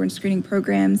between newborn screening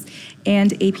programs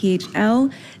and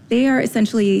APHL, they are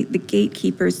essentially the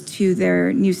gatekeepers to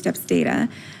their New Steps data.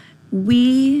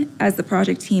 We, as the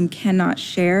project team, cannot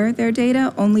share their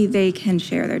data, only they can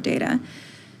share their data.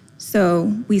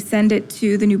 So we send it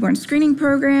to the newborn screening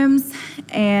programs,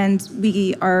 and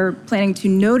we are planning to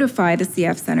notify the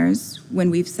CF centers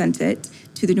when we've sent it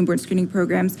to the newborn screening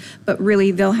programs, but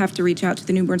really they'll have to reach out to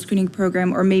the newborn screening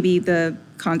program, or maybe the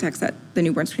contacts at the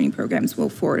newborn screening programs will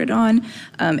forward it on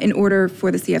in order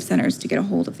for the CF centers to get a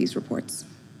hold of these reports.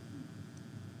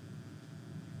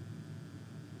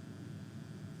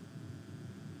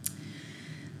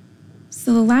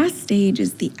 So the last stage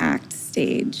is the ACT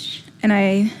stage. And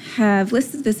I have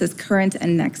listed this as current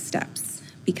and next steps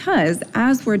because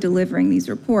as we're delivering these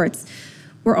reports,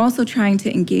 we're also trying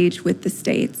to engage with the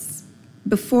states.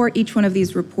 Before each one of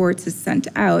these reports is sent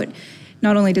out,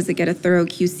 not only does it get a thorough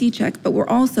QC check, but we're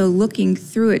also looking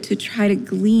through it to try to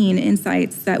glean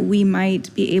insights that we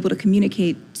might be able to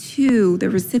communicate to the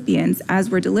recipients as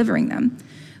we're delivering them.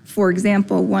 For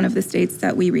example, one of the states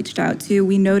that we reached out to,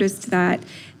 we noticed that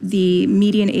the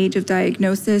median age of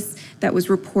diagnosis that was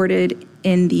reported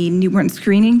in the newborn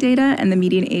screening data and the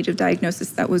median age of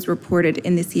diagnosis that was reported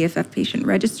in the CFF patient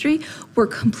registry were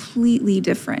completely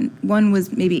different. One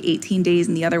was maybe 18 days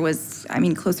and the other was,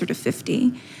 closer to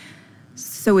 50.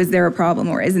 So is there a problem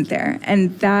or isn't there?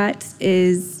 And that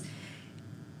is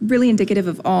really indicative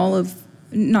of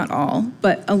not all,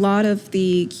 but a lot of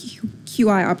the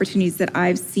QI opportunities that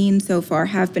I've seen so far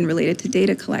have been related to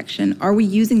data collection. Are we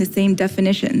using the same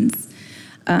definitions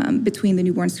between the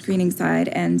newborn screening side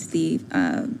and the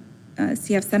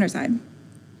CF center side?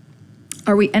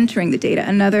 Are we entering the data?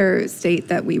 Another state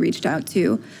that we reached out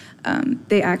to,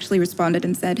 they actually responded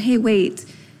and said, hey, wait,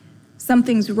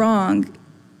 something's wrong.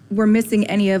 We're missing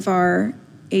any of our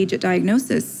age at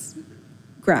diagnosis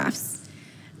graphs.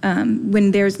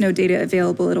 When there's no data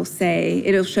available, it'll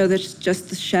show just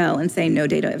the shell and say no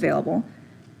data available.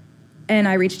 And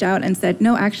I reached out and said,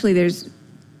 no, actually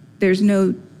there's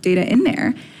no data in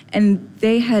there. And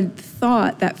they had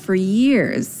thought that for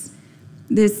years,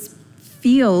 this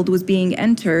field was being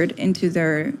entered into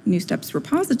their New Steps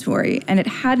repository, and it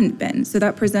hadn't been. So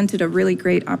that presented a really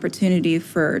great opportunity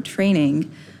for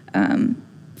training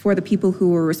for the people who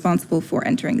were responsible for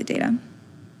entering the data.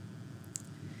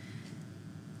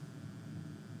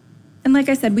 And like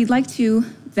I said, we'd like to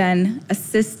then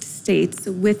assist states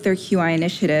with their QI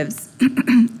initiatives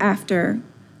after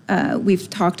we've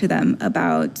talked to them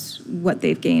about what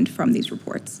they've gained from these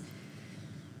reports.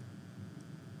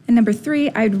 And number 3,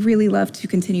 I'd really love to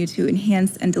continue to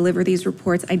enhance and deliver these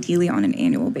reports, ideally on an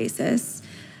annual basis.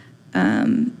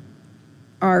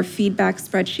 Our feedback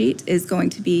spreadsheet is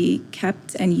going to be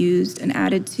kept and used and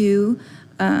added to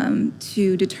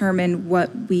determine what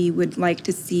we would like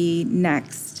to see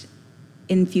next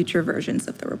in future versions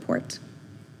of the report.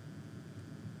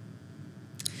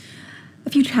 A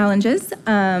few challenges.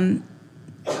 The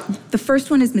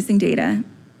first one is missing data.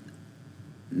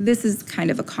 This is kind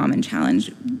of a common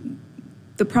challenge.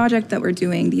 The project that we're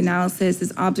doing, the analysis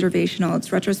is observational,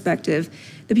 it's retrospective.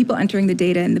 The people entering the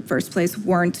data in the first place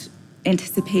weren't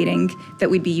anticipating that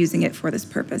we'd be using it for this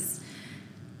purpose.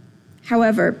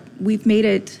 However, we've made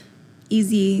it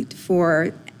easy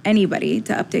for anybody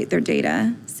to update their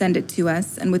data, send it to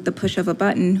us, and with the push of a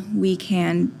button, we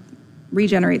can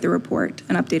regenerate the report,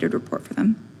 an updated report for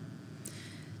them.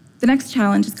 The next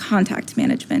challenge is contact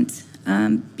management.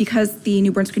 Because the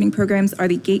newborn screening programs are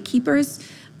the gatekeepers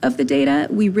of the data,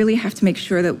 we really have to make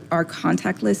sure that our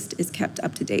contact list is kept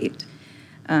up to date,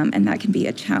 and that can be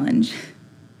a challenge.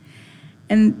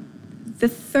 And the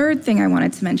third thing I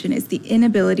wanted to mention is the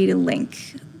inability to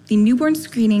link the newborn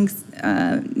screening's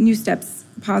New Steps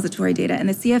repository data and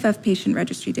the CFF patient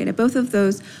registry data. Both of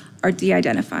those are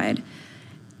de-identified,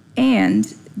 and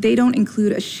they don't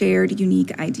include a shared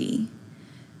unique ID.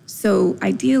 So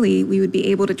ideally, we would be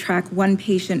able to track one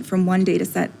patient from one data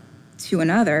set to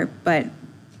another, but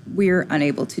we're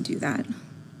unable to do that.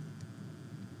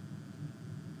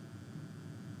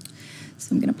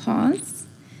 So I'm gonna pause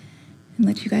and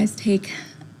let you guys take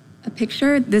a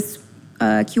picture. This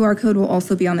QR code will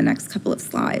also be on the next couple of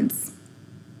slides.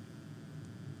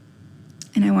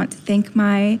 And I want to thank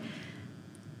my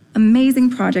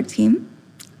amazing project team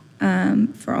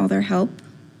for all their help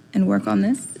and work on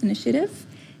this initiative.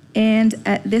 And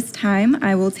at this time,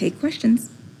 I will take questions.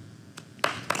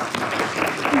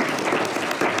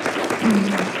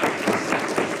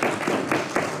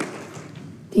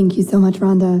 Thank you so much,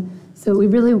 Rhonda. So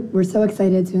we're so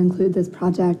excited to include this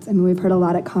project. I mean, we've heard a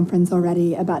lot at conference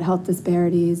already about health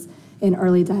disparities in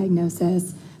early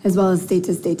diagnosis, as well as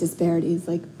state-to-state disparities,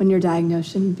 like when you're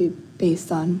diagnosed shouldn't be based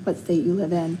on what state you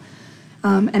live in.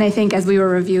 And I think as we were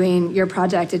reviewing your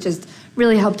project, it just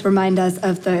really helped remind us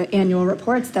of the annual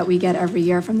reports that we get every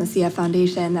year from the CF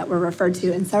Foundation that were referred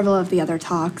to in several of the other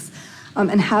talks,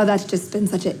 and how that's just been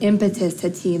such an impetus to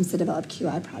teams to develop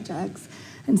QI projects.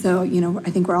 And so,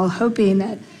 I think we're all hoping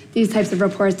that these types of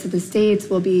reports to the states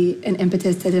will be an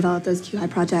impetus to develop those QI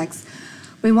projects.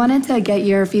 We wanted to get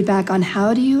your feedback on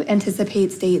how do you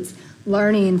anticipate states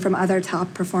learning from other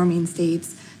top performing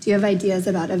states? Do you have ideas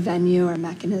about a venue or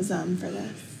mechanism for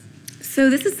this? So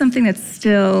this is something that's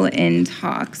still in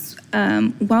talks.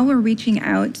 While we're reaching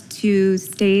out to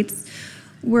states,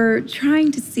 we're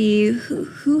trying to see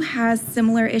who has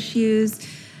similar issues,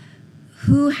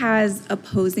 who has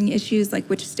opposing issues, like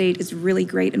which state is really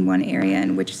great in one area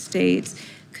and which state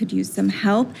could use some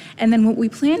help. And then what we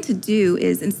plan to do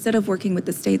is, instead of working with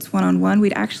the states one-on-one,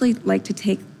 we'd actually like to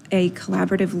take a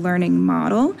collaborative learning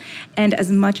model and,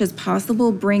 as much as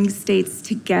possible, bring states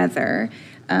together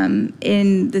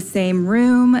in the same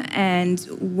room and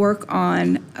work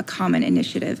on a common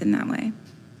initiative in that way.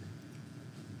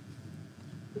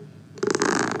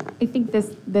 I think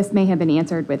this may have been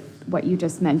answered with what you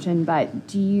just mentioned, but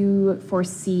do you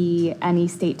foresee any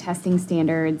state testing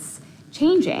standards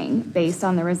changing based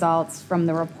on the results from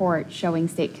the report showing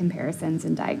state comparisons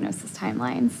and diagnosis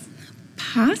timelines?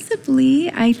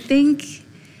 Possibly. I think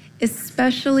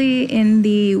especially in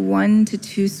the 1 to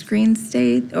 2 screen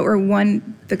state, or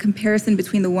the comparison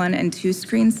between the 1 and 2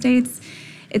 screen states,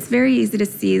 it's very easy to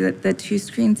see that the 2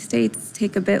 screen states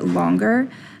take a bit longer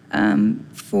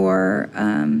for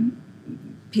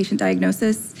patient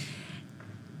diagnosis.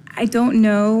 I don't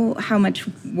know how much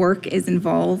work is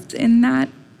involved in that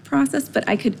process, but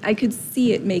I could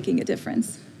see it making a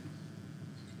difference.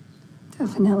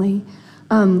 Definitely.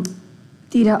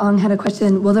 Dita Ong had a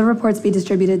question. Will the reports be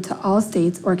distributed to all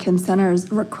states, or can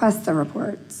centers request the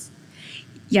reports?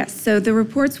 Yes, so the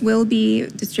reports will be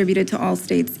distributed to all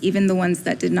states, even the ones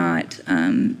that did not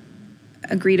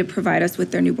agree to provide us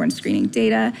with their newborn screening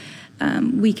data.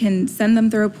 We can send them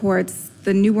the reports.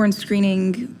 The newborn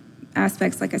screening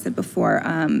aspects, like I said before,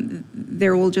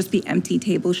 there will just be empty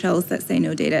table shells that say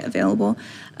no data available.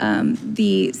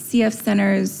 The CF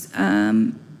centers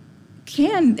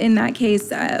can, in that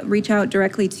case, reach out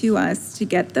directly to us to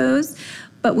get those,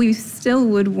 but we still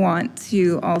would want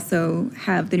to also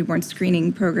have the newborn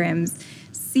screening programs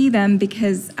see them,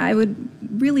 because I would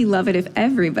really love it if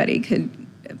everybody could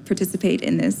participate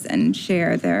in this and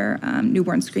share their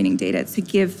newborn screening data to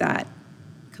give that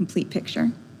complete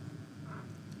picture.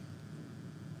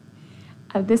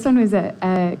 This one was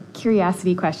a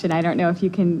curiosity question. I don't know if you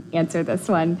can answer this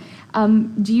one.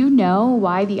 Do you know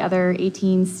why the other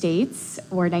 18 states,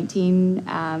 or 19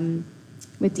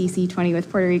 with DC, 20 with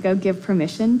Puerto Rico, give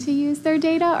permission to use their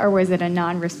data, or was it a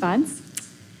non-response?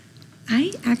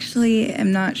 I actually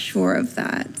am not sure of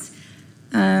that.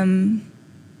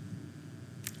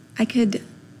 I could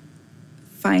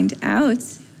find out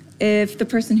if the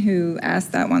person who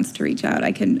asked that wants to reach out.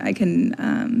 I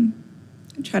can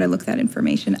try to look that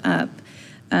information up.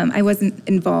 I wasn't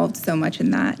involved so much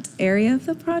in that area of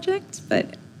the project,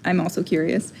 but I'm also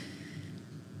curious.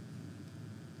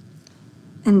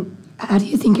 And how do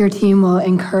you think your team will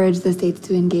encourage the states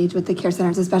to engage with the care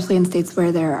centers, especially in states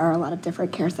where there are a lot of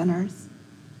different care centers?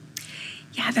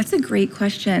 Yeah, that's a great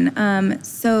question.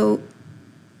 So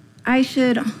I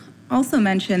should also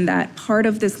mention that part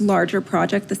of this larger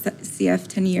project, the CF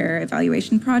 10-year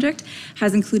evaluation project,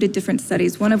 has included different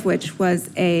studies, one of which was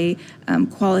a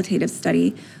qualitative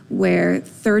study where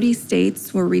 30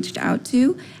 states were reached out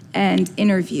to and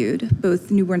interviewed.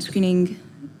 Both newborn screening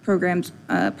program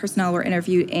personnel were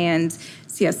interviewed and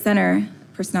CF Center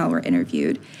personnel were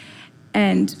interviewed.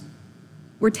 And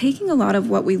we're taking a lot of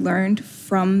what we learned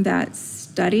from that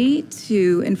study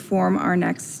to inform our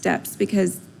next steps,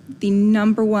 because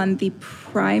the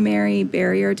primary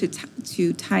barrier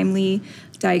to timely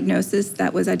diagnosis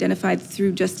that was identified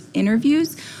through just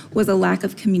interviews was a lack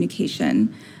of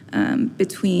communication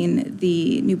between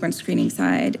the newborn screening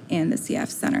side and the CF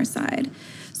Center side.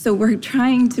 So we're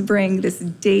trying to bring this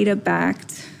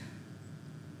data-backed,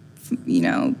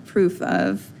 proof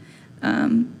of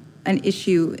an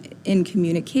issue in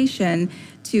communication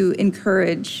to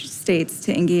encourage states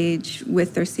to engage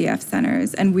with their CF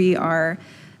centers, and we are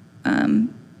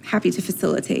happy to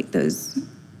facilitate those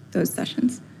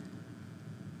sessions.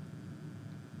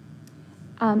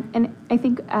 And I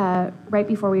think right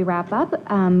before we wrap up,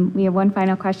 we have one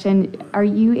final question. Are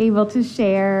you able to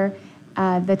share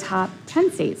the top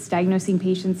 10 states diagnosing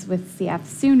patients with CF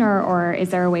sooner, or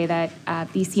is there a way that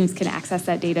these teams can access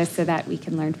that data so that we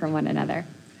can learn from one another?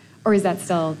 Or is that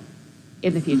still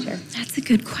in the future? That's a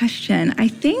good question. I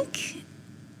think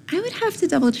I would have to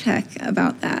double check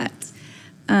about that.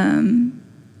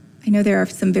 I know there are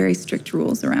some very strict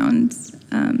rules around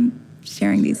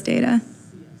sharing these data.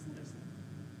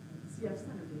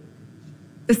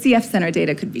 The CF Center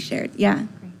data could be shared, yeah.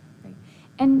 Great.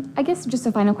 And I guess just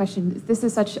a final question. This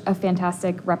is such a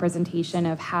fantastic representation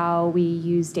of how we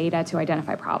use data to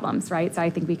identify problems, right? So I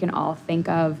think we can all think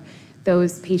of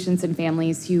those patients and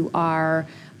families who are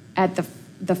at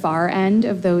the far end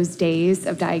of those days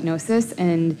of diagnosis,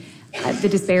 and the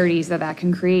disparities that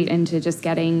can create into just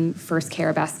getting first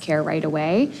care, best care right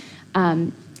away.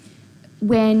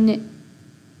 When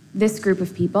this group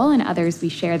of people and others we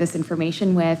share this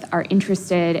information with are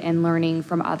interested in learning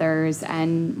from others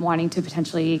and wanting to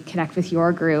potentially connect with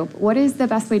your group, what is the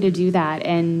best way to do that?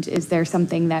 And is there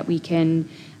something that we can,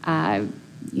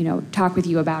 talk with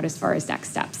you about as far as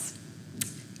next steps?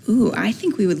 Ooh, I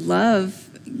think we would love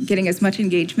getting as much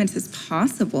engagement as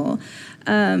possible.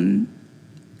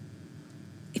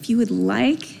 If you would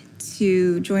like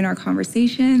to join our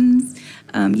conversations,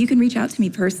 you can reach out to me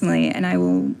personally, and I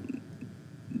will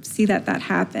see that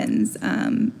happens.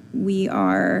 We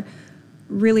are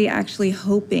really actually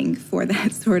hoping for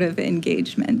that sort of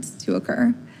engagement to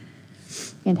occur.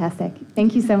 Fantastic.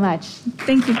 Thank you so much.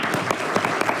 Thank you.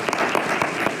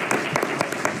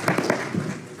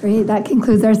 Great, that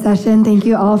concludes our session. Thank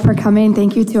you all for coming.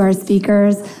 Thank you to our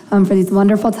speakers for these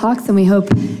wonderful talks, and we hope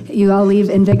you all leave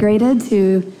invigorated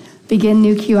to begin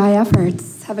new QI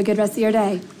efforts. Have a good rest of your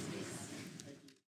day.